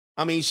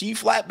 I mean, she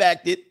flat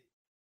backed it.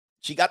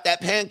 She got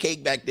that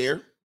pancake back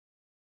there.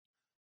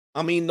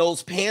 I mean,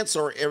 those pants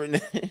are.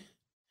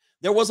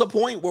 There was a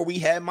point where we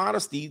had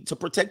modesty to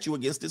protect you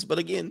against this. But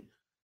again,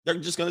 they're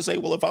just going to say,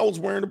 well, if I was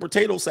wearing a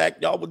potato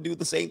sack, y'all would do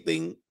the same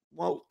thing.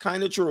 Well,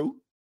 kind of true.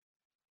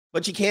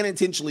 But you can't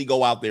intentionally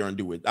go out there and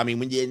do it. I mean,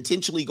 when you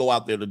intentionally go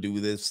out there to do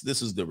this,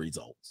 this is the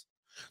results.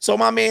 So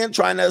my man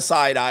trying to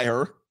side-eye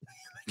her.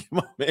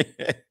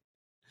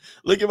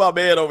 Look at my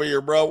man over here,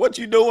 bro. What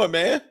you doing,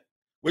 man?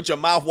 With your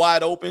mouth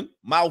wide open,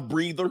 mouth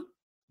breather,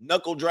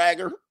 knuckle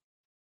dragger.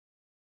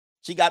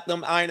 She got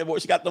them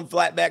she got them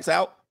flatbacks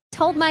out.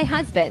 Told my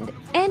husband,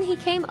 and he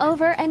came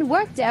over and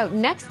worked out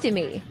next to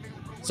me.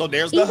 So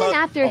there's the even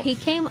after he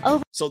came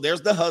over. So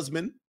there's the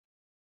husband.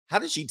 How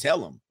did she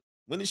tell him?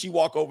 When did she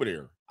walk over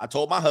there? I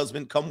told my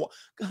husband, come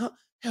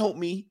help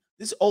me.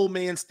 This old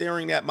man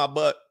staring at my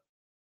butt.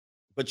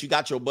 But you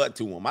got your butt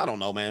to him. I don't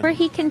know, man. Where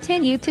he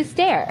continued to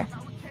stare.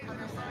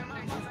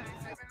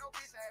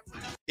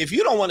 If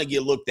you don't want to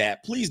get looked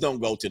at, please don't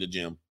go to the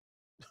gym.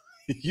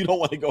 You don't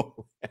want to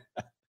go.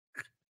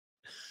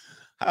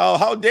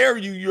 How dare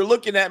you? You're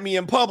looking at me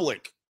in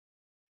public.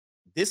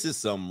 This is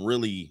some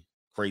really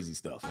crazy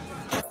stuff.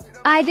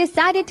 I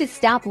decided to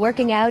stop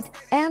working out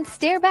and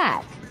stare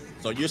back.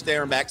 So you're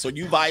staring back. So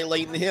you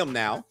violating him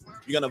now.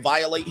 You're going to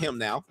violate him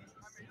now.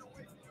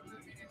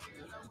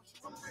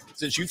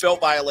 Since you felt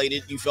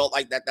violated, you felt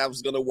like that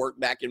was going to work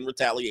back in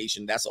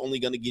retaliation. That's only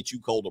going to get you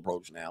cold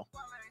approach now.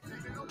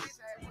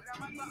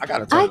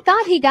 I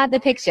thought he got the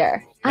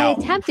picture. No. I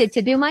attempted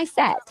to do my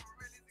set.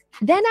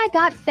 Then I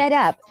got fed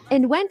up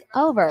and went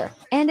over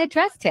and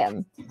addressed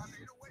him.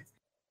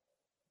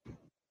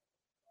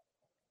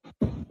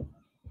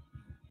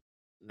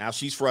 Now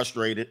she's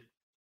frustrated.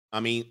 I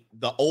mean,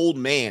 the old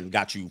man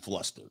got you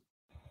flustered.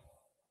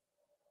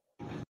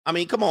 I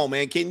mean, come on,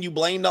 man. Can you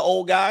blame the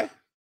old guy?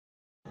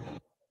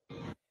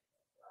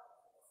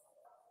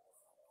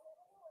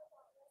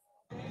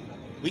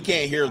 We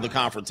can't hear the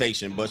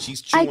confrontation, but she's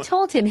chewing. I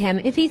told him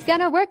if he's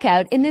gonna work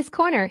out in this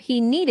corner,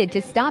 he needed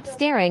to stop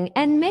staring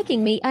and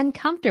making me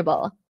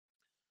uncomfortable.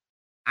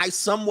 I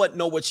somewhat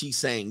know what she's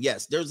saying.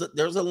 Yes, there's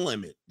a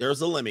limit.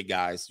 There's a limit,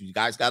 guys. You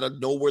guys got to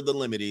know where the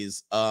limit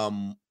is.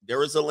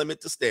 There is a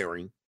limit to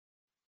staring.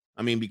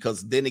 I mean,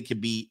 because then it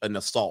could be an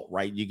assault,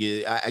 right?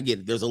 I get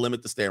it. There's a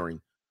limit to staring,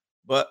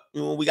 but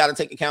you know, we got to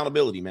take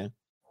accountability, man.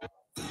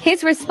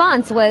 His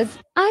response was,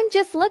 "I'm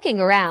just looking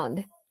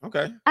around."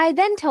 Okay. I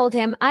then told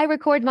him I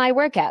record my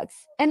workouts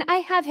and I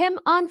have him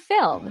on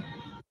film.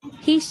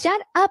 He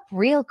shut up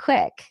real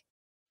quick.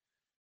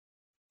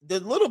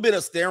 The little bit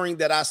of staring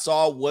that I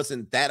saw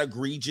wasn't that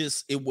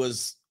egregious. It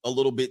was a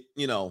little bit,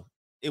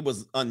 it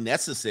was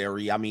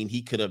unnecessary. I mean,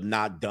 he could have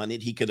not done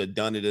it. He could have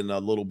done it in a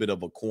little bit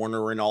of a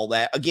corner and all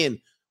that. Again,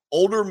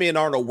 older men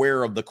aren't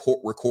aware of the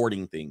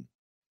recording thing,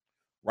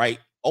 right?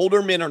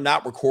 Older men are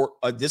not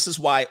this is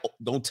why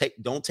don't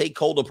take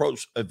cold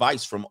approach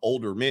advice from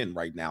older men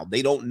right now.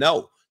 They don't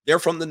know. They're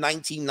from the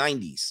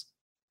 1990s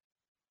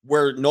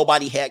where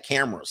nobody had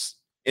cameras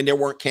and there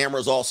weren't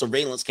cameras, all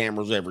surveillance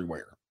cameras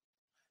everywhere.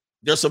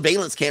 There's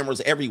surveillance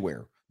cameras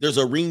everywhere. There's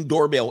a Ring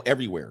doorbell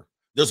everywhere.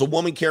 There's a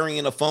woman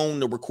carrying a phone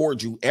to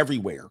record you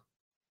everywhere.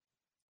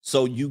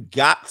 So you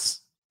got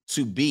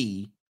to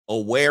be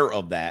aware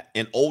of that.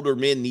 And older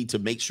men need to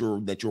make sure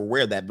that you're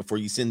aware of that before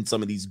you send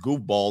some of these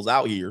goofballs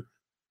out here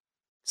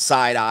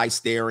side eye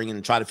staring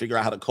and try to figure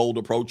out how to cold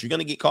approach. You're going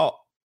to get caught.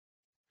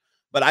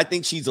 But I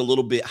think she's a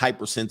little bit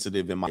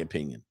hypersensitive, in my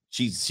opinion.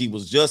 She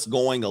was just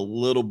going a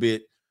little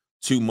bit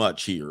too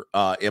much here,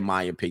 in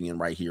my opinion,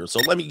 right here. So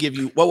let me give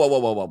you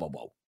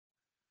whoa.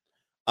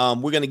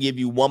 We're gonna give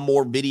you one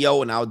more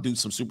video, and I'll do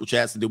some super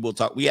chats, and then we'll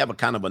talk. We have a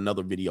kind of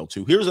another video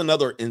too. Here's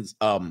another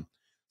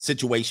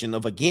situation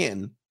of,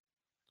 again,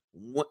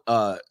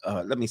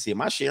 let me see.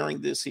 Am I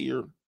sharing this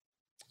here?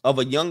 Of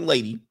a young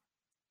lady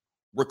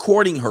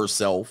recording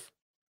herself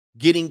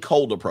getting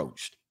cold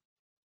approached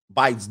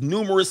by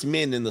numerous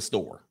men in the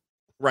store,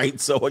 right?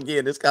 So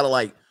again, it's kind of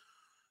like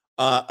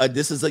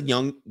this is a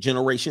young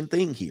generation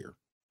thing here,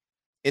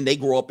 and they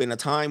grow up in a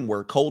time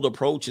where cold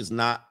approach is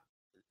not,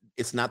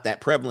 it's not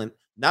that prevalent.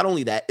 Not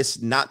only that,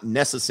 it's not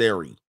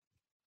necessary.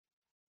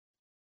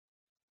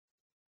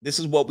 This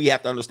is what we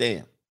have to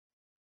understand.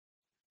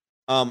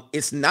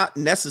 It's not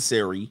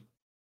necessary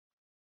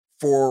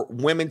for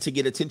women to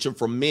get attention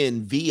from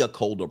men via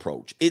cold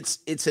approach.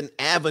 It's an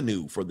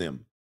avenue for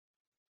them.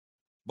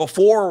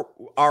 Before,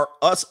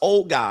 us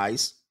old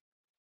guys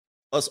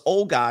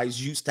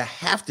used to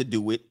have to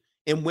do it,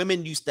 and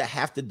women used to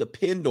have to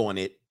depend on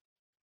it.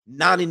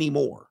 Not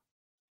anymore.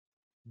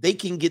 They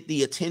can get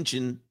the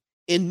attention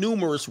in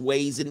numerous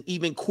ways, and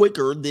even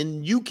quicker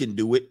than you can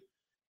do it,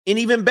 and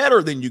even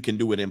better than you can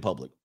do it in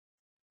public.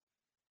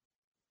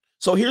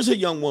 So here's a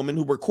young woman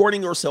who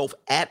recording herself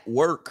at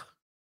work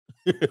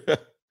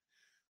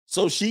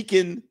so she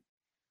can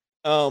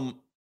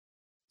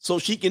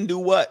do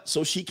what?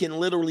 So she can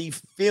literally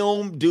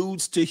film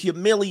dudes to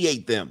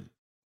humiliate them.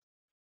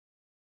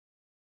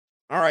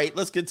 All right,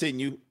 let's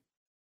continue.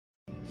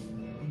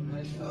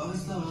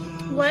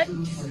 What?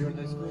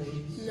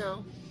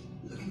 No.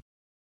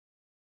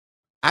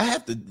 I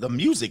have to, the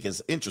music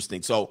is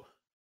interesting. So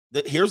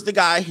here's the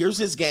guy, here's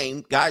his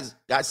game. Guys,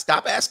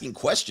 stop asking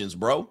questions,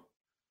 bro.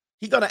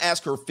 He's going to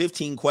ask her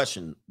 15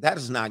 questions. That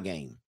is not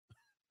game.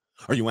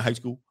 Are you in high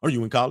school? Are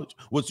you in college?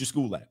 What's your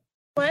school at?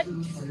 What?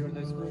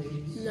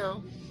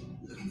 No.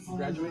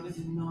 Graduated?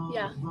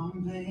 Yeah.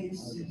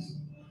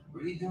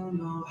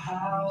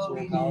 So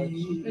in college?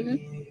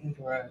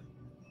 Mm-hmm. Where at?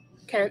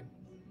 Kent.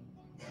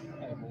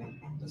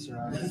 That's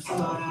around.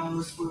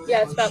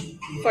 Yeah, it's about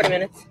 40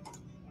 minutes.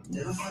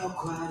 How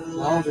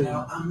old are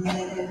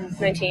you?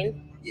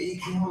 19.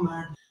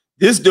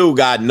 This dude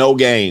got no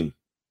game.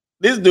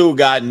 This dude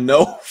got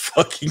no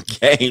fucking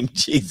game.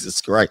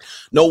 Jesus Christ.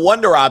 No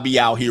wonder I be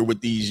out here with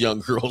these young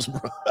girls,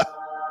 bro.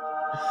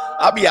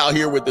 I'll be out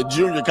here with the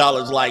junior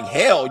college like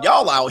hell.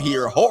 Y'all out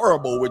here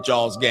horrible with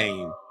y'all's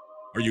game.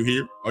 Are you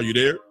here? Are you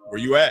there? Where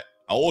you at?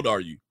 How old are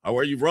you? Where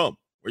are you from?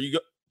 Where you go?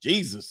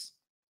 Jesus.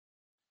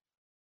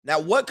 Now,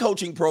 what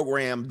coaching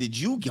program did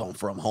you go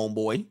from,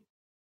 homeboy?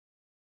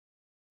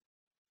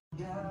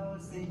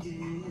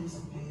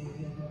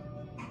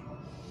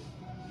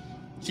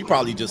 She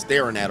probably just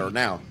staring at her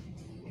now.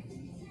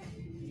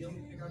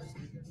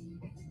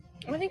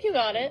 I think you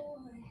got it.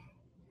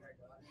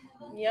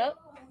 Yep.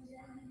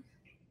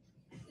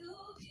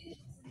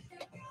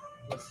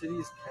 What city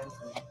is Kent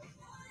in?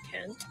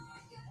 Kent.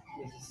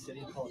 There's a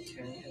city called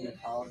Kent and the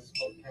college is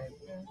called Kent.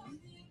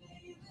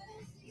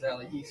 Is that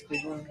like East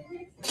Cleveland?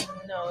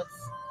 No,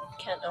 it's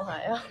Kent,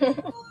 Ohio.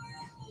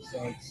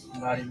 So it's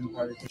not even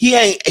part of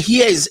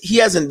He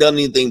hasn't done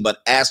anything but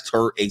asked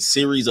her a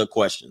series of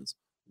questions,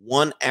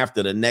 one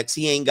after the next.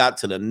 He ain't got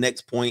to the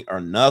next point or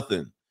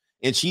nothing.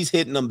 And she's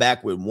hitting them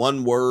back with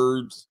one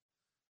words.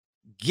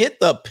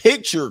 Get the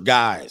picture,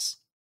 guys.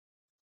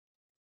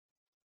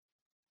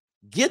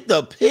 Get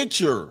the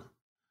picture.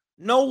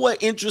 Know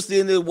what interest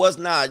in it was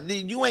not.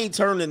 You ain't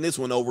turning this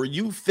one over.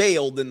 You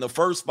failed in the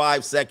first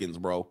 5 seconds,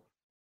 bro.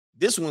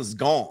 This one's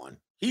gone.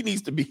 He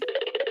needs to be.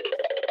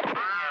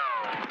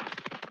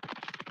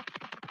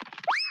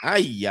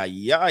 Ay,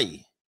 ay,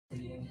 ay.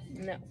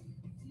 No.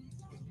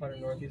 Part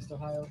of Northeast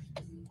Ohio?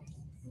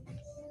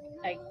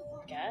 I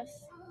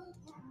guess.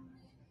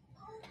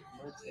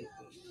 Okay.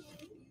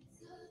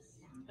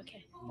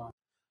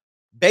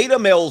 Beta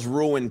males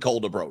ruin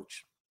cold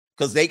approach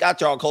because they got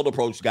y'all cold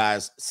approach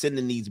guys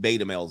sending these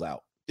beta males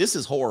out. This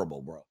is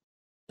horrible, bro.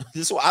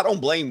 This is why I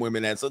don't blame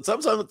women. That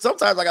sometimes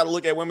I got to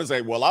look at women and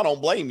say, well, I don't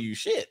blame you.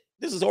 Shit,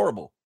 this is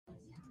horrible.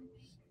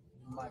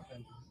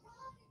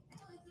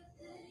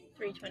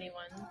 321.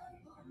 Can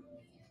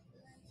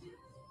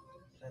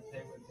I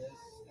pay with this?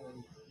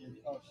 And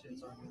oh shit,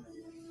 it's already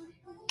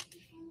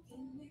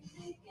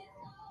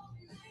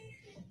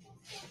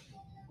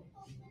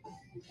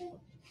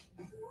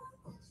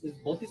Is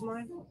both these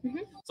mine? Mm-hmm.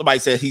 Somebody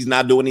said he's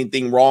not doing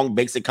anything wrong.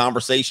 Basic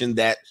conversation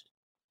that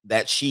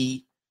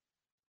she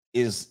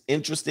is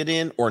interested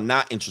in or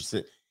not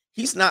interested.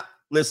 He's not.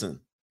 Listen,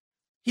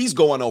 he's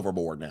going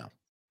overboard now.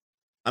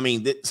 I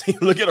mean,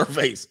 look at her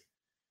face.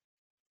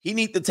 He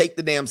needs to take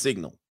the damn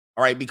signal.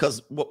 All right,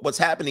 because what's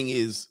happening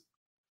is,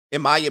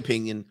 in my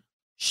opinion,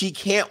 she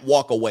can't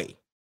walk away,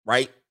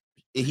 right?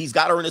 He's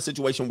got her in a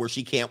situation where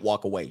she can't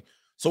walk away.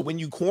 So when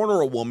you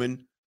corner a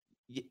woman,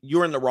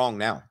 you're in the wrong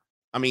now.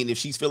 I mean, if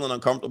she's feeling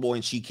uncomfortable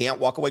and she can't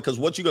walk away, because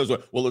what you guys are,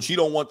 well, if she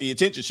don't want the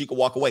attention, she can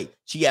walk away.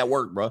 She at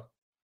work, bro.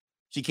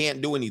 She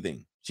can't do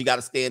anything. She got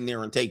to stand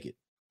there and take it.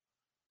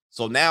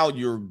 So now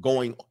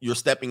you're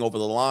stepping over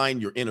the line.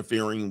 You're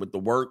interfering with the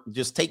work.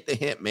 Just take the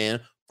hint,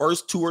 man.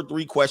 First 2 or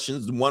 3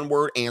 questions,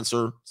 1-word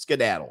answer,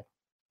 skedaddle.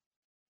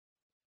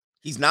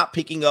 He's not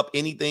picking up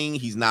anything.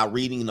 He's not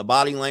reading the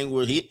body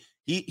language.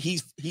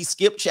 He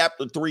skipped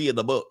chapter 3 of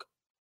the book.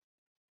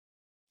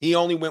 He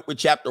only went with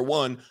chapter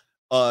 1,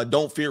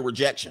 don't fear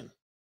rejection.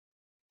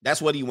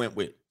 That's what he went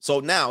with. So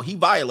now he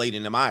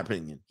violated, in my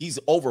opinion. He's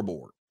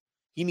overboard.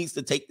 He needs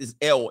to take this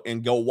L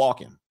and go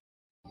walking.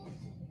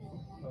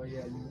 Oh,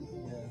 yeah.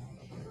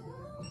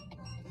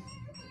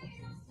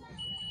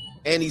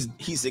 And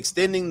he's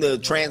extending the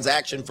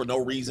transaction for no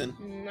reason.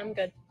 I'm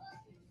good.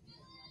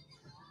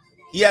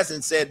 He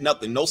hasn't said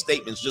nothing, no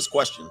statements, just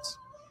questions.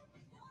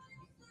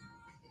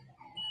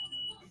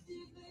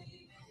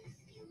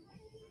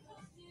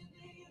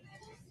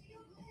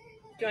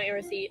 Do you want your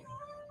receipt?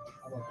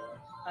 All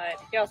right,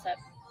 you're all set.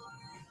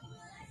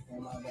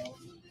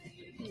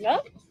 Yeah?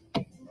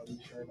 Are you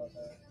sure about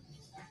that?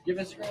 Do you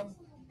have Instagram?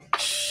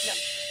 No.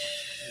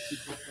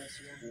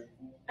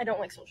 I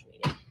don't like social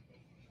media.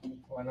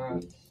 Why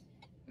not?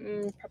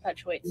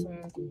 Perpetuates some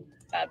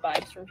bad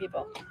vibes from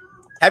people.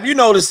 Have you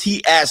noticed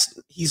he's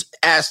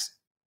asked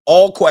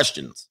all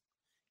questions?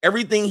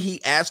 Everything he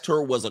asked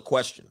her was a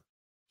question.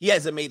 He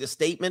hasn't made a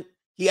statement.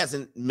 He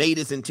hasn't made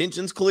his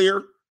intentions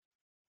clear.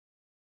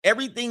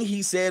 Everything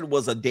he said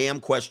was a damn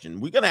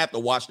question. We're going to have to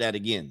watch that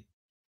again.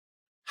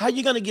 How are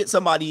you going to get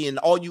somebody and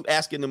all you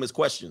asking them is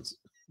questions?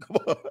 Come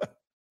on.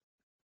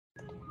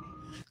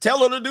 Tell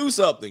her to do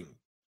something.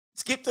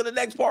 Skip to the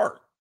next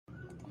part.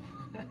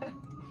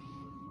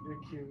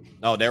 You're cute.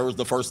 Oh, there was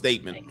the first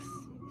statement.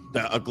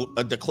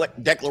 A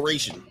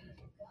declaration.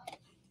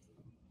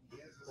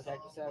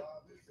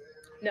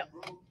 No.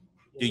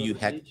 Do you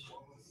have?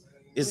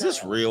 Is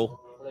this real?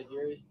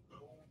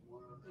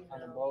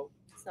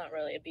 It's not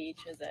really a beach,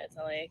 is it? It's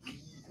a lake.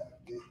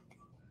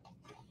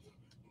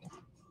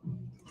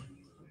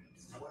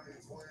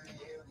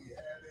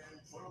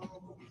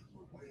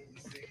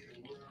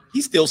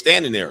 He's still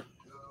standing there.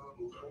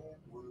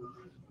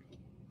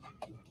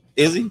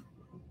 Is he?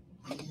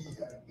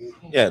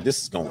 Yeah,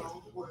 this is going.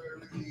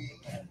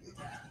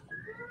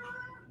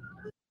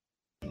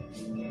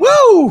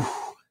 Woo!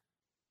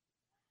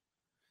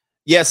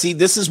 Yeah, see,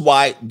 this is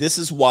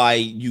why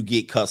you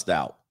get cussed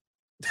out.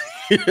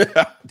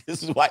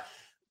 This is why,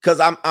 because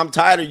I'm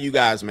tired of you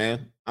guys,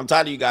 man. I'm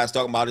tired of you guys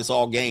talking about it's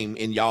all game,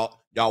 and y'all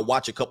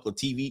watch a couple of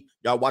TV,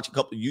 y'all watch a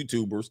couple of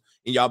YouTubers,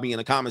 and y'all be in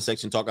the comment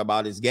section talking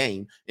about it's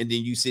game, and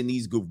then you send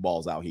these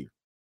goofballs out here.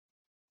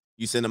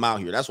 You send them out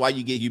here. That's why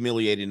you get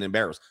humiliated and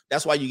embarrassed.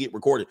 That's why you get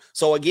recorded.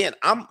 So again,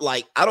 I'm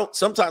like,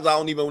 sometimes I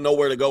don't even know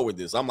where to go with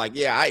this. I'm like,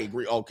 yeah, I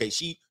agree. Okay,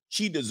 she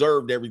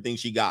deserved everything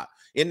she got.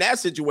 In that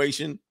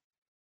situation,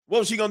 what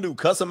was she gonna do?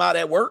 Cuss him out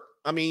at work?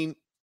 I mean,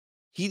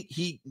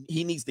 he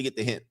needs to get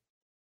the hint.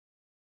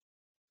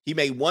 He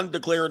made one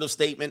declarative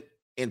statement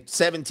and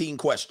 17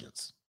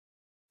 questions.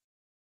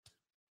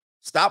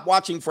 Stop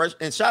watching Fresh,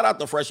 and shout out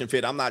to Fresh and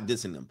Fit. I'm not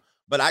dissing them,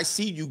 but I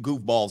see you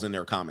goofballs in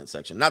their comment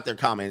section, not their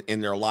comment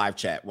in their live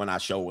chat when I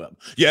show up.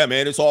 Yeah,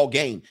 man, it's all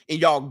game. And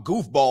y'all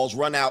goofballs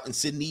run out and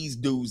send these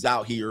dudes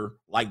out here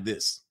like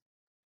this.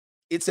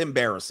 It's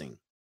embarrassing.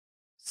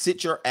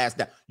 Sit your ass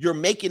down. You're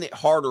making it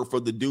harder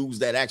for the dudes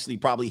that actually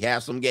probably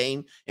have some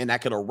game and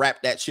that could have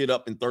wrapped that shit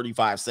up in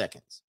 35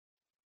 seconds.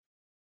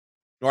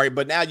 All right,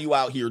 but now you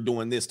out here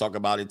doing this, talk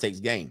about it takes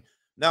game.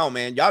 No,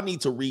 man, y'all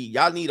need to read.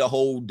 Y'all need a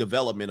whole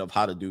development of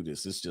how to do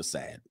this. It's just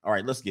sad. All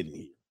right, let's get in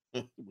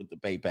here with the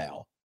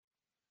PayPal.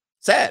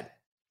 Sad.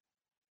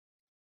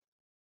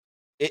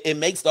 It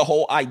makes the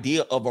whole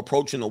idea of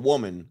approaching a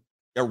woman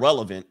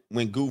irrelevant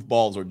when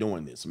goofballs are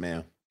doing this,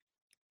 man.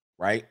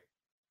 Right?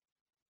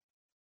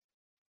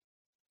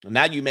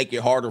 Now you make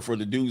it harder for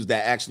the dudes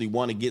that actually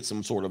want to get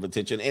some sort of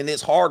attention. And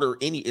it's harder.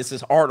 It's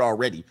just hard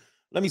already.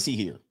 Let me see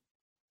here.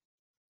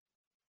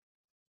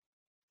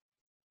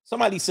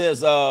 Somebody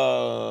says,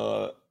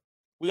 we're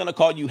going to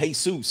call you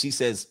Jesus. He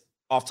says,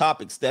 off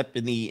topic,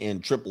 Stephanie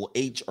and Triple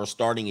H are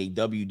starting a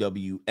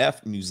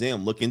WWF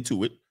museum. Look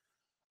into it.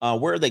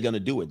 Where are they going to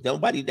do it?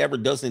 Nobody ever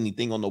does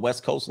anything on the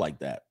West Coast like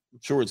that. I'm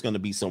sure it's going to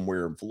be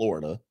somewhere in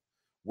Florida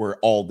where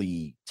all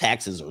the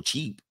taxes are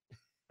cheap.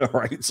 All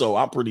right. So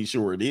I'm pretty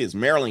sure it is.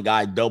 Maryland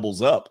guy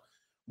doubles up.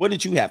 What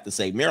did you have to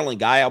say?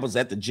 Maryland guy, I was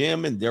at the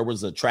gym and there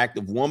was an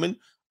attractive woman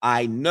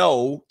I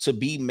know to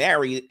be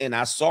married, and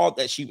I saw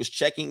that she was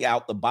checking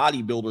out the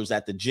bodybuilders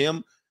at the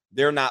gym.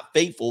 They're not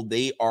faithful.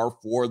 They are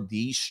for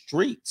the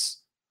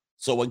streets.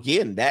 So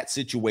again, that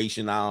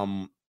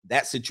situation, we're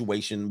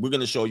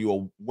going to show you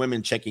a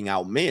women checking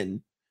out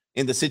men.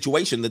 In the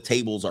situation, the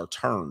tables are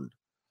turned.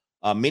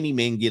 Many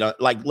men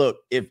get like, look,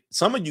 if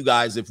some of you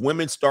guys, if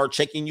women start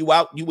checking you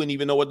out, you wouldn't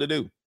even know what to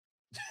do.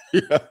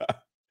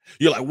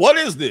 You're like, what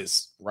is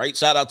this? Right?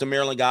 Shout out to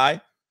Maryland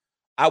Guy.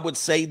 I would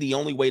say the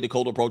only way the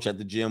cold approach at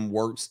the gym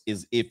works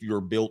is if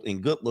you're built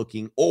and good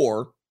looking,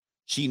 or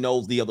she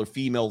knows the other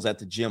females at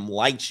the gym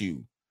likes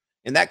you.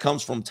 And that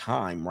comes from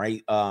time,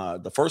 right?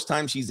 The first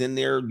time she's in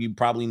there, you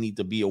probably need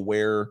to be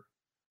aware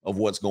of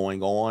what's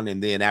going on.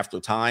 And then after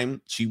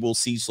time, she will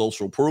see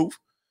social proof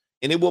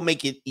and it will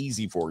make it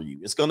easy for you.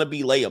 It's going to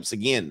be layups.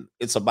 Again,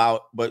 it's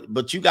about,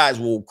 but you guys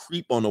will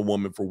creep on a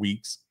woman for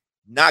weeks,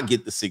 not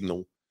get the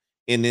signal,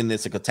 and then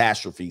it's a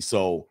catastrophe.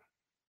 So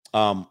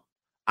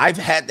I've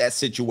had that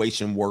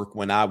situation work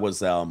when I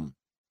was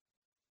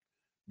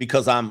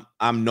because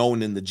I'm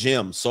known in the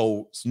gym.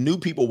 So new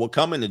people will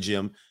come in the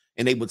gym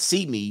and they would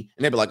see me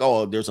and they'd be like,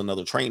 oh, there's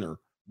another trainer.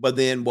 But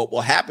then what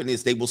will happen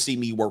is they will see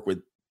me work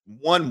with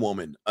one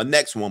woman, a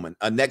next woman.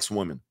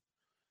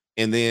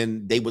 And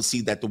then they would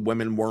see that the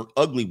women weren't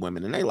ugly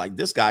women. And they're like,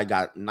 this guy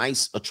got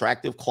nice,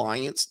 attractive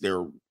clients.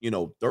 They're,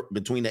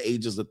 between the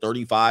ages of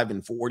 35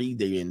 and 40,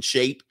 they're in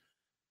shape.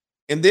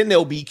 And then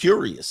they'll be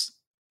curious.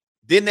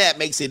 Then that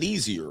makes it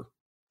easier.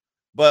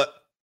 But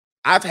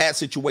I've had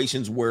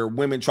situations where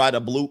women try to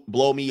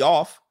blow me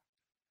off.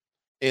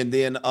 And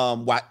then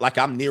like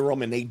I'm near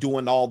them and they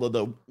doing all of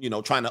the,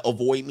 trying to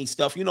avoid me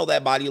stuff,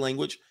 that body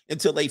language,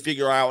 until they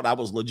figure out I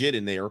was legit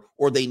in there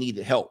or they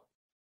needed help.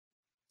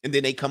 And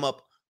then they come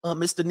up,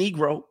 Mr.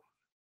 Negro,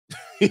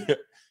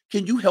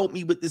 can you help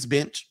me with this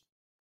bench?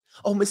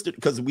 Oh,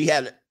 because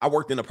I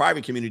worked in a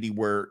private community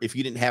where if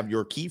you didn't have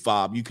your key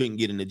fob, you couldn't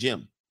get in the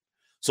gym.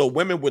 So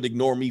women would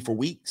ignore me for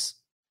weeks.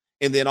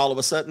 And then all of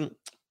a sudden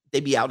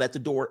they'd be out at the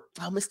door.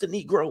 Oh, Mr.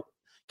 Negro,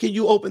 can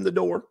you open the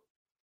door?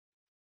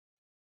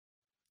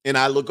 And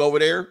I look over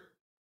there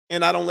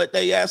and I don't let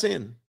they ass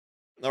in.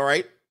 All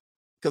right.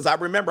 Because I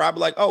remember I'd be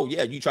like, oh,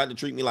 yeah, you tried to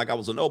treat me like I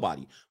was a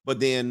nobody. But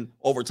then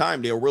over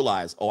time, they'll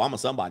realize, oh, I'm a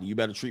somebody. You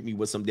better treat me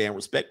with some damn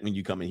respect when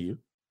you come in here.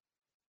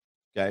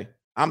 Okay.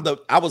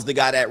 I was the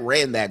guy that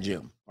ran that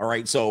gym. All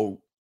right.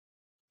 So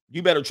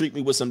you better treat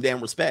me with some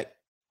damn respect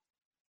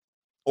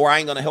or I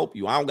ain't going to help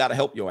you. I don't got to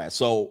help your ass.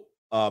 So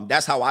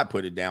that's how I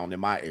put it down in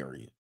my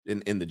area.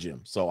 In the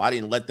gym. So I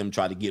didn't let them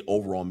try to get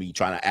over on me,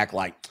 trying to act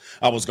like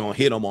I was going to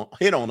hit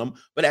on them.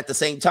 But at the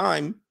same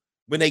time,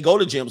 when they go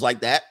to gyms like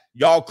that,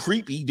 y'all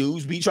creepy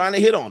dudes be trying to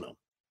hit on them.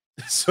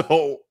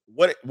 So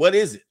what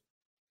is it?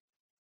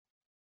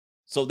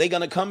 So they're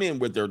going to come in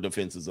with their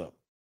defenses up.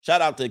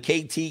 Shout out to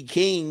KT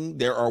King.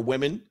 There are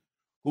women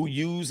who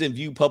use and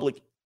view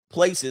public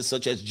places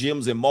such as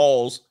gyms and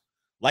malls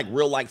like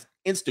real life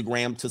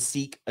Instagram to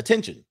seek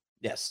attention.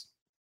 Yes.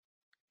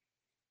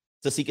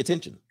 To seek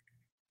attention.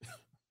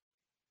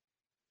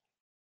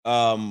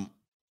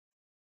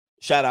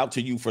 Shout out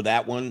to you for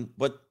that one.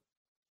 But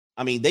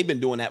I mean, they've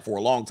been doing that for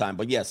a long time.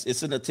 But yes,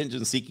 it's an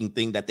attention seeking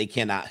thing that they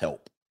cannot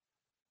help.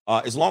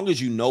 As long as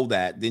you know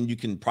that, then you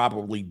can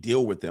probably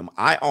deal with them.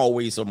 I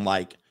always am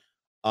like,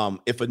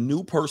 if a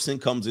new person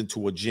comes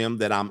into a gym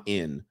that I'm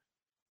in,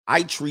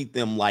 I treat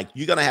them like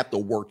you're going to have to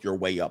work your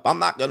way up. I'm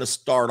not going to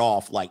start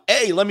off like,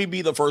 hey, let me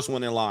be the first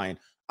one in line.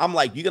 I'm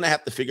like, you're going to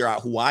have to figure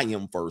out who I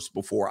am first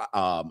before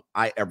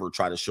I ever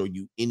try to show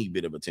you any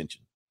bit of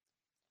attention.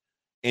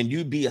 And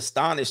you'd be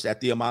astonished at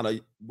the amount of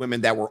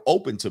women that were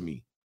open to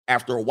me.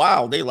 After a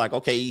while, they're like,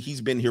 okay, he's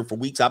been here for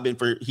weeks.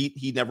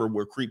 He never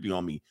were creepy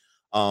on me.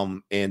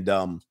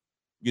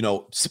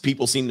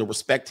 People seem to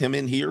respect him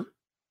in here.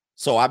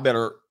 So I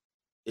better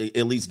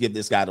at least give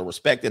this guy the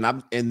respect.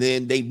 And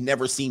then they've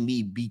never seen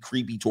me be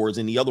creepy towards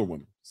any other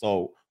women.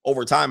 So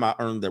over time, I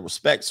earned their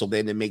respect. So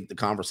then it make the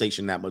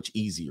conversation that much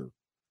easier.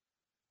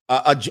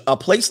 A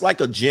place like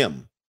a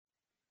gym.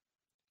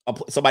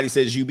 Somebody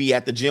says, you be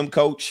at the gym,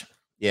 coach?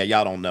 Yeah,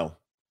 y'all don't know.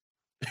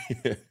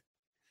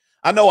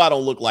 I know I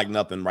don't look like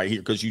nothing right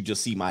here because you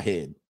just see my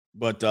head.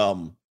 But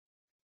I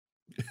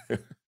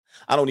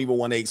don't even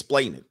want to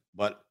explain it.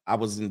 But I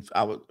was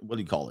what do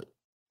you call it?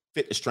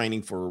 Fitness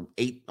training for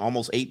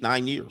almost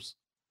 8-9 years.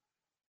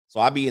 So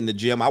I be in the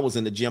gym. I was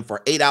in the gym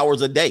for 8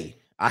 hours a day.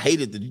 I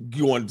hated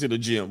going to the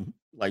gym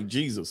like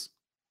Jesus.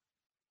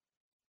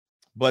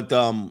 But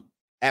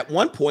at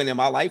one point in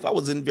my life, I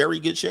was in very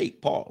good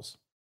shape. Pause.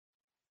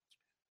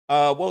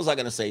 What was I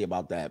going to say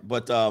about that?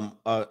 But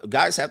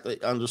guys have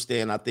to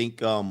understand, I think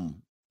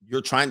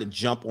you're trying to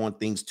jump on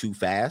things too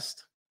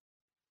fast.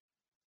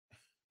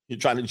 You're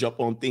trying to jump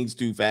on things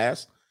too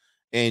fast.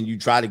 And you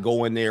try to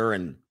go in there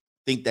and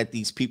think that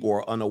these people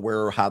are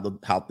unaware of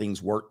how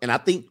things work. And I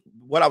think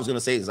what I was going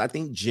to say is I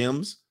think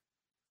gyms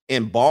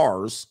and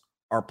bars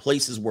are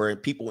places where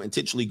people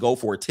intentionally go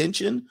for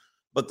attention,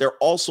 but their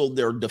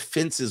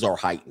defenses are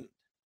heightened.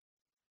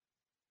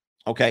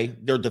 Okay?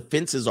 Their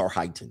defenses are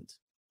heightened.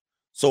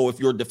 So if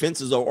your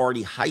defenses are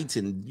already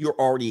heightened, you're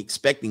already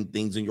expecting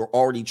things and you're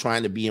already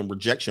trying to be in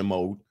rejection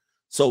mode.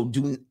 So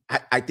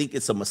I think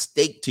it's a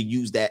mistake to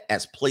use that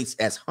as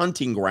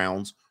hunting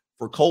grounds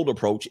for cold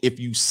approach if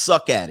you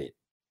suck at it.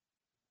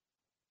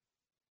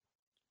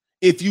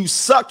 If you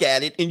suck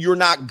at it and you're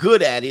not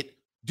good at it,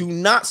 do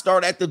not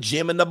start at the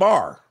gym and the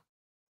bar.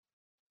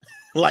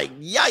 Like,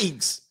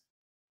 yikes.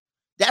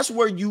 That's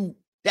where you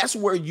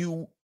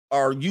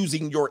are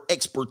using your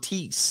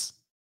expertise.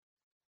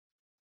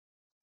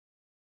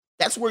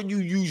 That's where you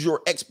use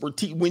your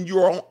expertise when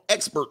you're on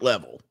expert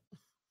level.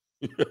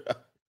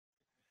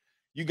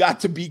 You got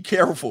to be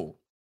careful.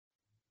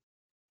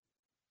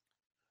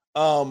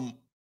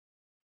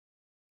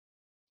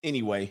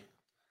 Anyway,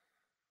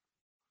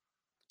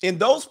 in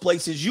those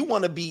places, you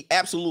want to be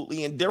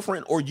absolutely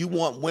indifferent, or you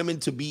want women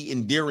to be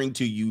endearing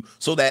to you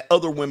so that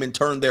other women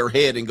turn their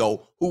head and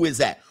go, who is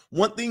that?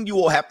 One thing you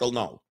will have to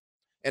know,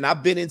 and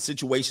I've been in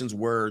situations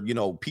where, you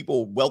know,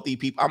 people, wealthy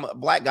people, I'm a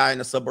black guy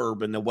in a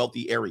suburb in a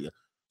wealthy area.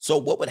 So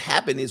what would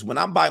happen is when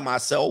I'm by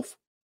myself,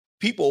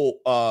 people,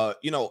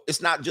 you know,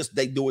 it's not just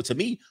they do it to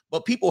me,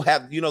 but people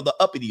have, you know, the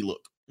uppity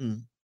look.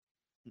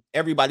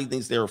 Everybody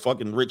thinks they're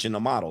fucking rich and a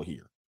model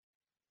here.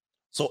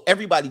 So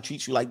everybody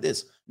treats you like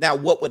this. Now,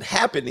 what would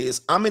happen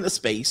is I'm in a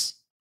space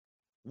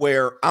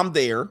where I'm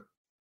there.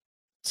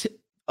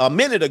 A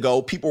minute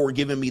ago, people were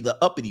giving me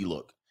the uppity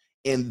look.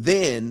 And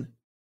then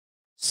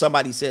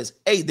somebody says,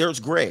 hey, there's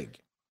Greg.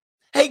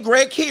 Hey,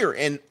 Greg here.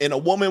 And a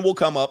woman will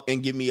come up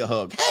and give me a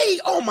hug. Hey,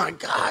 oh my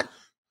God,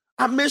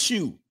 I miss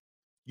you.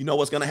 You know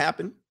what's going to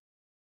happen?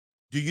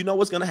 Do you know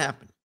what's going to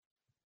happen?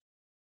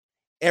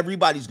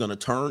 Everybody's going to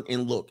turn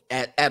and look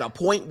at a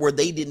point where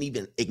they didn't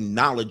even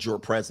acknowledge your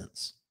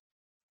presence.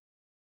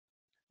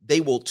 They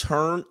will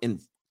turn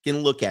and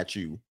look at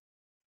you,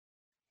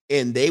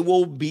 and they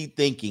will be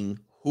thinking,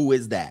 who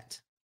is that?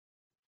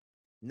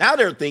 Now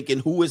they're thinking,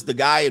 who is the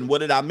guy and what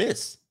did I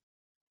miss?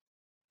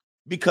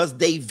 Because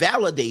they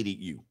validated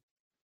you.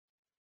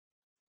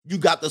 You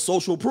got the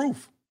social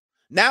proof.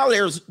 Now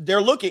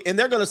they're looking and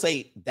they're going to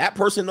say, that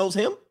person knows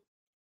him?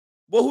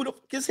 Well, who the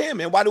fuck is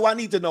him? And why do I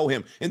need to know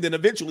him? And then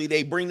eventually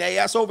they bring their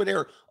ass over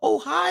there. Oh,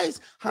 hi,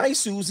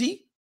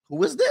 Susie.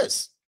 Who is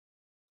this?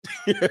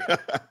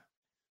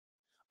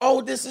 Oh,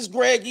 this is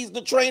Greg. He's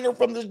the trainer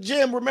from the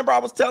gym. Remember I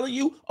was telling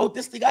you? Oh,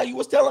 this the guy you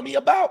was telling me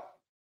about?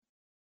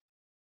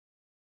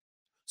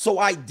 So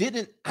I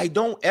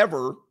don't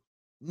ever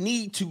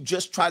need to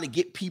just try to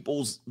get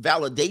people's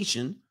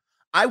validation.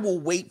 I will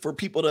wait for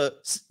people to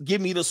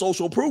give me the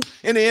social proof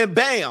and then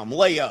bam,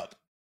 layup.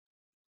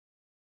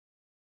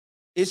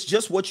 It's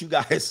just what you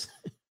guys,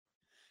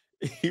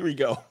 here we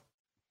go.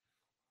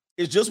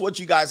 It's just what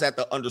you guys have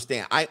to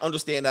understand. I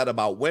understand that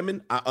about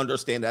women. I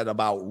understand that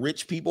about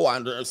rich people. I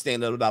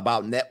understand that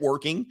about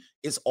networking.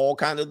 It's all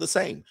kind of the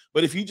same.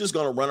 But if you're just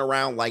going to run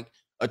around like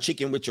a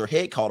chicken with your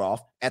head cut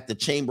off at the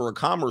Chamber of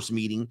Commerce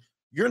meeting,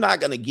 you're not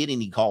going to get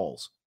any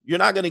calls. You're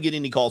not going to get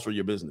any calls for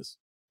your business.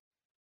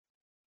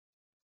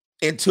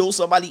 Until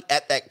somebody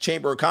at that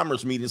Chamber of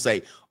Commerce meeting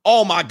say,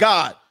 oh my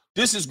God,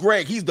 this is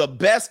Greg. He's the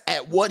best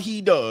at what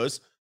he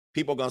does.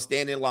 People are going to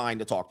stand in line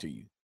to talk to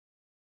you.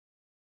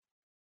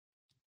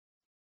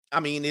 I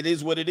mean, it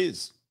is what it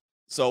is.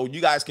 So you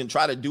guys can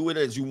try to do it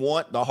as you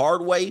want, the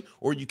hard way,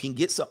 or you can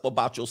get something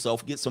about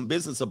yourself, get some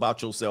business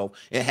about yourself,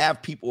 and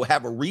have people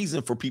have a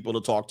reason for people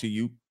to talk to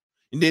you.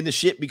 And then the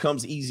shit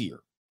becomes easier.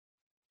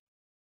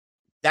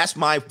 That's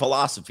my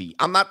philosophy.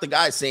 I'm not the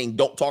guy saying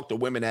don't talk to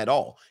women at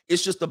all.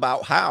 It's just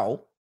about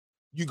how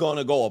you're going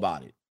to go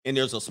about it. And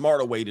there's a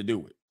smarter way to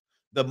do it.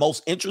 The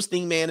most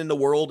interesting man in the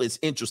world is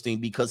interesting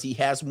because he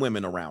has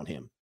women around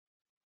him.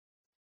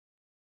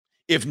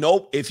 If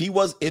no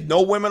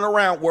women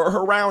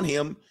were around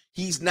him,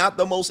 he's not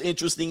the most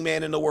interesting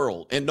man in the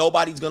world. And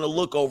nobody's going to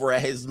look over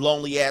at his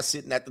lonely ass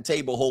sitting at the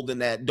table holding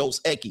that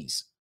Dos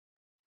Equis.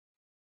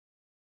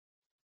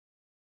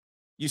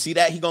 You see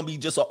that? He's going to be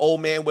just an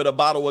old man with a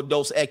bottle of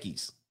Dos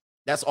Equis.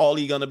 That's all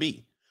he's going to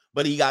be.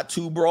 But he got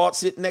two broads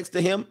sitting next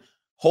to him,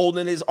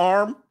 holding his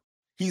arm.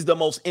 He's the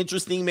most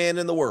interesting man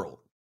in the world.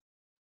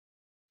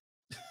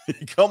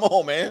 Come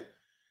on, man.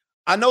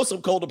 I know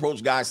some cold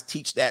approach guys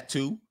teach that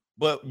too,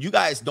 but you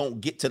guys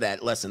don't get to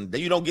that lesson.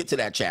 You don't get to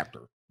that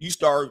chapter. You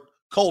start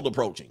cold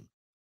approaching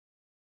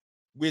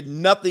with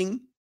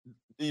nothing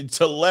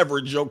to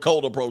leverage your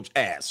cold approach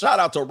ass. Shout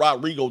out to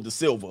Rodrigo da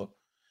Silva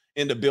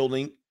in the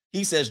building.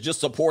 He says just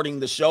supporting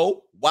the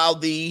show while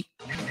the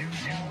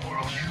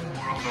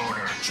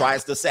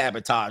tries to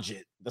sabotage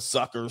it. The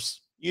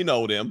suckers. You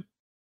know them.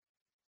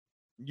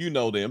 You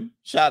know them.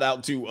 Shout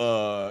out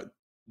to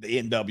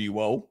the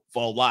NWO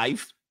for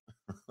life.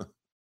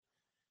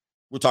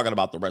 We're talking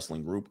about the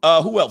wrestling group.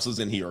 Who else is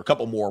in here? A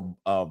couple more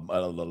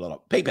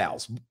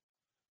PayPals.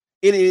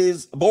 It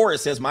is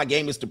Boris says, my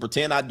game is to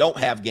pretend I don't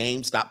have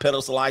game. Stop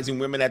pedestalizing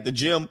women at the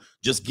gym.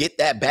 Just get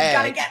that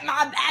bag. Gotta get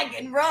my bag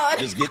and run.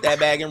 Just get that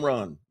bag and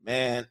run.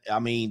 Man, I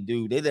mean,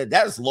 dude,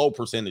 that is low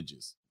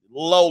percentages.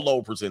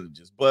 Low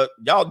percentages. But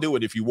y'all do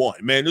it if you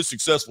want. Man, it's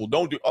successful.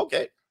 Don't do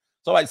okay.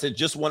 Somebody said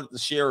just wanted to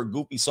share a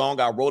goofy song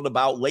I wrote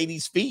about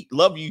ladies' feet.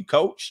 Love you,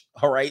 coach.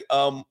 All right.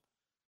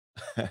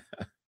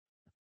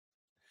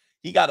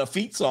 He got a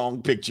feet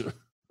song picture,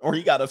 or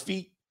he got a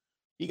feet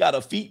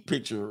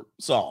picture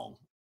song.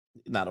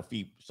 Not a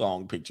feet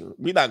song picture.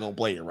 We're not gonna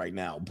play it right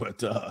now,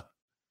 but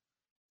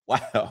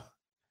wow.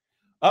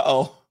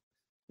 Uh-oh.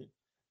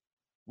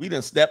 We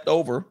done stepped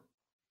over.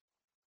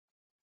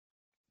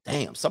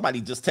 Damn,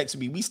 somebody just texted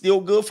me. We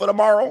still good for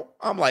tomorrow?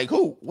 I'm like,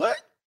 who? What?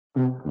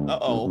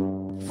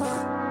 Uh-oh.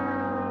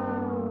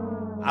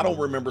 I don't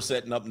remember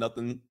setting up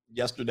nothing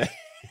yesterday.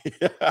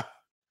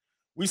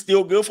 We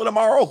still good for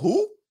tomorrow?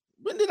 Who?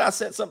 When did I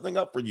set something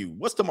up for you?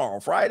 What's tomorrow?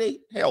 Friday?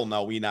 Hell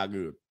no, we not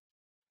good.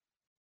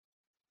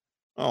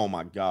 Oh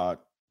my God.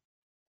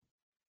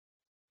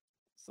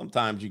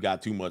 Sometimes you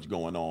got too much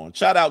going on.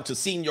 Shout out to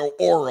Senior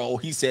Oro.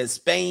 He says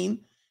Spain.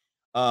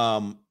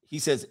 He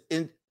says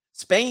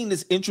Spain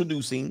is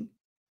introducing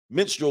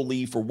menstrual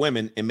leave for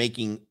women and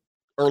making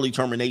early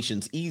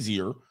terminations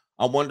easier.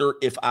 I wonder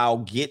if I'll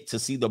get to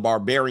see the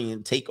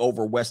barbarian take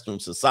over Western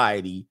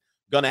society.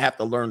 Gonna have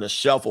to learn to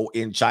shuffle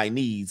in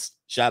Chinese.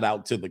 Shout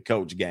out to the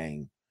coach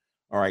gang.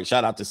 All right,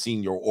 shout out to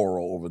Senior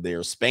Oro over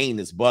there. Spain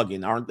is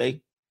bugging, aren't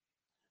they?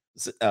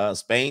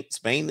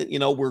 Spain, you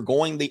know, we're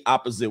going the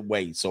opposite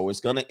way. So it's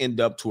gonna end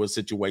up to a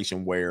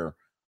situation where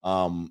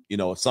you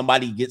know, if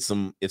somebody gets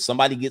some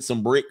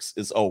bricks,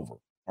 it's over.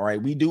 All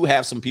right. We do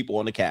have some people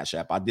on the Cash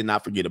App. I did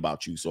not forget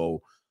about you.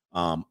 So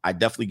I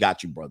definitely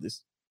got you,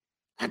 brothers.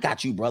 I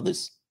got you,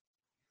 brothers.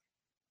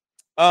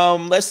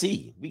 Let's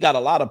see. We got a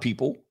lot of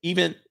people.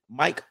 Even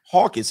Mike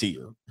Hawk is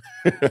here.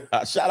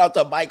 Shout out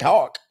to Mike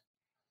Hawk.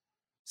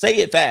 Say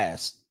it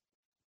fast.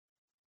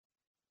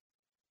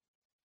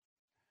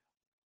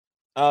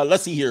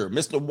 Let's see here.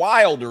 Mr.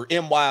 Wilder,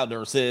 M.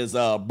 Wilder says,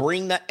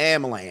 bring the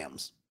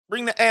Amalams.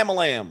 Bring the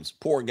Amalams.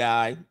 Poor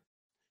guy.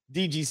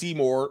 DG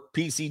Seymour,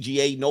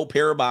 PCGA, no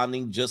pair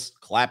bonding,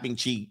 just clapping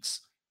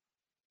cheeks.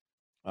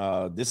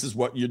 This is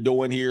what you're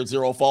doing here.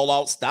 Zero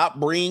Fallout. Stop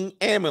bringing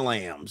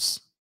Amalams.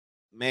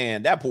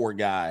 Man, that poor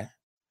guy.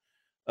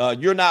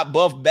 You're not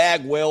Buff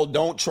Bagwell.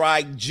 Don't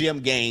try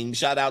Gym Gang.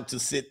 Shout out to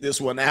sit this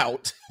one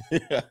out.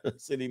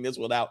 Sitting this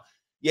one out.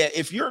 Yeah,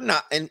 if you're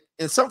not, and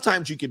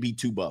sometimes you can be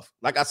too buff.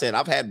 Like I said,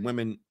 I've had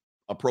women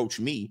approach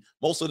me.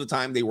 Most of the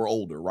time they were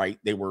older, right?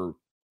 They were,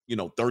 you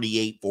know,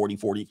 38,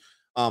 40.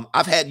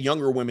 I've had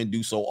younger women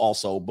do so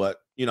also, but,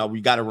 you know,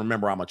 we got to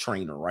remember I'm a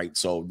trainer, right?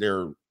 So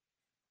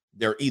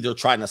they're either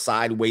trying to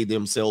sideway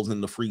themselves in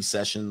the free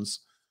sessions.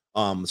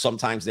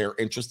 Sometimes they're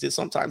interested.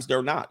 Sometimes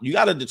they're not. You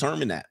got to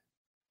determine that.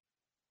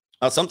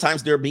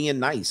 Sometimes they're being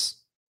nice.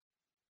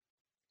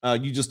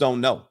 You just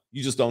don't know.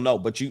 You just don't know.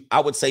 But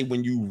I would say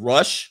when you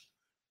rush,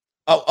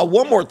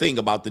 one more thing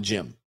about the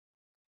gym.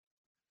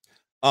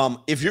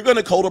 If you're going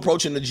to cold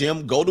approach in the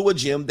gym, go to a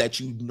gym that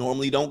you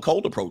normally don't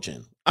cold approach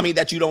in. I mean,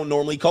 that you don't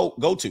normally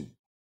go to.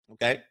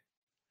 Okay.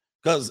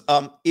 Because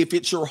if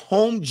it's your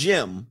home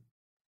gym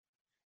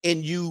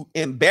and you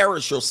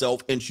embarrass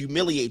yourself and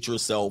humiliate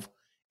yourself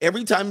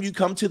every time you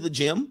come to the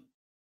gym,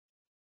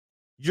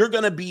 you're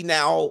going to be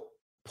now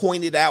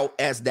pointed out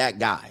as that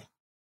guy.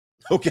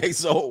 Okay.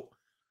 So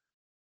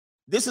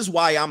this is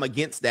why I'm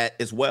against that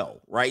as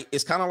well, right?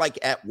 It's kind of like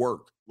at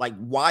work. Like,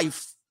 why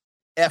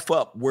F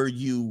up where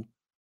you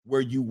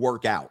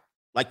work out?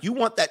 Like, you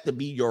want that to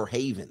be your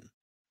haven.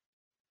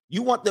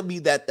 You want to be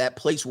that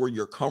place where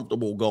you're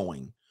comfortable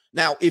going.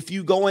 Now, if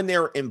you go in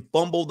there and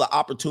fumble the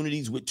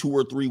opportunities with 2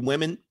 or 3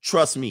 women,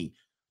 trust me,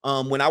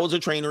 when I was a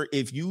trainer,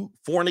 if you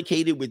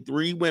fornicated with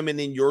 3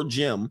 women in your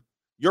gym,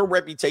 your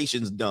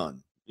reputation's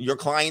done. Your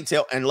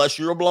clientele, unless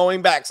you're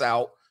blowing backs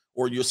out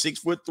or you're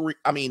 6'3".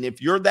 I mean,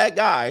 if you're that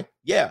guy,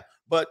 yeah.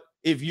 But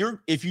if you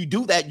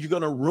do that, you're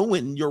going to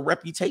ruin your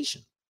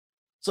reputation.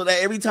 So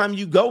that every time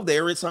you go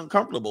there, it's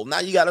uncomfortable. Now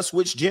you got to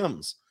switch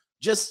gyms.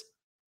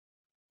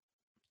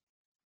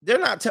 They're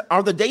not,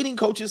 are the dating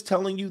coaches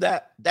telling you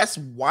that? That's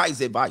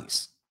wise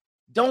advice.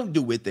 Don't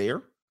do it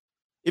there.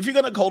 If you're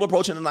going to cold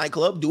approach in a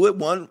nightclub, do it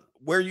one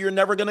where you're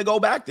never going to go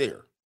back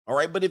there. All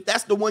right. But if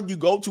that's the one you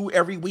go to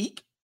every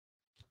week,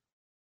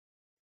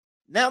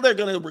 now they're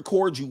going to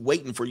record you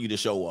waiting for you to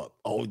show up.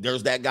 Oh,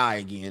 there's that guy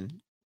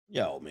again.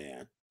 Yo,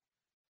 man.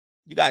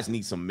 You guys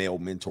need some male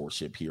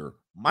mentorship here.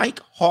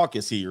 Mike Hawk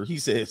is here. He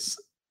says,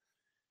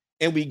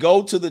 and we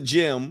go to the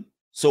gym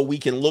so we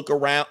can look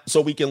around,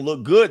 so we can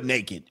look good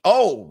naked.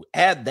 Oh,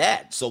 add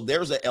that. So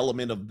there's an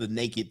element of the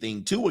naked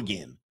thing too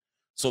again.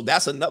 So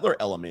that's another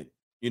element.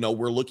 You know,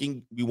 we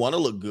want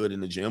to look good in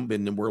the gym,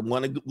 and then we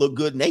want to look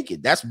good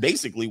naked. That's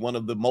basically one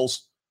of the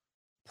most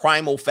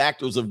primal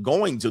factors of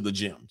going to the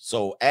gym.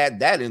 So add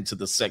that into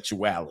the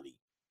sexuality.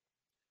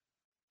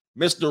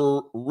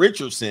 Mr.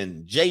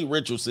 Richardson, Jay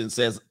Richardson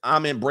says,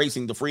 I'm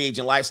embracing the free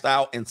agent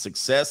lifestyle and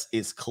success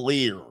is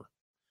clear.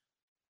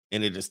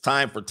 And it is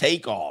time for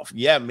takeoff.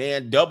 Yeah,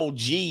 man. Double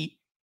G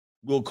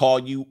will call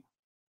you.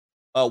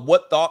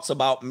 What thoughts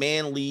about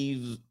man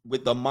leaves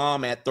with the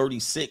mom at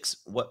 36?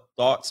 What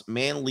thoughts?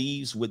 Man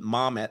leaves with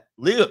mom at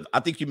live. I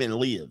think you meant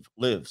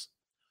lives.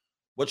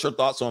 What's your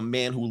thoughts on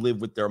men who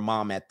live with their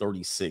mom at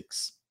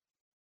 36?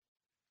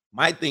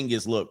 My thing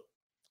is, look,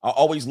 I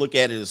always look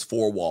at it as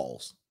 4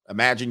 walls.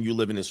 Imagine you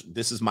live in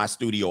this is my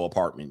studio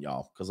apartment,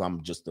 y'all, because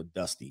I'm just a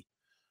dusty.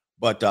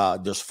 But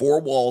there's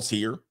 4 walls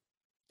here,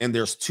 and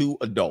there's 2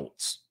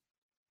 adults.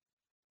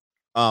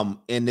 And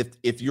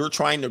if you're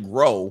trying to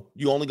grow,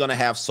 you're only going to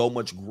have so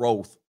much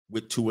growth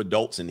with 2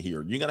 adults in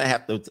here. You're going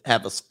to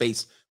have a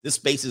space. This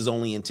space is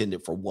only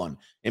intended for 1.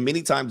 And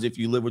many times if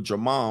you live with your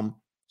mom,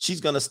 she's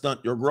going to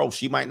stunt your growth.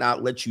 She might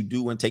not let you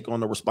do and take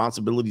on the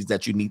responsibilities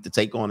that you need to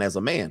take on as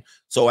a man.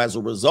 So as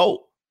a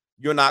result,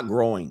 you're not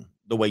growing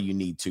the way you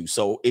need to.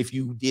 So if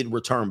you did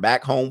return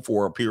back home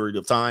for a period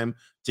of time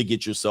to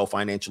get yourself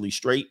financially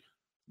straight,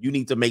 you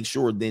need to make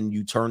sure then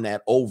you turn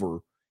that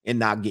over and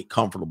not get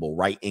comfortable,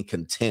 right? And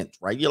content,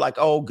 right? You're like,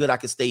 oh, good, I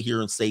can stay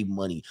here and save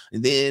money.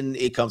 And then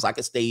it comes, I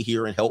can stay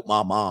here and help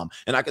my mom.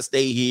 And I can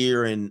stay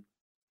here and,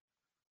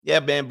 yeah,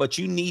 man, but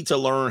you need to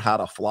learn how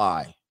to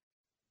fly.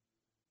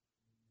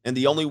 And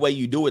the only way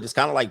you do it is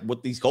kind of like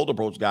what these cold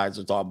approach guys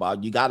are talking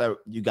about.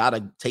 You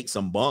gotta take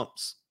some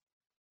bumps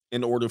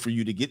in order for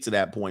you to get to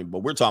that point. But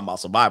we're talking about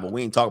survival.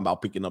 We ain't talking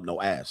about picking up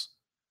no ass.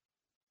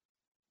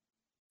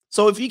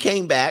 So if you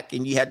came back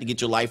and you had to get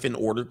your life in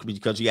order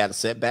because you had a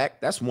setback,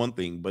 that's one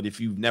thing. But if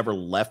you've never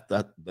left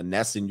the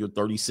nest and you're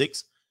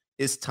 36,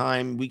 it's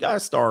time. We got to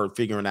start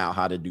figuring out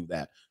how to do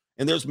that.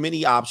 And there's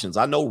many options.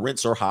 I know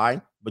rents are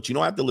high, but you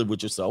don't have to live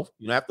with yourself.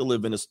 You don't have to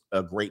live in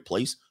a great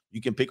place. You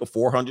can pick a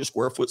 400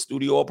 square foot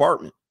studio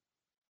apartment.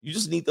 You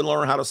just need to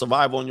learn how to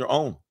survive on your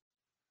own.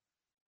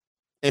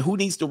 And who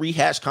needs to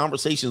rehash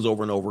conversations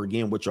over and over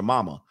again with your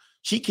mama?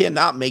 She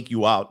cannot make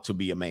you out to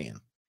be a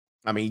man.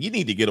 I mean, you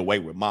need to get away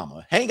with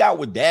mama. Hang out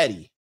with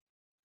daddy.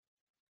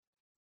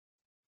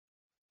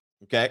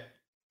 Okay?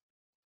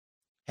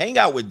 Hang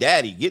out with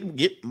daddy.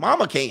 Get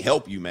mama can't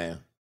help you, man.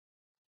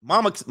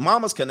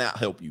 Mamas cannot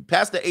help you.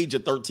 Past the age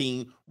of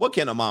 13, what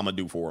can a mama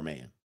do for a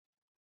man?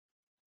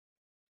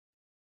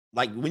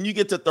 Like when you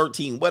get to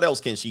 13, what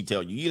else can she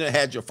tell you? You done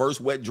had your first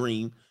wet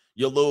dream.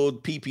 Your little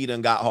pee-pee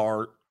done got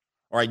hard.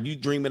 All right, you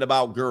dreaming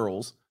about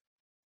girls.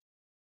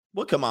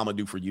 What can mama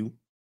do for you?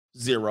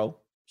 Zero.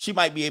 She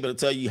might be able to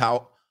tell you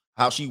how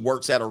she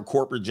works at her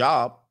corporate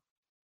job.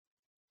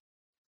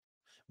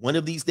 One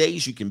of these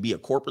days, you can be a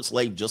corporate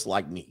slave just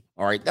like me.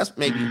 All right, that's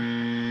maybe.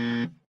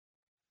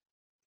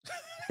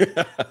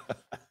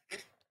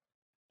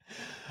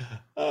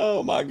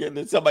 Oh, my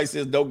goodness. Somebody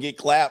says, don't get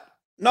clapped.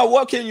 No,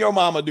 what can your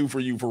mama do for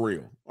you for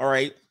real? All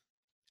right,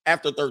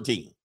 after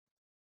 13.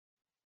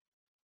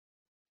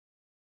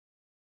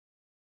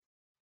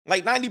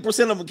 Like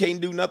 90% of them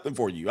can't do nothing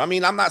for you. I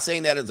mean, I'm not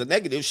saying that as a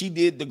negative. She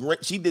did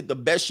the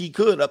best she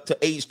could up to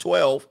age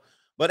 12,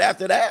 but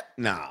after that,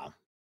 nah.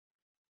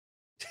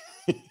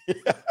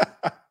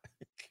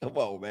 Come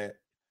on, man.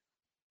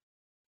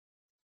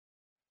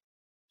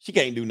 She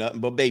can't do nothing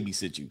but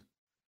babysit you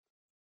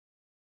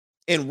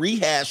and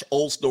rehash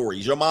old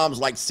stories. Your mom's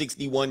like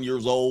 61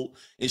 years old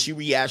and she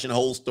rehashing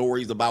whole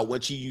stories about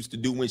what she used to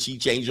do when she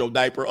changed your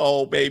diaper.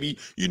 Oh, baby,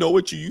 you know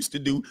what you used to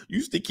do? You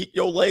used to kick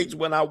your legs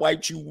when I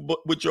wiped you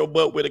with your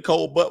butt with a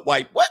cold butt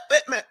wipe. What?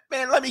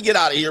 Man, let me get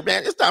out of here,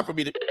 man. It's time for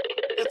me to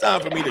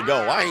go.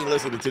 I ain't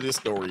listening to this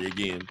story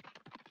again.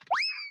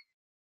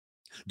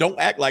 Don't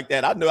act like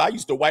that. I know I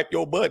used to wipe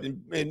your butt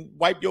and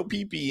wipe your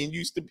pee-pee and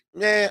used to,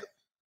 man.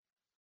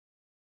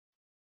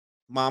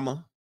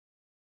 Mama.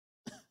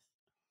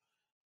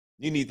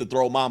 You need to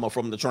throw mama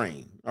from the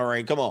train. All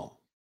right, come on.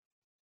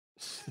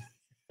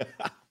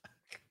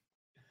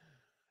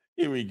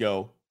 Here we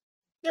go.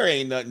 There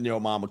ain't nothing your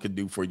mama could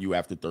do for you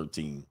after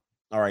 13.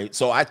 All right,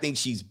 so I think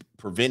she's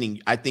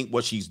I think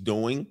what she's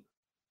doing,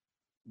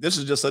 this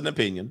is just an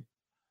opinion.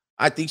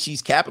 I think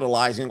she's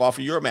capitalizing off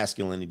of your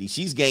masculinity.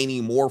 She's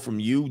gaining more from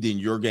you than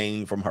you're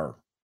gaining from her.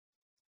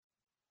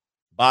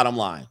 Bottom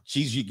line,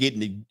 she's getting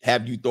to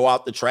have you throw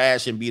out the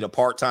trash and be the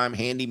part-time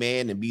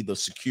handyman and be the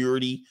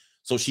security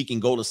so she can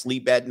go to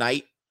sleep at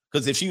night.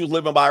 Because if she was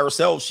living by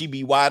herself, she'd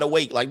be wide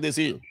awake like this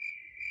here.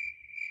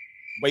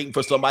 Waiting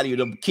for somebody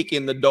to kick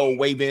in the door,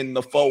 waving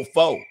the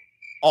fofo.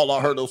 All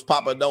I heard was,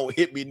 Papa, don't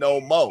hit me no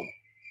more.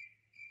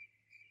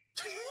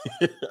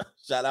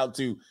 Shout out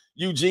to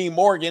Eugene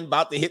Morgan,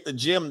 about to hit the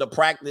gym to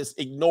practice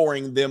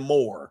ignoring them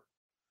more.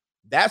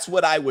 That's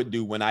what I would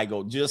do when I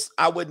go.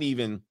 I wouldn't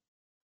even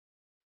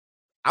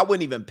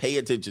pay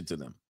attention to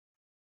them.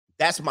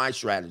 That's my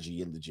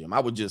strategy in the gym. I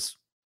would just.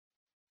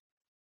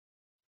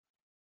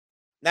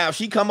 Now, if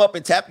she come up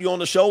and tap you on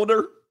the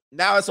shoulder,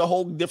 now it's a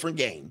whole different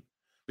game.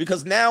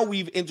 Because now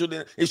we've entered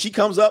in. If she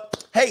comes up,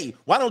 hey,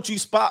 why don't you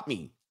spot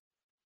me?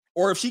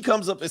 Or if she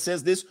comes up and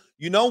says this,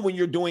 you know, when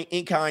you're doing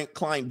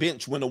incline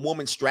bench, when a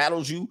woman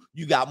straddles you,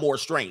 you got more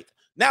strength.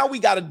 Now we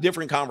got a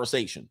different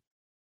conversation.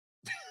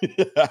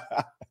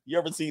 You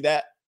ever see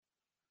that?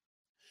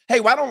 Hey,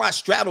 why don't I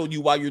straddle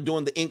you while you're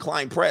doing the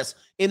incline press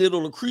and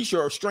it'll increase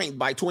your strength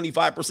by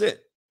 25%?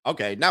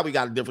 Okay, now we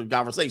got a different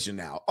conversation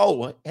now.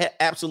 Oh,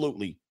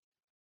 absolutely.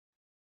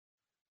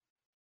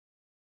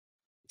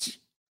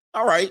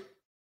 All right.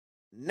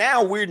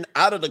 Now we're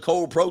out of the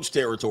cold approach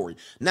territory.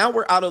 Now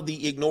we're out of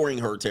the ignoring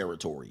her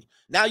territory.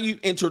 Now you've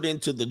entered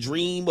into the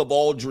dream of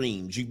all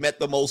dreams. You've met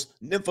the most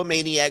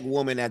nymphomaniac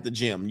woman at the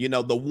gym. You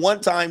know, the one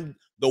time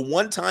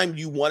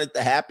you want it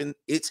to happen,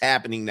 it's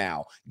happening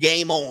now.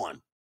 Game on.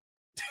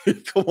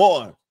 Come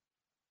on.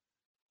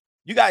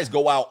 You guys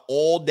go out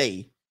all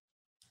day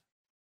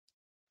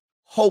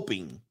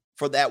hoping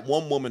for that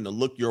one woman to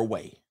look your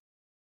way.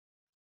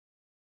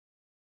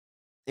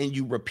 And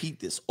you repeat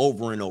this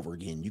over and over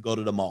again. You go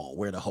to the mall,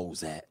 where the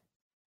hoes at?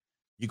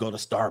 You go to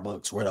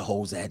Starbucks, where the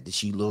hoes at? Did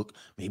she look?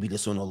 Maybe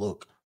this one will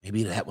look.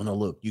 Maybe that one will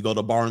look. You go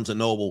to Barnes and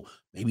Noble.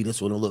 Maybe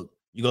this one will look.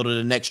 You go to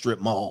the next strip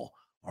mall.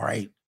 All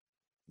right.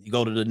 You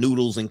go to the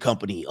Noodles and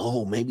Company.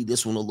 Oh, maybe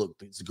this one will look.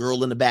 There's a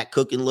girl in the back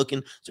cooking,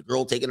 looking. There's a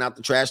girl taking out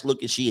the trash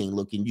looking. She ain't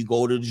looking. You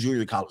go to the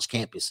junior college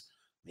campus.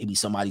 Maybe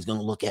somebody's going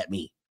to look at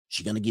me.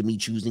 She going to give me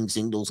choosing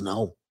signals?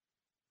 No.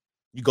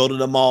 You go to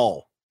the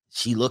mall.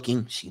 She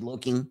looking. She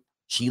looking.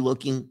 She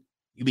looking.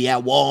 You be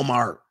at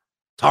Walmart,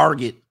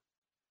 Target.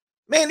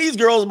 Man, these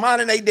girls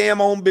minding their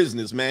damn own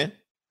business, man.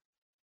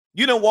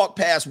 You done walk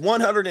past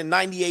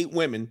 198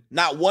 women.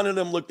 Not one of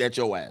them looked at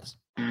your ass.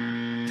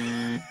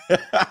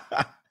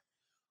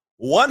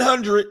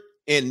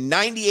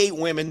 198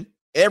 women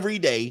every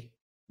day.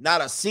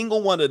 Not a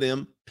single one of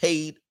them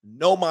paid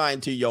no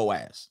mind to your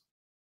ass.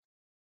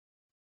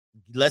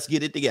 Let's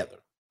get it together.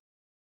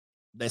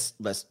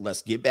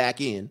 Let's get back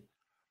in.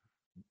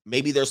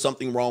 Maybe there's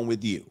something wrong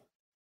with you.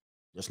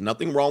 There's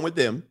nothing wrong with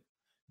them.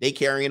 They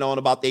carrying on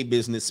about their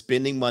business,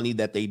 spending money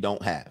that they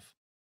don't have.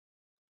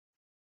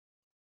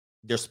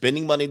 They're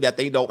spending money that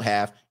they don't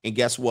have. And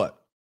guess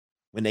what?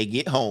 When they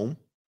get home,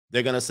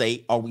 they're going to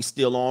say, are we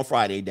still on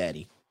Friday,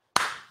 Daddy?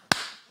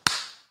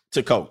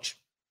 To coach.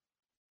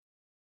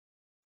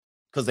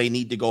 Because they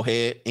need to go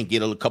ahead and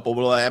get a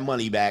couple of that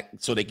money back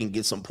so they can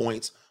get some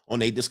points on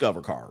their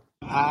Discover card.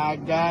 I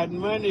got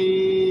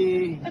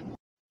money.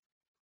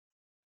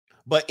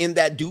 But in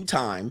that due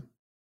time,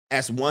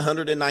 as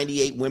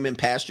 198 women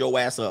passed your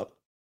ass up,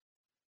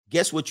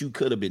 guess what you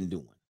could have been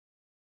doing?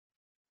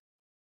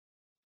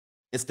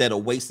 Instead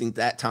of wasting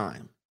that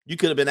time, you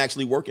could have been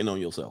actually working on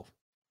yourself.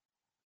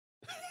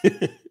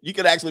 You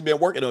could actually been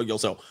working on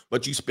yourself,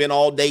 but you spent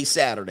all day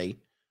Saturday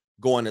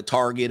going to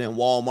Target and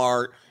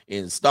Walmart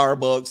and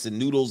Starbucks and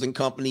Noodles and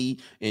Company,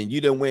 and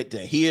you done went to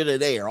here to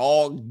there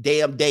all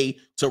damn day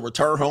to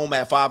return home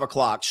at 5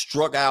 o'clock,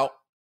 struck out.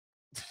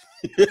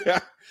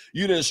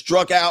 You done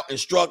struck out and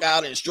struck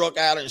out and struck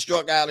out and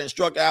struck out and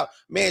struck out.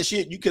 Man,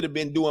 shit, you could have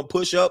been doing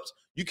push-ups.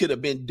 You could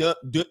have been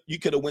you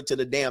could have went to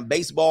the damn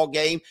baseball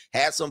game,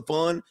 had some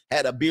fun,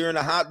 had a beer and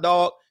a hot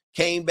dog,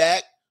 came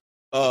back,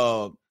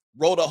 wrote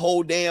a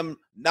whole damn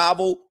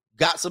novel,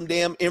 got some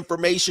damn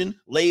information,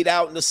 laid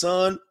out in the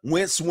sun,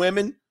 went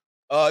swimming.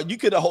 You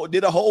could have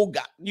did a whole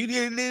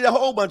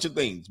bunch of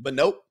things, but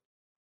nope.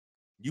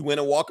 You went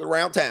and walked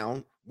around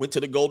town, went to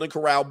the Golden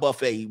Corral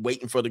buffet,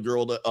 waiting for the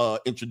girl to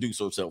introduce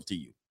herself to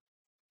you.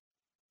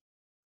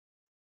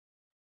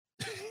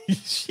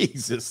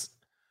 Jesus.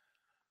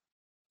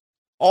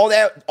 All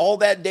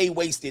that day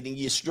wasted and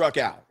you struck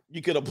out.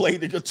 You could have played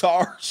the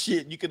guitar.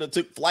 Shit, you could have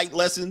took flight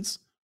lessons.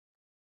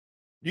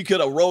 You could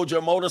have rode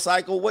your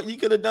motorcycle. You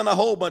could have done a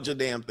whole bunch of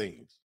damn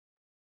things.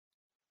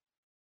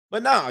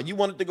 But nah, you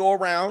wanted to go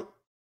around,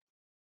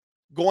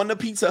 going to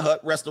Pizza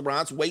Hut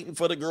restaurants, waiting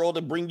for the girl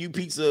to bring you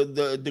pizza,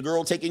 the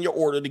girl taking your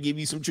order to give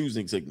you some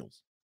choosing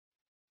signals.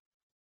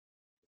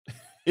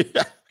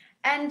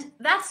 And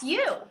that's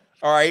you.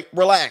 All right,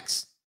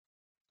 relax.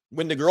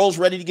 When the girl's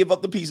ready to give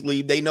up the peace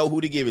leave, they know who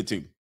to give it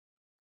to.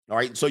 All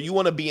right, so you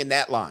want to be in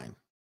that line.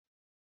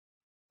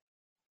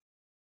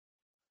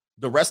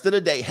 The rest of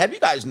the day, have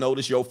you guys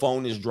noticed your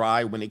phone is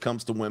dry when it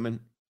comes to women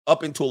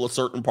up until a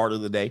certain part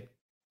of the day?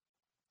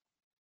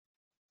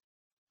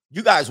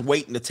 You guys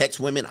waiting to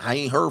text women. I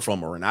ain't heard from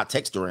her and I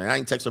text her and I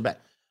ain't text her back.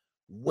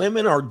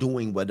 Women are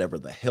doing whatever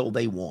the hell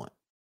they want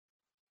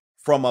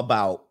from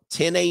about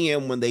 10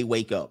 a.m. when they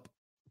wake up,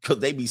 because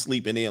they be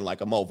sleeping in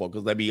like a mofo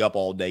because they be up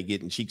all day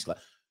getting cheeks.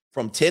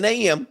 From 10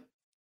 a.m.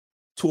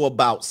 to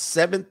about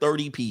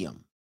 7:30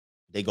 p.m.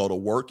 They go to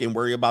work and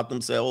worry about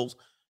themselves.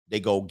 They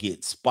go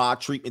get spa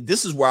treatment.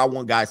 This is where I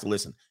want guys to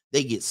listen.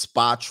 They get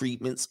spa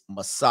treatments,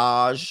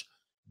 massage.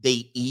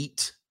 They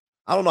eat.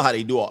 I don't know how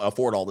they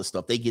afford all this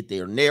stuff. They get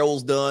their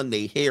nails done,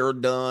 their hair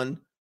done.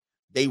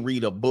 They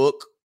read a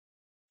book.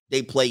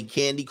 They play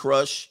Candy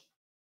Crush.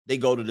 They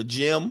go to the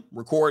gym,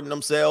 recording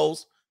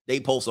themselves. They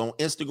post on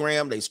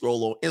Instagram. They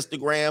scroll on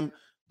Instagram.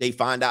 They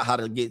find out how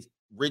to get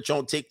rich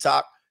on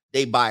TikTok.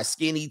 They buy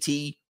skinny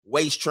tea,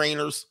 waist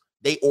trainers.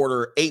 They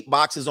order 8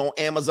 boxes on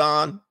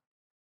Amazon.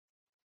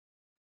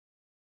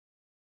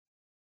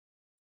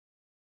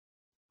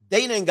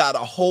 They done got a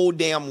whole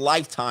damn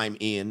lifetime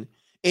in,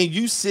 and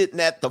you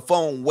sitting at the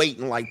phone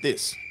waiting like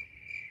this.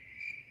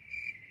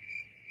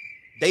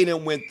 They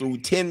done went through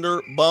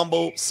Tinder,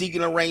 Bumble,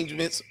 Seeking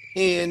Arrangements,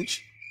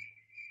 Hinge.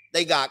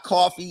 They got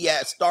coffee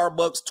at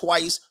Starbucks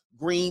twice,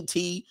 green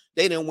tea.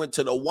 They done went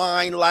to the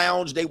wine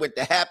lounge. They went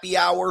to happy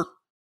hour.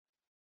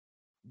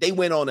 They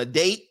went on a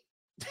date.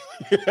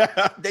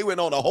 They went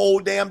on a whole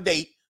damn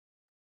date.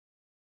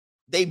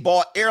 They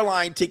bought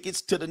airline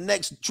tickets to the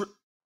next trip.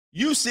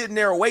 You sitting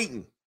there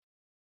waiting.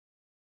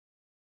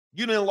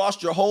 You done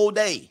lost your whole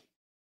day.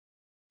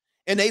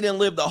 And they done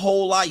lived a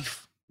whole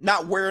life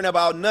not worrying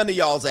about none of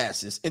y'all's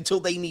asses until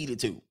they needed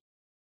to.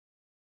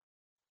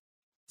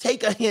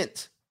 Take a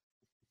hint.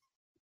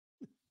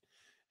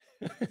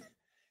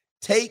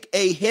 Take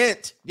a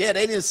hint. Yeah,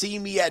 they didn't see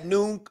me at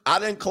noon. I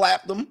didn't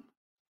clap them.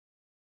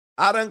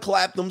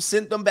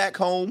 Sent them back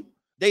home.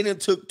 They done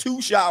took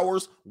 2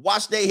 showers,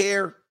 washed their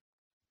hair,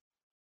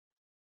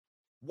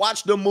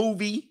 watched the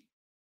movie.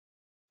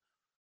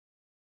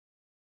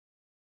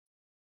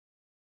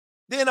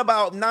 Then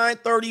about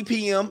 9:30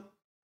 p.m.,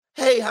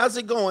 hey, how's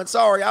it going?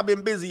 Sorry, I've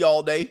been busy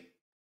all day.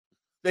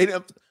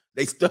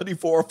 They studied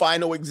for a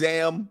final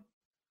exam.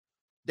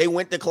 They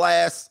went to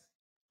class,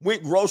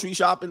 went grocery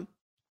shopping,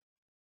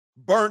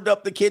 burned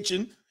up the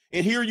kitchen,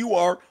 and here you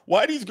are.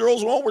 Why these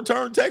girls won't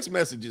return text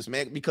messages,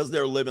 man? Because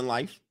they're living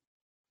life.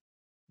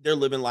 They're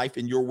living life,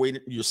 and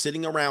you're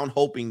sitting around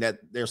hoping that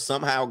they're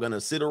somehow going to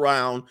sit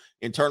around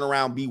and turn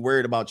around, be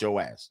worried about your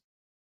ass.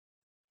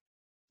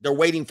 They're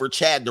waiting for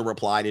Chad to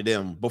reply to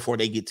them before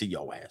they get to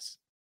your ass.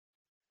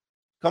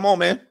 Come on,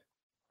 man.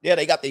 Yeah,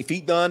 they got their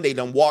feet done. They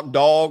done walked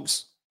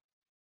dogs.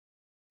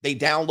 They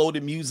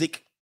downloaded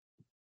music.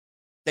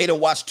 They done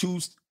watched 2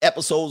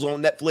 episodes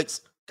on Netflix.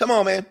 Come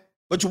on, man.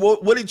 But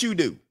what did you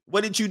do?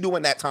 What did you do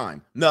in that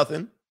time?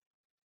 Nothing.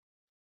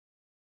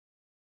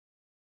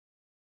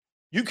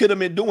 You could have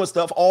been doing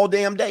stuff all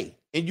damn day,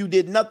 and you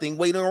did nothing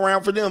waiting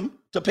around for them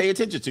to pay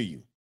attention to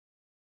you.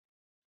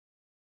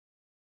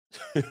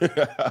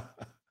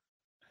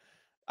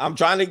 I'm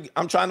trying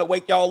to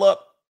wake y'all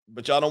up,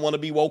 but y'all don't want to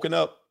be woken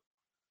up.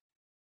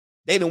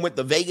 They done went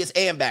to Vegas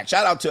and back.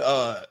 Shout out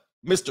to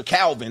Mr.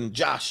 Calvin,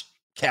 Josh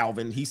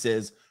Calvin. He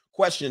says,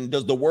 question,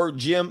 does the word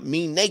gym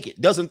mean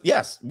naked? Doesn't.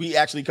 Yes, we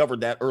actually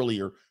covered that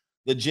earlier.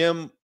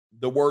 The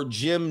word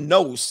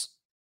gymnos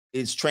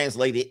is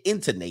translated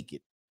into naked.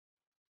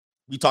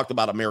 We talked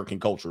about American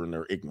culture and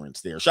their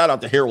ignorance there. Shout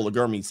out to Harold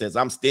Lagermi. He says,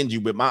 I'm stingy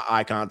with my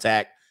eye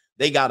contact.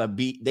 They get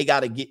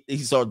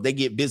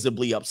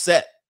visibly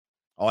upset.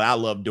 Oh, I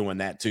love doing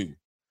that too.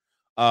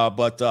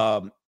 But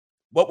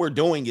what we're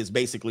doing is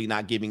basically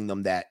not giving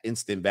them that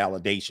instant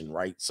validation,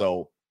 right?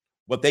 So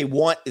what they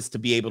want is to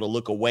be able to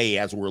look away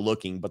as we're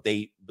looking, but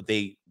they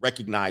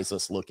recognize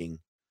us looking.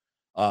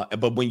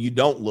 But when you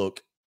don't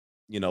look,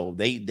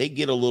 they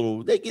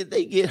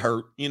get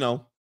hurt,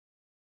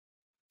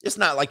 It's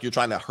not like you're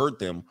trying to hurt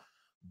them,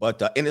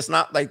 but and it's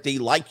not like they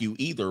like you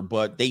either,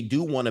 but they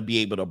do want to be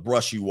able to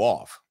brush you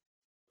off.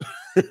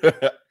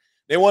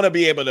 They want to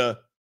be able to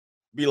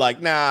be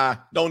like, nah,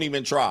 don't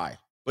even try.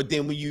 But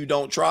then when you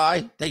don't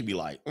try, they be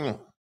like,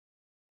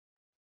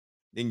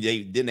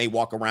 Then they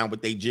walk around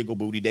with their jiggle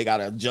booty. They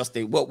gotta adjust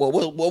it. What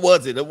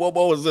was it? What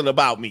was it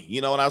about me?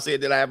 And I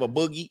said, did I have a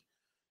boogie?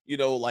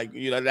 Did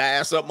I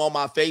have something on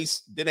my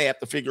face? Then they have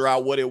to figure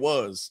out what it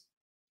was.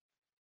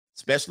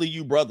 Especially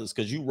you brothers,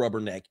 because you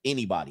rubberneck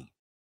anybody.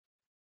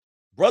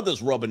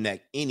 Brothers rubberneck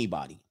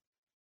anybody.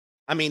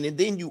 I mean, and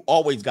then you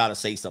always got to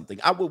say something.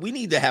 We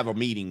need to have a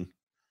meeting.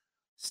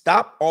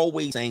 Stop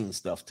always saying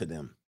stuff to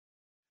them.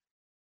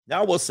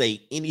 Now I will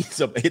say,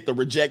 hit the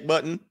reject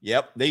button.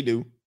 Yep, they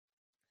do.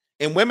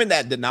 And women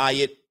that deny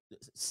it,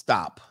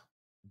 stop.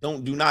 Do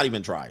not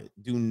even try it.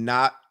 Do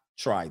not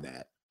try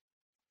that.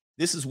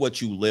 This is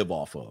what you live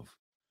off of.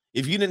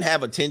 If you didn't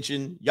have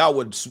attention, y'all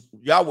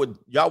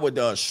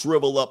would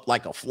shrivel up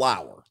like a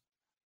flower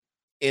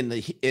in the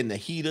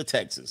heat of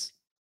Texas.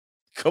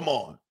 Come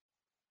on.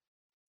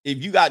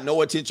 If you got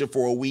no attention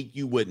for a week,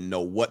 you wouldn't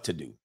know what to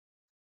do.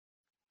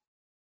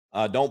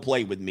 Don't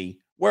play with me.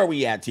 Where are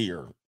we at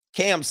here?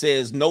 Cam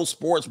says no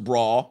sports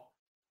bra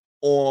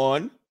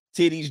on,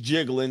 titties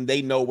jiggling.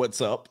 They know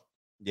what's up.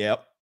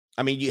 Yep.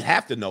 I mean, you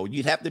have to know.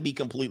 You'd have to be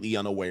completely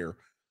unaware.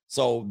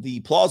 So the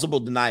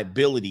plausible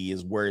deniability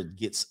is where it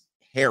gets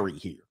hairy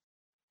here.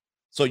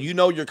 So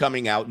you're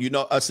coming out.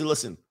 So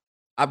listen,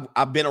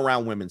 I've been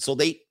around women. So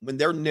when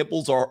their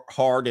nipples are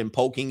hard and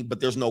poking, but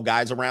there's no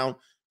guys around,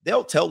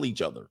 they'll tell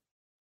each other.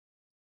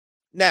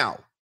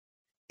 Now,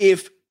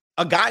 if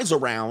a guy's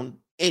around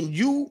and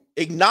you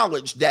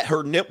acknowledge that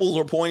her nipples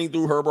are pointing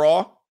through her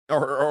bra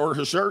or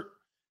her shirt,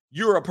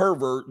 you're a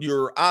pervert.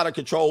 You're out of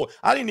control.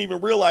 I didn't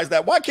even realize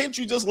that. Why can't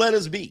you just let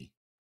us be?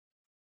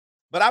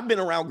 But I've been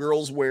around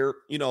girls where,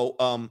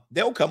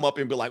 they'll come up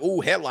and be like, "Ooh,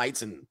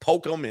 headlights," and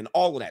poke them and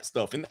all of that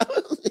stuff. And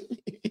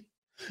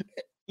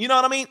you know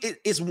what I mean?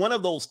 It's one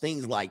of those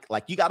things like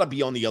you got to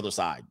be on the other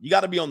side. You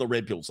got to be on the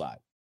red pill side.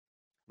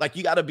 Like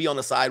you got to be on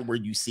the side where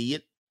you see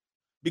it.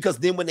 Because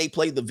then when they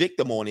play the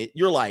victim on it,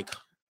 you're like,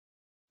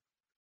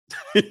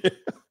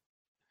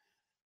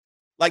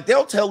 like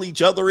they'll tell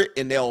each other it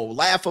and they'll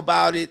laugh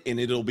about it and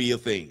it'll be a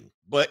thing.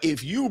 But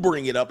if you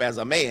bring it up as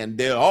a man,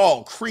 they're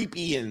all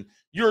creepy and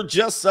you're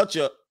just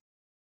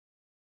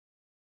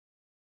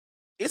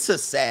it's a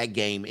sad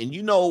game. And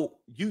you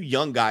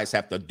young guys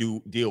have to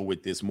deal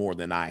with this more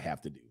than I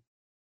have to do.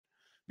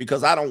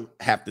 Because I don't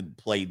have to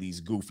play these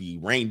goofy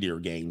reindeer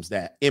games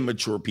that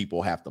immature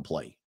people have to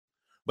play.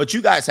 But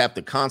you guys have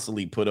to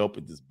constantly put up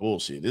with this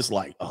bullshit. It's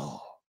like,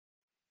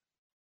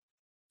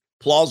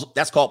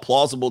 that's called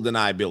plausible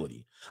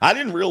deniability. I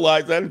didn't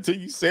realize that until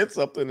you said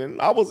something,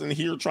 and I wasn't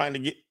here trying to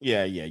get,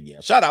 yeah.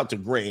 Shout out to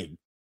Greg,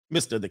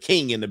 Mr. The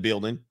King in the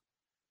building.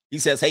 He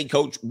says, hey,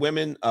 coach,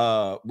 women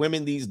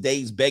these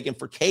days begging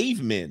for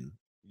cavemen.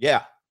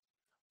 Yeah.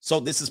 So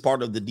this is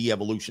part of the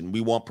de-evolution.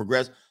 We want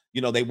progress.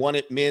 They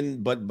wanted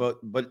men,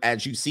 but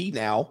as you see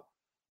now,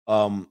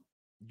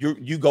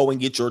 You go and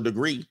get your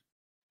degree,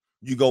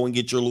 you go and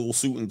get your little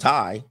suit and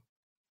tie,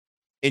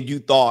 and you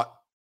thought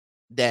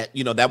that,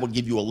 you know, that would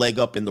give you a leg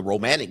up in the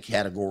romantic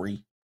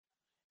category.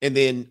 And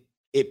then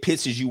it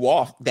pisses you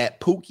off that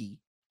Pookie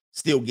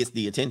still gets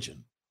the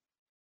attention.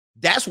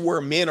 That's where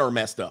men are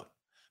messed up,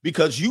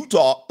 because you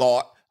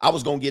thought I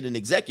was going to get an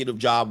executive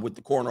job with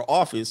the corner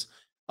office,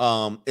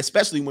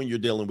 especially when you're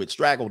dealing with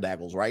straggle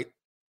daggles, right?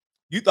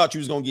 You thought you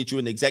was going to get you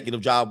an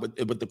executive job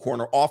with the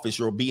corner office,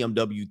 your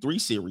BMW 3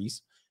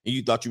 Series, and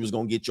you thought you was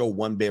going to get your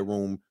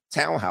 1-bedroom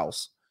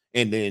townhouse,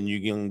 and then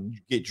you can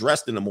get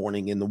dressed in the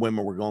morning and the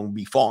women were going to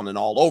be fawning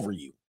all over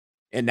you.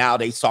 And now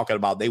they talking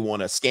about they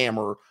want a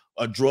scammer,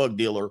 a drug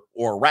dealer,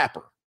 or a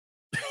rapper,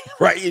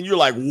 right? And you're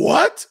like,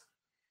 what?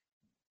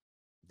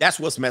 That's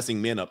what's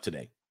messing men up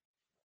today.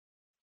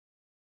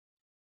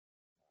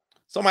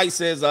 Somebody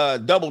says,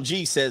 Double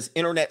G says,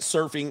 internet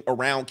surfing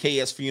around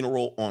KS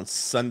funeral on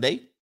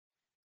Sunday.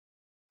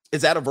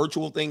 Is that a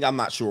virtual thing? I'm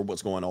not sure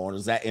what's going on.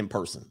 Is that in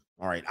person?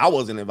 All right. I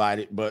wasn't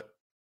invited, but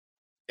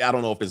I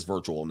don't know if it's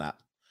virtual or not.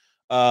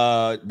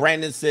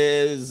 Brandon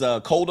says,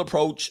 cold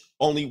approach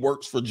only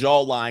works for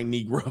jawline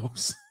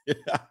Negroes.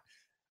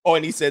 Oh,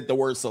 and he said the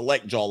word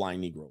select jawline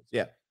Negroes.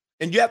 Yeah.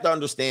 And you have to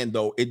understand,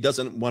 though, it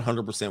doesn't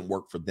 100%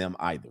 work for them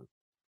either.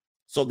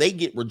 So they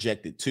get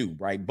rejected too,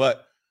 right?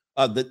 But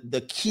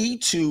the key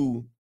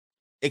to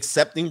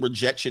accepting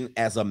rejection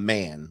as a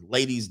man,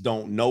 ladies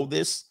don't know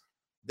this.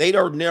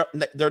 They're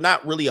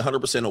not really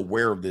 100%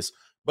 aware of this.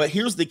 But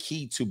here's the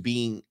key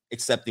to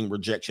accepting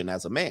rejection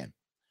as a man.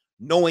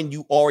 Knowing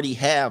you already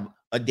have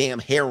a damn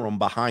harem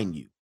behind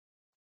you.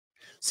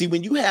 See,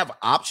 when you have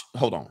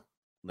hold on.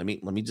 Let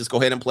me just go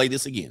ahead and play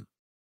this again.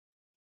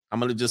 I'm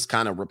going to just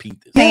kind of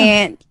repeat this.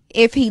 And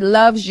if he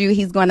loves you,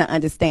 he's going to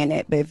understand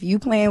that. But if you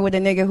playing with a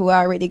nigga who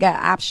already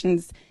got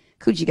options,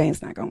 coochie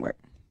game's not going to work.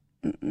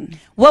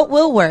 What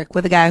will work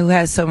with a guy who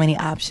has so many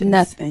options?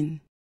 Nothing.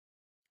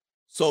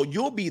 So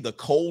you'll be the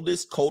cold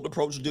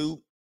approach dude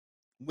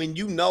when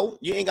you know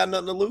you ain't got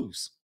nothing to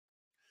lose.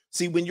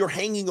 See, when you're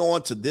hanging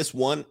on to this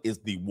one is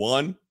the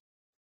one,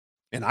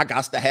 and I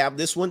got to have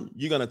this one,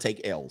 you're going to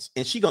take L's,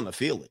 and she's going to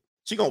feel it.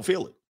 She going to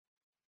feel it.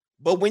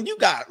 But when you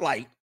got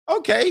like,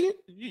 okay,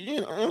 you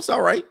know, it's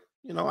all right.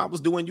 You know, I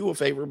was doing you a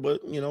favor,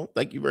 but, you know,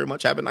 thank you very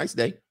much. Have a nice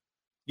day.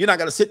 You're not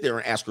going to sit there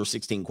and ask her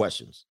 16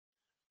 questions.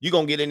 You're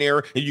going to get in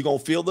there and you're going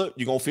to feel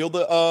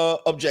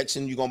the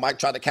objection. You're going to might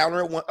try to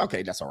counter it.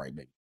 Okay, that's all right,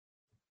 baby.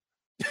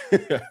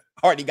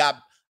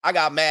 I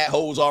got mad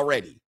hoes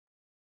already.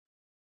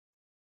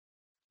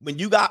 When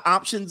you got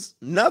options,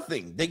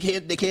 nothing. They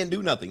can't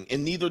do nothing.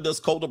 And neither does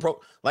cold approach.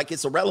 Like,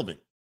 it's irrelevant.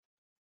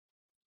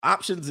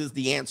 Options is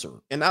the answer.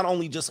 And not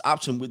only just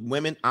option with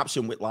women,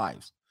 option with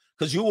lives.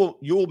 Because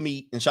you'll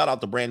meet, and shout out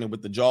to Brandon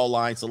with the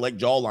jawline, select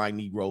jawline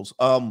Negroes.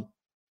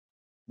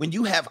 When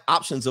you have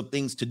options of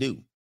things to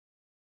do.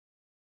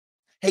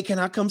 Hey, can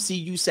I come see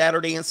you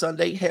Saturday and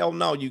Sunday? Hell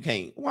no, you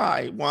can't.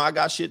 Why? Well, I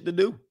got shit to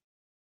do.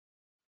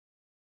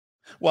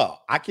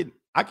 Well, I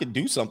could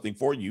do something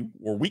for you,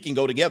 or we can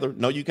go together.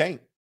 No, you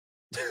can't.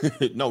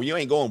 No, you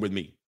ain't going with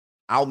me.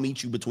 I'll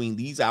meet you between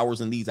these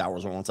hours and these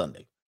hours on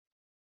Sunday.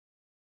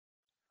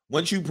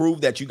 Once you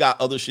prove that you got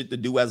other shit to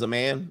do as a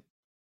man,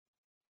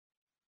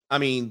 I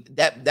mean,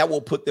 that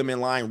will put them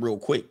in line real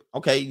quick.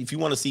 Okay, if you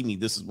want to see me,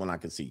 this is when I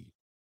can see you.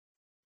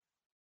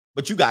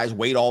 But you guys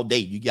wait all day.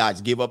 You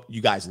guys give up.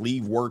 You guys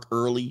leave work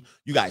early.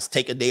 You guys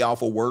take a day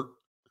off of work.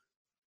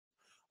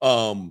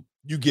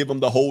 You give them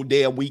the whole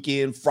day of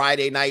weekend,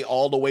 Friday night,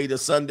 all the way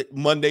to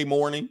Monday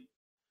morning.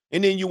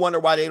 And then you wonder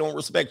why they don't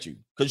respect you,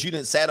 because you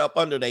didn't sat up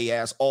under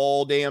their ass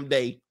all damn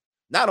day.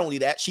 Not only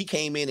that, she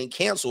came in and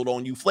canceled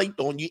on you,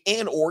 flaked on you,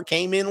 and or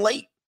came in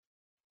late.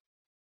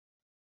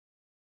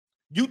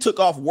 You took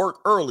off work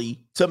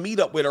early to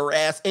meet up with her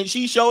ass, and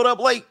she showed up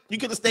late. You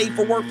could have stayed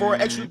for work for an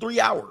extra 3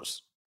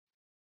 hours.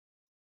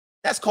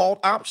 That's called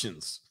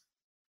options.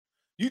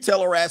 You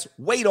tell her ass,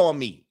 wait on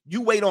me.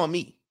 You wait on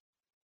me.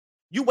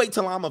 You wait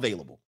till I'm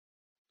available.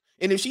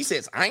 And if she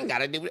says, I ain't got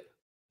to do it,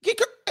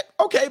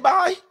 okay,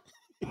 bye.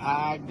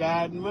 I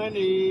got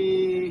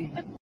money.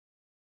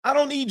 I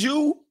don't need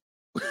you.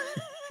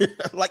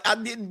 Like, I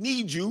didn't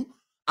need you.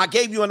 I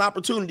gave you an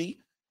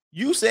opportunity.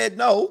 You said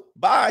no,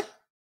 bye.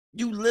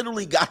 You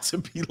literally got to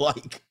be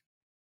like,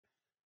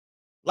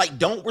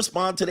 don't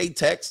respond to their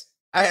text.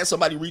 I had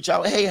somebody reach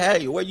out.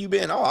 Hey, where you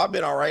been? Oh, I've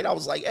been all right. I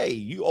was like, hey,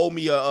 you owe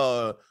me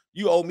a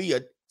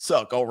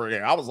suck over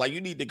there. I was like,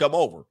 you need to come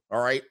over.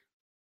 All right.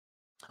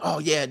 Oh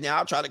yeah. Now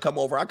I'll try to come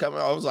over. I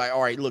was like,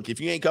 all right, look, if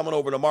you ain't coming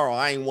over tomorrow,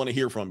 I ain't want to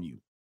hear from you.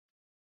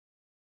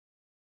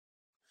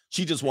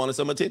 She just wanted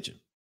some attention.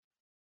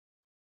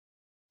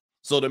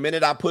 So the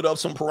minute I put up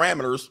some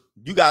parameters,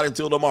 you got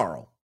until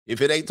tomorrow. If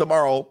it ain't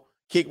tomorrow,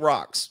 kick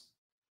rocks.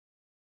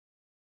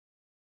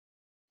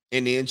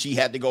 And then she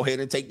had to go ahead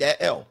and take that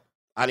L.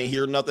 I didn't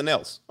hear nothing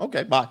else.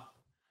 Okay, bye.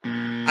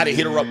 I didn't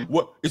hit her up.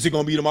 What is it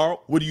going to be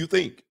tomorrow? What do you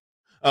think?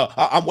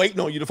 I'm waiting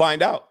on you to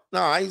find out.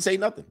 No, I ain't say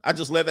nothing. I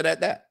just left it at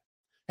that.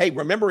 Hey,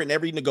 remember, in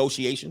every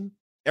negotiation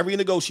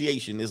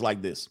is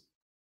like this.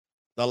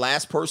 The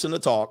last person to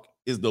talk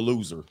is the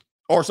loser.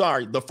 Or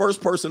sorry, the first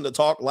person to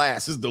talk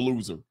last is the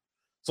loser.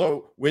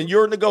 So when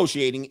you're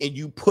negotiating and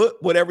you put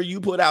whatever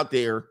you put out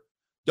there,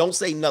 don't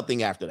say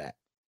nothing after that.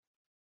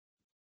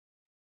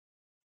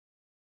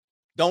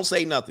 Don't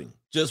say nothing.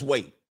 Just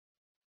wait.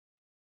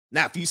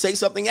 Now, if you say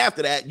something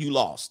after that, you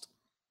lost.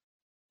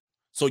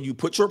 So you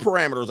put your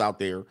parameters out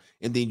there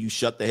and then you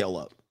shut the hell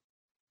up.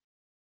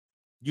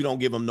 You don't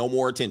give them no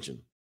more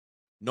attention.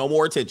 No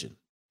more attention.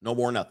 No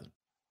more nothing.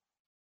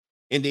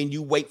 And then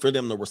you wait for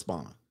them to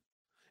respond.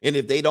 And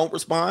if they don't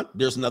respond,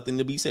 there's nothing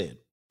to be said.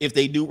 If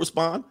they do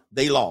respond,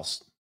 they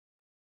lost.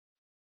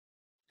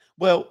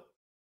 Well,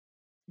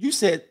 you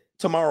said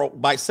tomorrow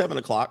by 7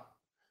 o'clock.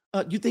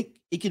 You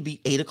think it could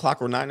be 8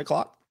 o'clock or 9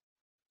 o'clock?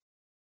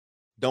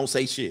 Don't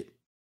say shit.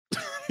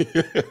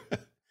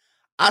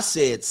 I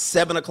said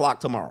 7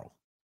 o'clock tomorrow.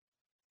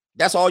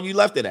 That's all you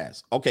left it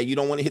as. Okay, you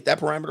don't want to hit that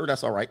parameter?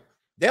 That's all right.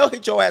 They'll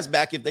hit your ass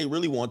back if they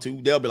really want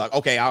to. They'll be like,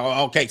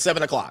 okay,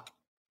 7 o'clock.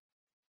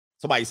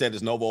 Somebody said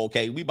it's Nova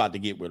okay. We about to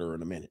get with her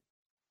in a minute.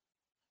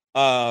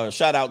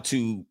 Shout out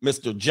to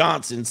Mr.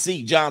 Johnson.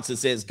 C. Johnson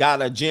says,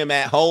 got a gym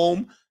at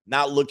home,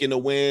 not looking to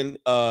win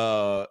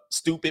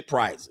stupid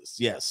prizes.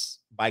 Yes,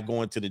 by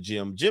going to the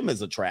gym. Gym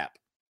is a trap.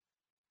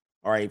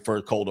 All right, for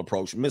a cold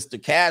approach.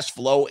 Mr. Cash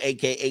Flow,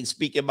 a.k.a.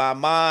 Speaking My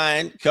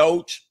Mind,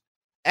 Coach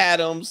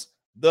Adams,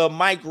 the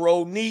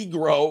Micro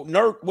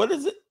Negro. What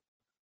is it?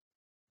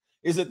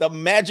 Is it the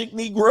Magic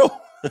Negro?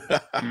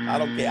 I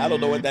don't care. I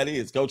don't know what that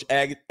is. Coach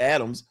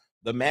Adams,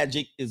 the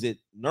Magic, is it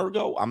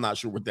Nergo? I'm not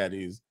sure what that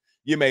is.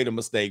 You made a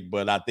mistake,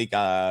 but I think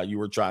you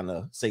were trying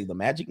to say the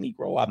Magic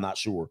Negro. I'm not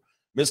sure.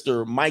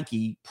 Mr.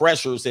 Mikey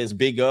Pressure says,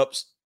 big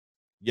ups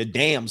your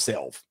damn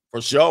self,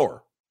 for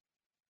sure.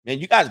 Man,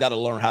 you guys got to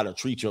learn how to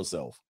treat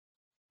yourself.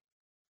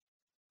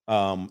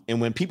 And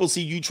when people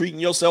see you treating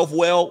yourself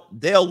well,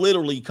 they'll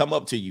literally come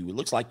up to you. It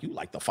looks like you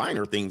like the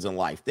finer things in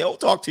life. They'll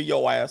talk to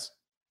your ass.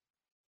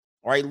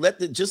 All right,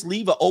 just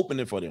leave an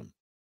opening for them.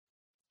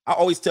 I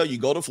always tell you,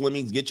 go to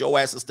Fleming's, get your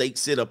ass a steak,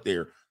 sit up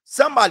there.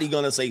 Somebody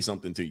gonna say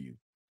something to you.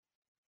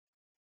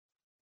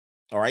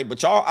 All right,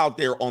 but y'all out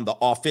there on the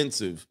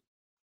offensive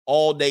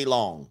all day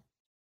long.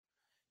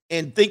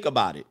 And think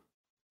about it.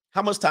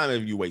 How much time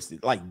have you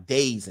wasted? Like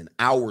days and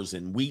hours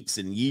and weeks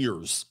and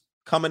years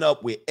coming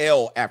up with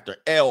L after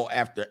L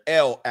after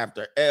L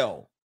after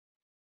L.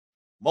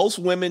 Most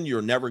women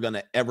you're never going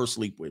to ever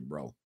sleep with,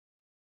 bro,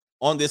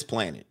 on this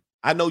planet.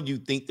 I know you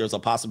think there's a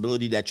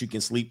possibility that you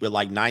can sleep with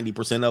like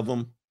 90% of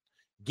them.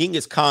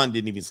 Genghis Khan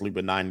didn't even sleep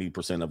with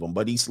 90% of them,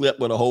 but he slept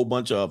with a whole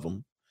bunch of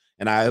them.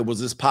 And it was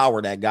his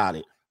power that got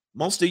it.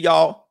 Most of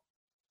y'all,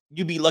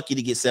 you'd be lucky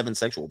to get 7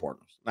 sexual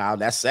partners. Now,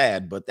 that's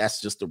sad, but that's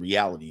just the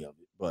reality of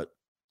it. But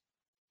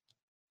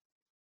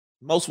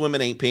most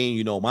women ain't paying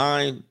you no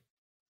mind.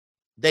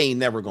 They ain't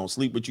never going to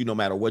sleep with you no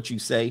matter what you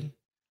say.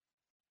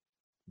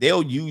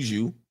 They'll use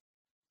you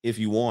if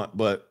you want,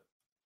 but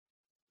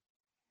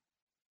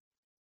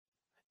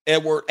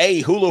Edward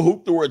A. hula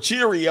hoop through a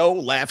Cheerio,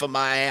 laughing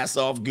my ass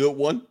off. Good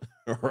one.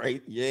 All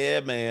right.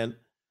 Yeah, man.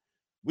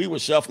 We were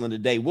shuffling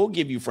today. We'll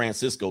give you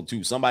Francisco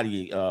too.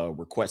 Somebody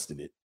requested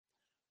it.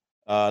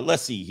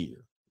 Let's see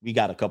here. We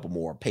got a couple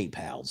more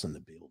PayPals in the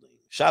building.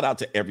 Shout out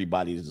to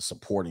everybody that's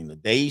supporting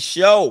today's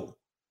show.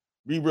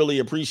 We really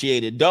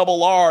appreciate it.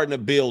 Double R in the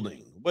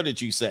building. What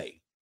did you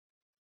say?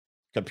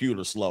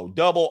 Computer slow.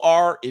 Double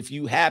R, if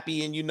you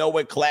happy and you know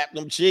it, clap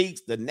them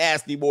cheeks. The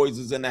Nasty Boys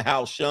is in the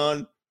house,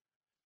 Sean.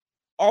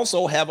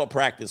 Also have a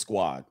practice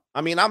squad.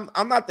 I mean, I'm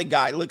not the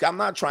guy. Look, I'm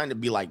not trying to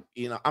be like,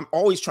 I'm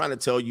always trying to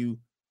tell you,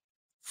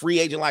 free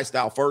agent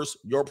lifestyle first,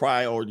 your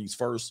priorities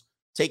first.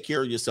 Take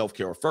care of your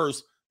self-care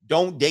first.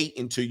 Don't date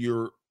until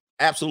you're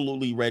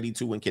absolutely ready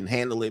to and can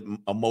handle it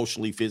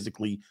emotionally,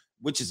 physically,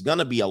 which is going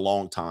to be a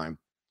long time.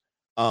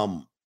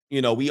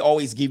 We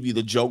always give you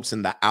the jokes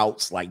and the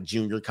outs like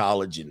junior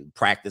college and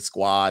practice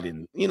squad.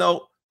 And,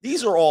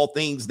 these are all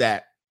things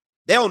that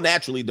they'll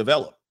naturally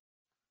develop.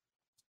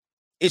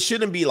 It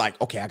shouldn't be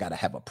like, okay, I got to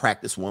have a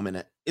practice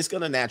woman. It's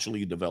going to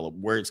naturally develop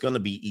where it's going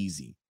to be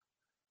easy.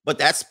 But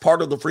that's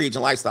part of the free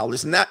agent lifestyle.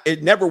 It's not,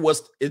 it never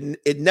was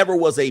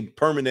a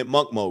permanent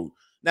monk mode.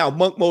 Now,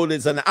 monk mode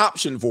is an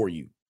option for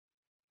you.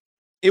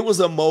 It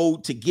was a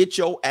mode to get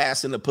your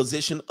ass in a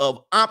position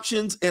of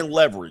options and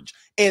leverage.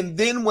 And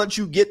then once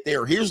you get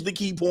there, here's the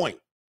key point.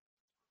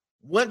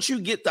 Once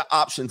you get the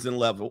options and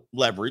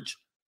leverage,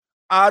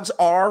 odds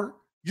are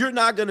you're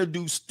not going to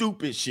do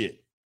stupid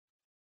shit.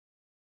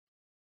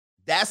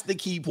 That's the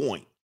key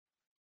point.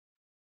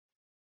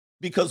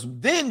 Because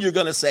then you're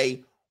going to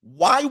say,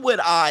 why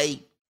would I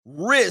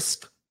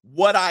risk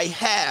what I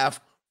have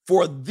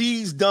for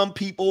these dumb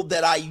people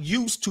that I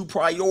used to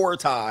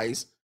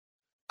prioritize?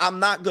 I'm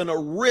not going to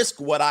risk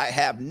what I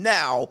have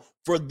now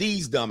for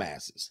these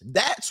dumbasses.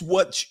 That's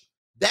what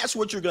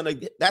you're going to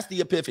get. That's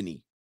the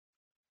epiphany.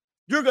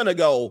 You're going to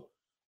go,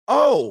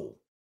 oh,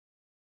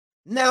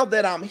 now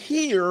that I'm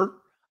here,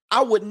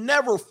 I would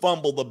never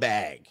fumble the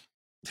bag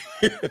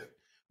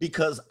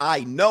because I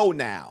know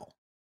now.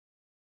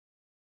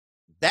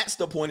 That's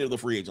the point of the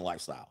free agent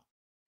lifestyle.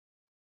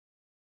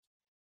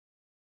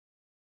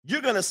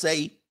 You're going to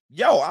say,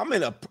 Yo,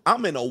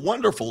 I'm in a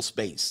wonderful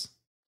space.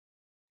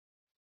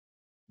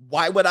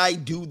 Why would I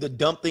do the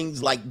dumb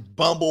things like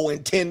Bumble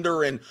and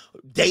Tinder and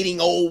dating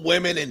old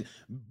women and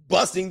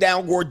busting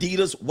down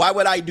gorditas? Why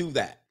would I do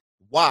that?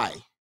 Why?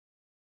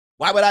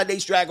 Why would I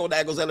date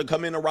straggle-daggles that'll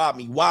come in and rob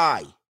me?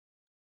 Why?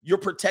 You're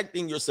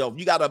protecting yourself.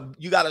 You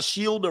got a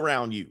shield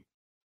around you.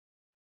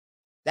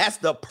 That's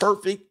the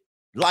perfect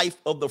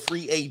life of the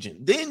free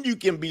agent. Then you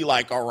can be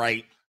like, all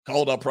right,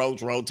 cold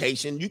approach,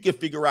 rotation. You can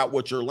figure out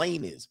what your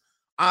lane is.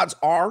 Odds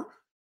are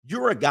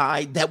you're a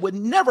guy that would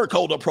never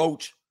cold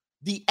approach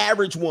the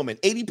average woman.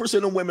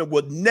 80% of women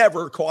would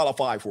never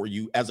qualify for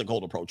you as a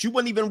cold approach. You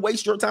wouldn't even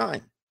waste your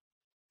time.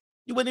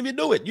 You wouldn't even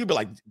do it. You'd be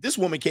like, this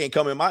woman can't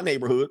come in my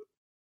neighborhood.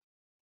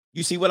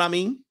 You see what I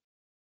mean?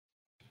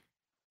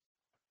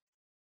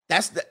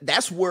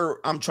 That's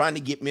where I'm trying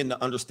to get men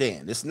to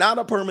understand. It's not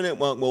a permanent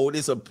monk mode.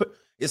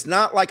 It's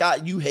not like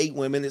you hate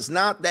women. It's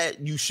not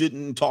that you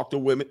shouldn't talk to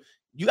women.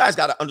 You guys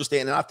got to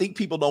understand. And I think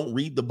people don't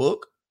read the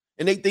book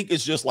and they think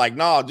it's just like,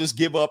 nah, just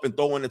give up and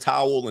throw in the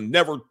towel and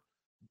never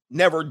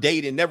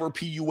date and never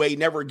PUA,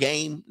 never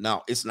game.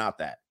 No, it's not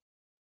that.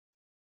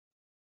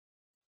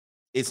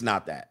 It's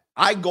not that.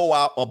 I go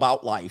out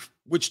about life,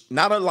 which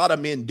not a lot of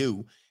men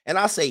do. And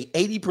I say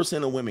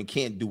 80% of women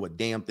can't do a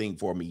damn thing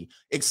for me,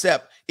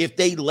 except if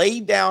they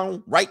lay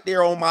down right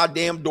there on my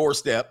damn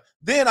doorstep,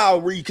 then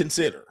I'll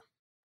reconsider.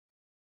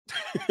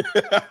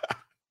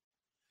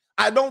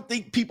 I don't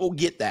think people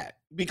get that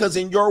because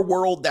in your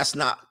world, that's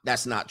not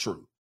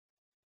true.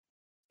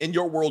 In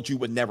your world, you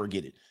would never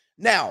get it.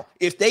 Now,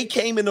 if they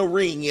came in the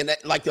ring and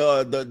like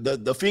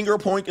the finger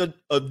point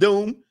of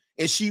doom,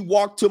 and she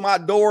walked to my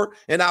door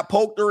and I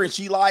poked her and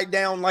she lied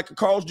down like a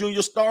Carl's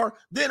Jr. star,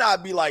 then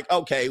I'd be like,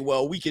 okay,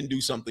 well, we can do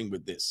something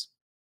with this.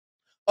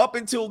 Up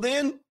until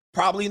then,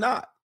 probably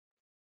not.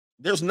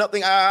 There's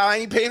nothing, I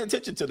ain't paying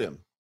attention to them.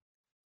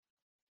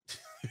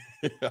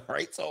 All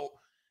right, so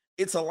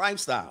it's a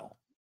lifestyle.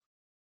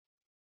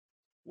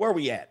 Where are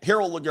we at?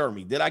 Harold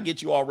Lagermi, did I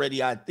get you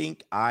already? I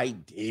think I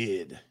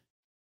did.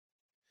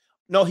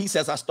 No, he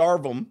says, I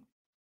starve them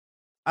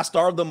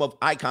of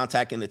eye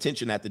contact and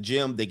attention at the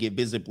gym. They get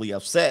visibly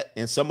upset,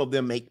 and some of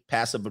them make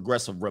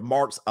passive-aggressive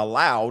remarks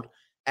aloud,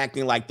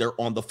 acting like they're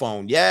on the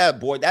phone. Yeah,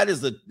 boy,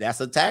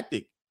 that's a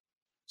tactic.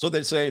 So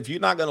they say, if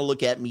you're not going to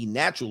look at me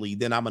naturally,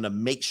 then I'm going to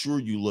make sure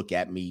you look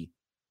at me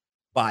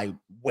by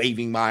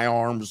waving my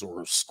arms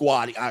or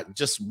squatting,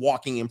 just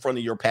walking in front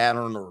of your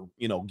pattern or,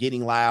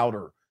 getting loud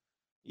or,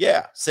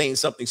 saying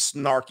something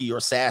snarky or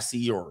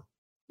sassy or,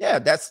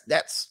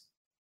 it's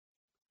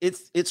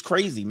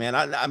crazy, man.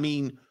 I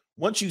mean,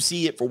 once you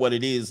see it for what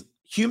it is,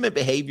 human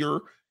behavior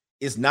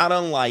is not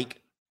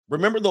unlike,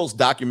 remember those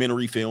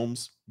documentary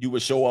films you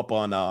would show up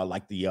on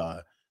like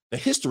the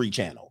History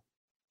Channel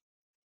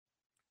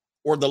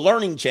or the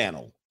Learning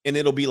Channel, and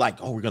it'll be like,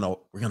 oh, we're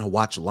gonna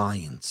watch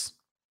lions.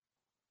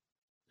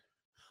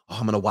 Oh,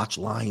 I'm gonna watch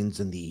lions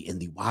in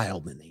the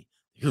wild, and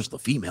here's the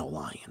female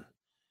lion,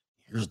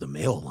 here's the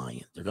male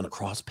lion. They're gonna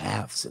cross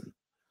paths, and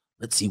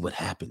let's see what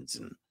happens.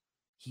 And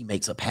he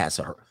makes a pass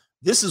at her.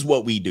 This is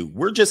what we do.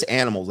 We're just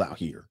animals out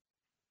here.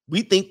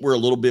 We think we're a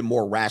little bit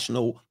more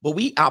rational, but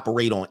we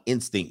operate on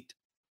instinct.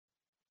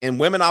 And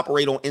women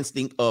operate on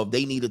instinct of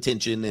they need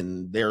attention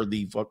and they're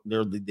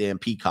the damn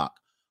peacock.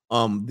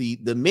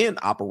 The men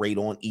operate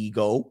on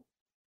ego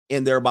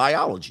and their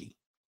biology.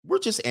 We're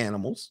just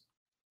animals.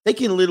 They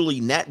can literally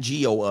Nat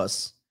Geo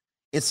us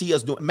and see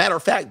us doing. Matter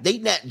of fact, they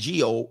Nat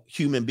Geo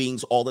human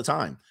beings all the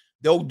time.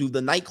 They'll do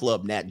the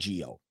nightclub Nat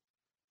Geo.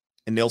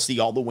 And they'll see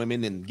all the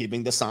women and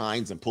giving the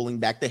signs and pulling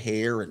back the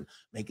hair and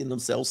making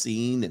themselves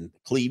seen and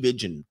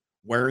cleavage and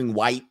wearing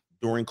white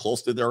during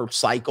close to their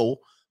cycle.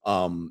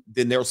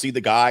 Then they'll see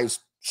the guys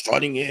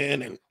strutting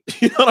in and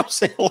you know what I'm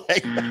saying?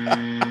 Like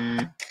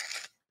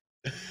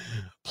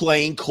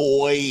playing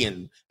coy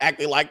and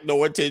acting like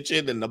no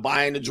attention and the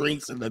buying the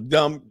drinks and the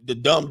dumb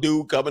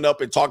dude coming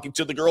up and talking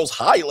to the girls.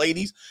 Hi,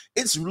 ladies.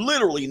 It's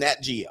literally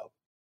Nat Geo.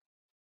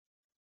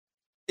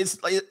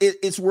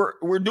 It's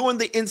we're doing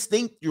the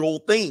instinctual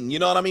thing. You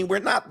know what I mean? We're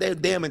not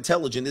that damn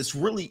intelligent. It's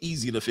really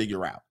easy to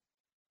figure out.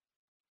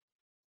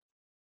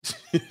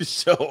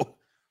 So,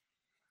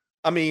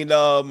 I mean,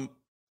 I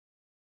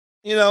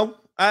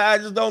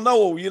just don't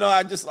know.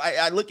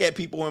 I look at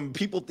people and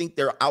people think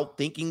they're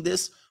outthinking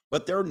this,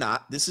 but they're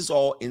not. This is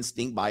all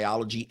instinct,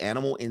 biology,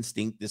 animal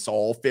instinct. It's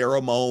all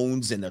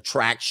pheromones and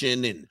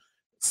attraction and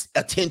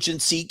attention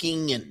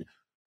seeking and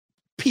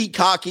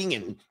peacocking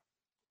and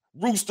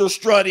rooster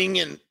strutting,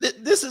 and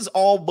this is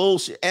all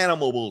bullshit,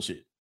 animal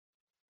bullshit.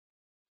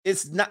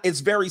 It's not. It's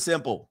very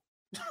simple.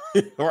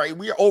 All right,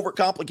 we are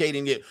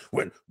overcomplicating it.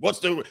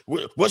 What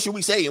should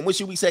we say and when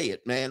should we say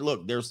it, man?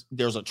 Look,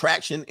 there's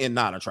attraction and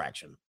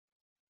non-attraction.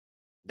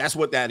 That's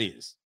what that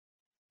is.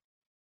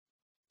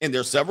 And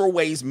there's several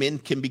ways men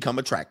can become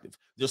attractive.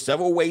 There's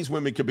several ways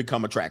women can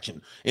become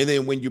attraction. And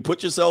then when you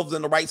put yourselves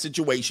in the right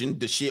situation,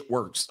 the shit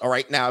works. All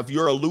right. Now, if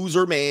you're a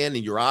loser man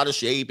and you're out of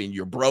shape and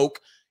you're broke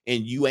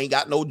and you ain't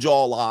got no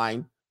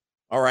jawline,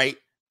 all right,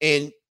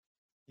 and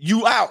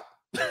you out.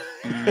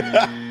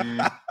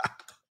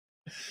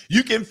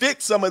 You can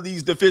fix some of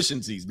these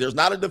deficiencies. There's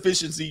not a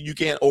deficiency you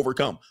can't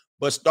overcome,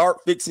 but start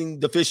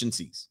fixing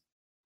deficiencies.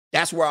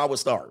 That's where I would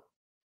start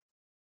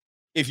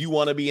if you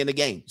want to be in the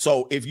game.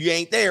 So if you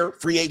ain't there,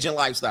 free agent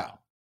lifestyle.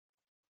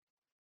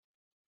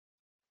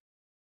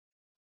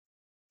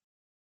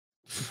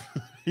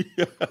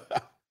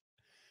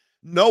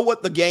 Know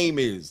what the game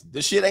is.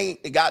 The shit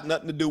ain't got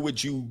nothing to do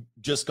with you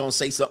just gonna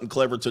say something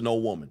clever to no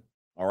woman.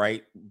 All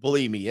right?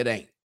 Believe me, it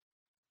ain't.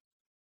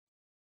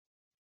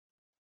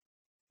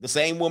 The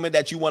same woman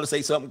that you want to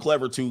say something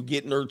clever to,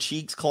 getting her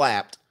cheeks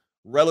clapped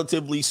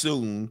relatively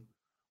soon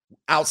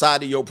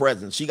outside of your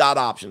presence. She got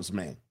options,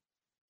 man.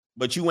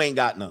 But you ain't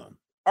got none.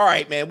 All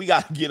right, man, we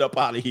got to get up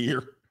out of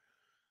here.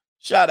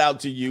 Shout out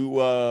to you.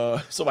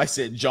 Somebody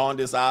said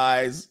jaundice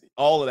eyes,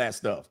 all of that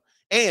stuff.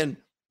 And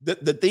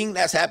the thing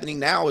that's happening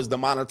now is the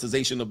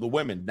monetization of the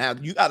women. Now,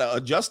 you got to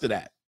adjust to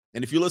that.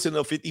 And if you listen to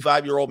a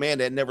 55-year-old man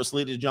that never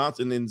slid his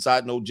Johnson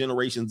inside no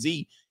Generation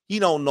Z, he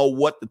don't know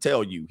what to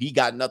tell you. He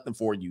got nothing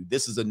for you.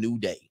 This is a new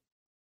day.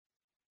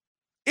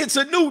 It's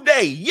a new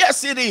day.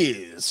 Yes, it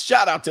is.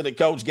 Shout out to the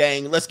Coach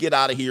Gang. Let's get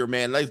out of here,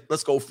 man.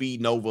 Let's go feed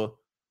Nova.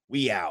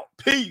 We out.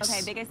 Peace.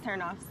 Okay, biggest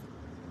turnoffs.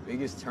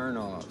 Biggest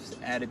turnoffs.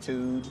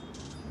 Attitude.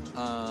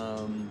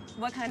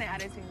 What kind of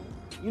attitude?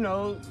 You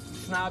know,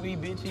 snobby,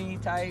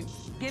 bitchy type.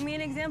 Give me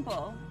an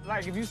example.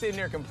 Like if you sitting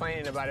there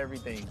complaining about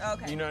everything.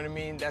 Okay. You know what I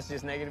mean? That's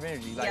just negative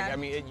energy. Like, Yeah. I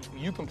mean,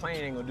 you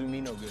complaining ain't gonna do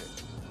me no good.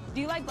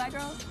 Do you like black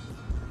girls?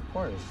 Of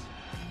course.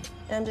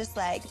 And I'm just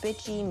like,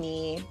 bitchy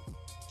me,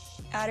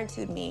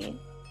 attitude me,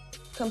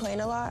 complain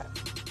a lot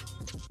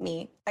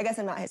me. I guess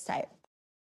I'm not his type.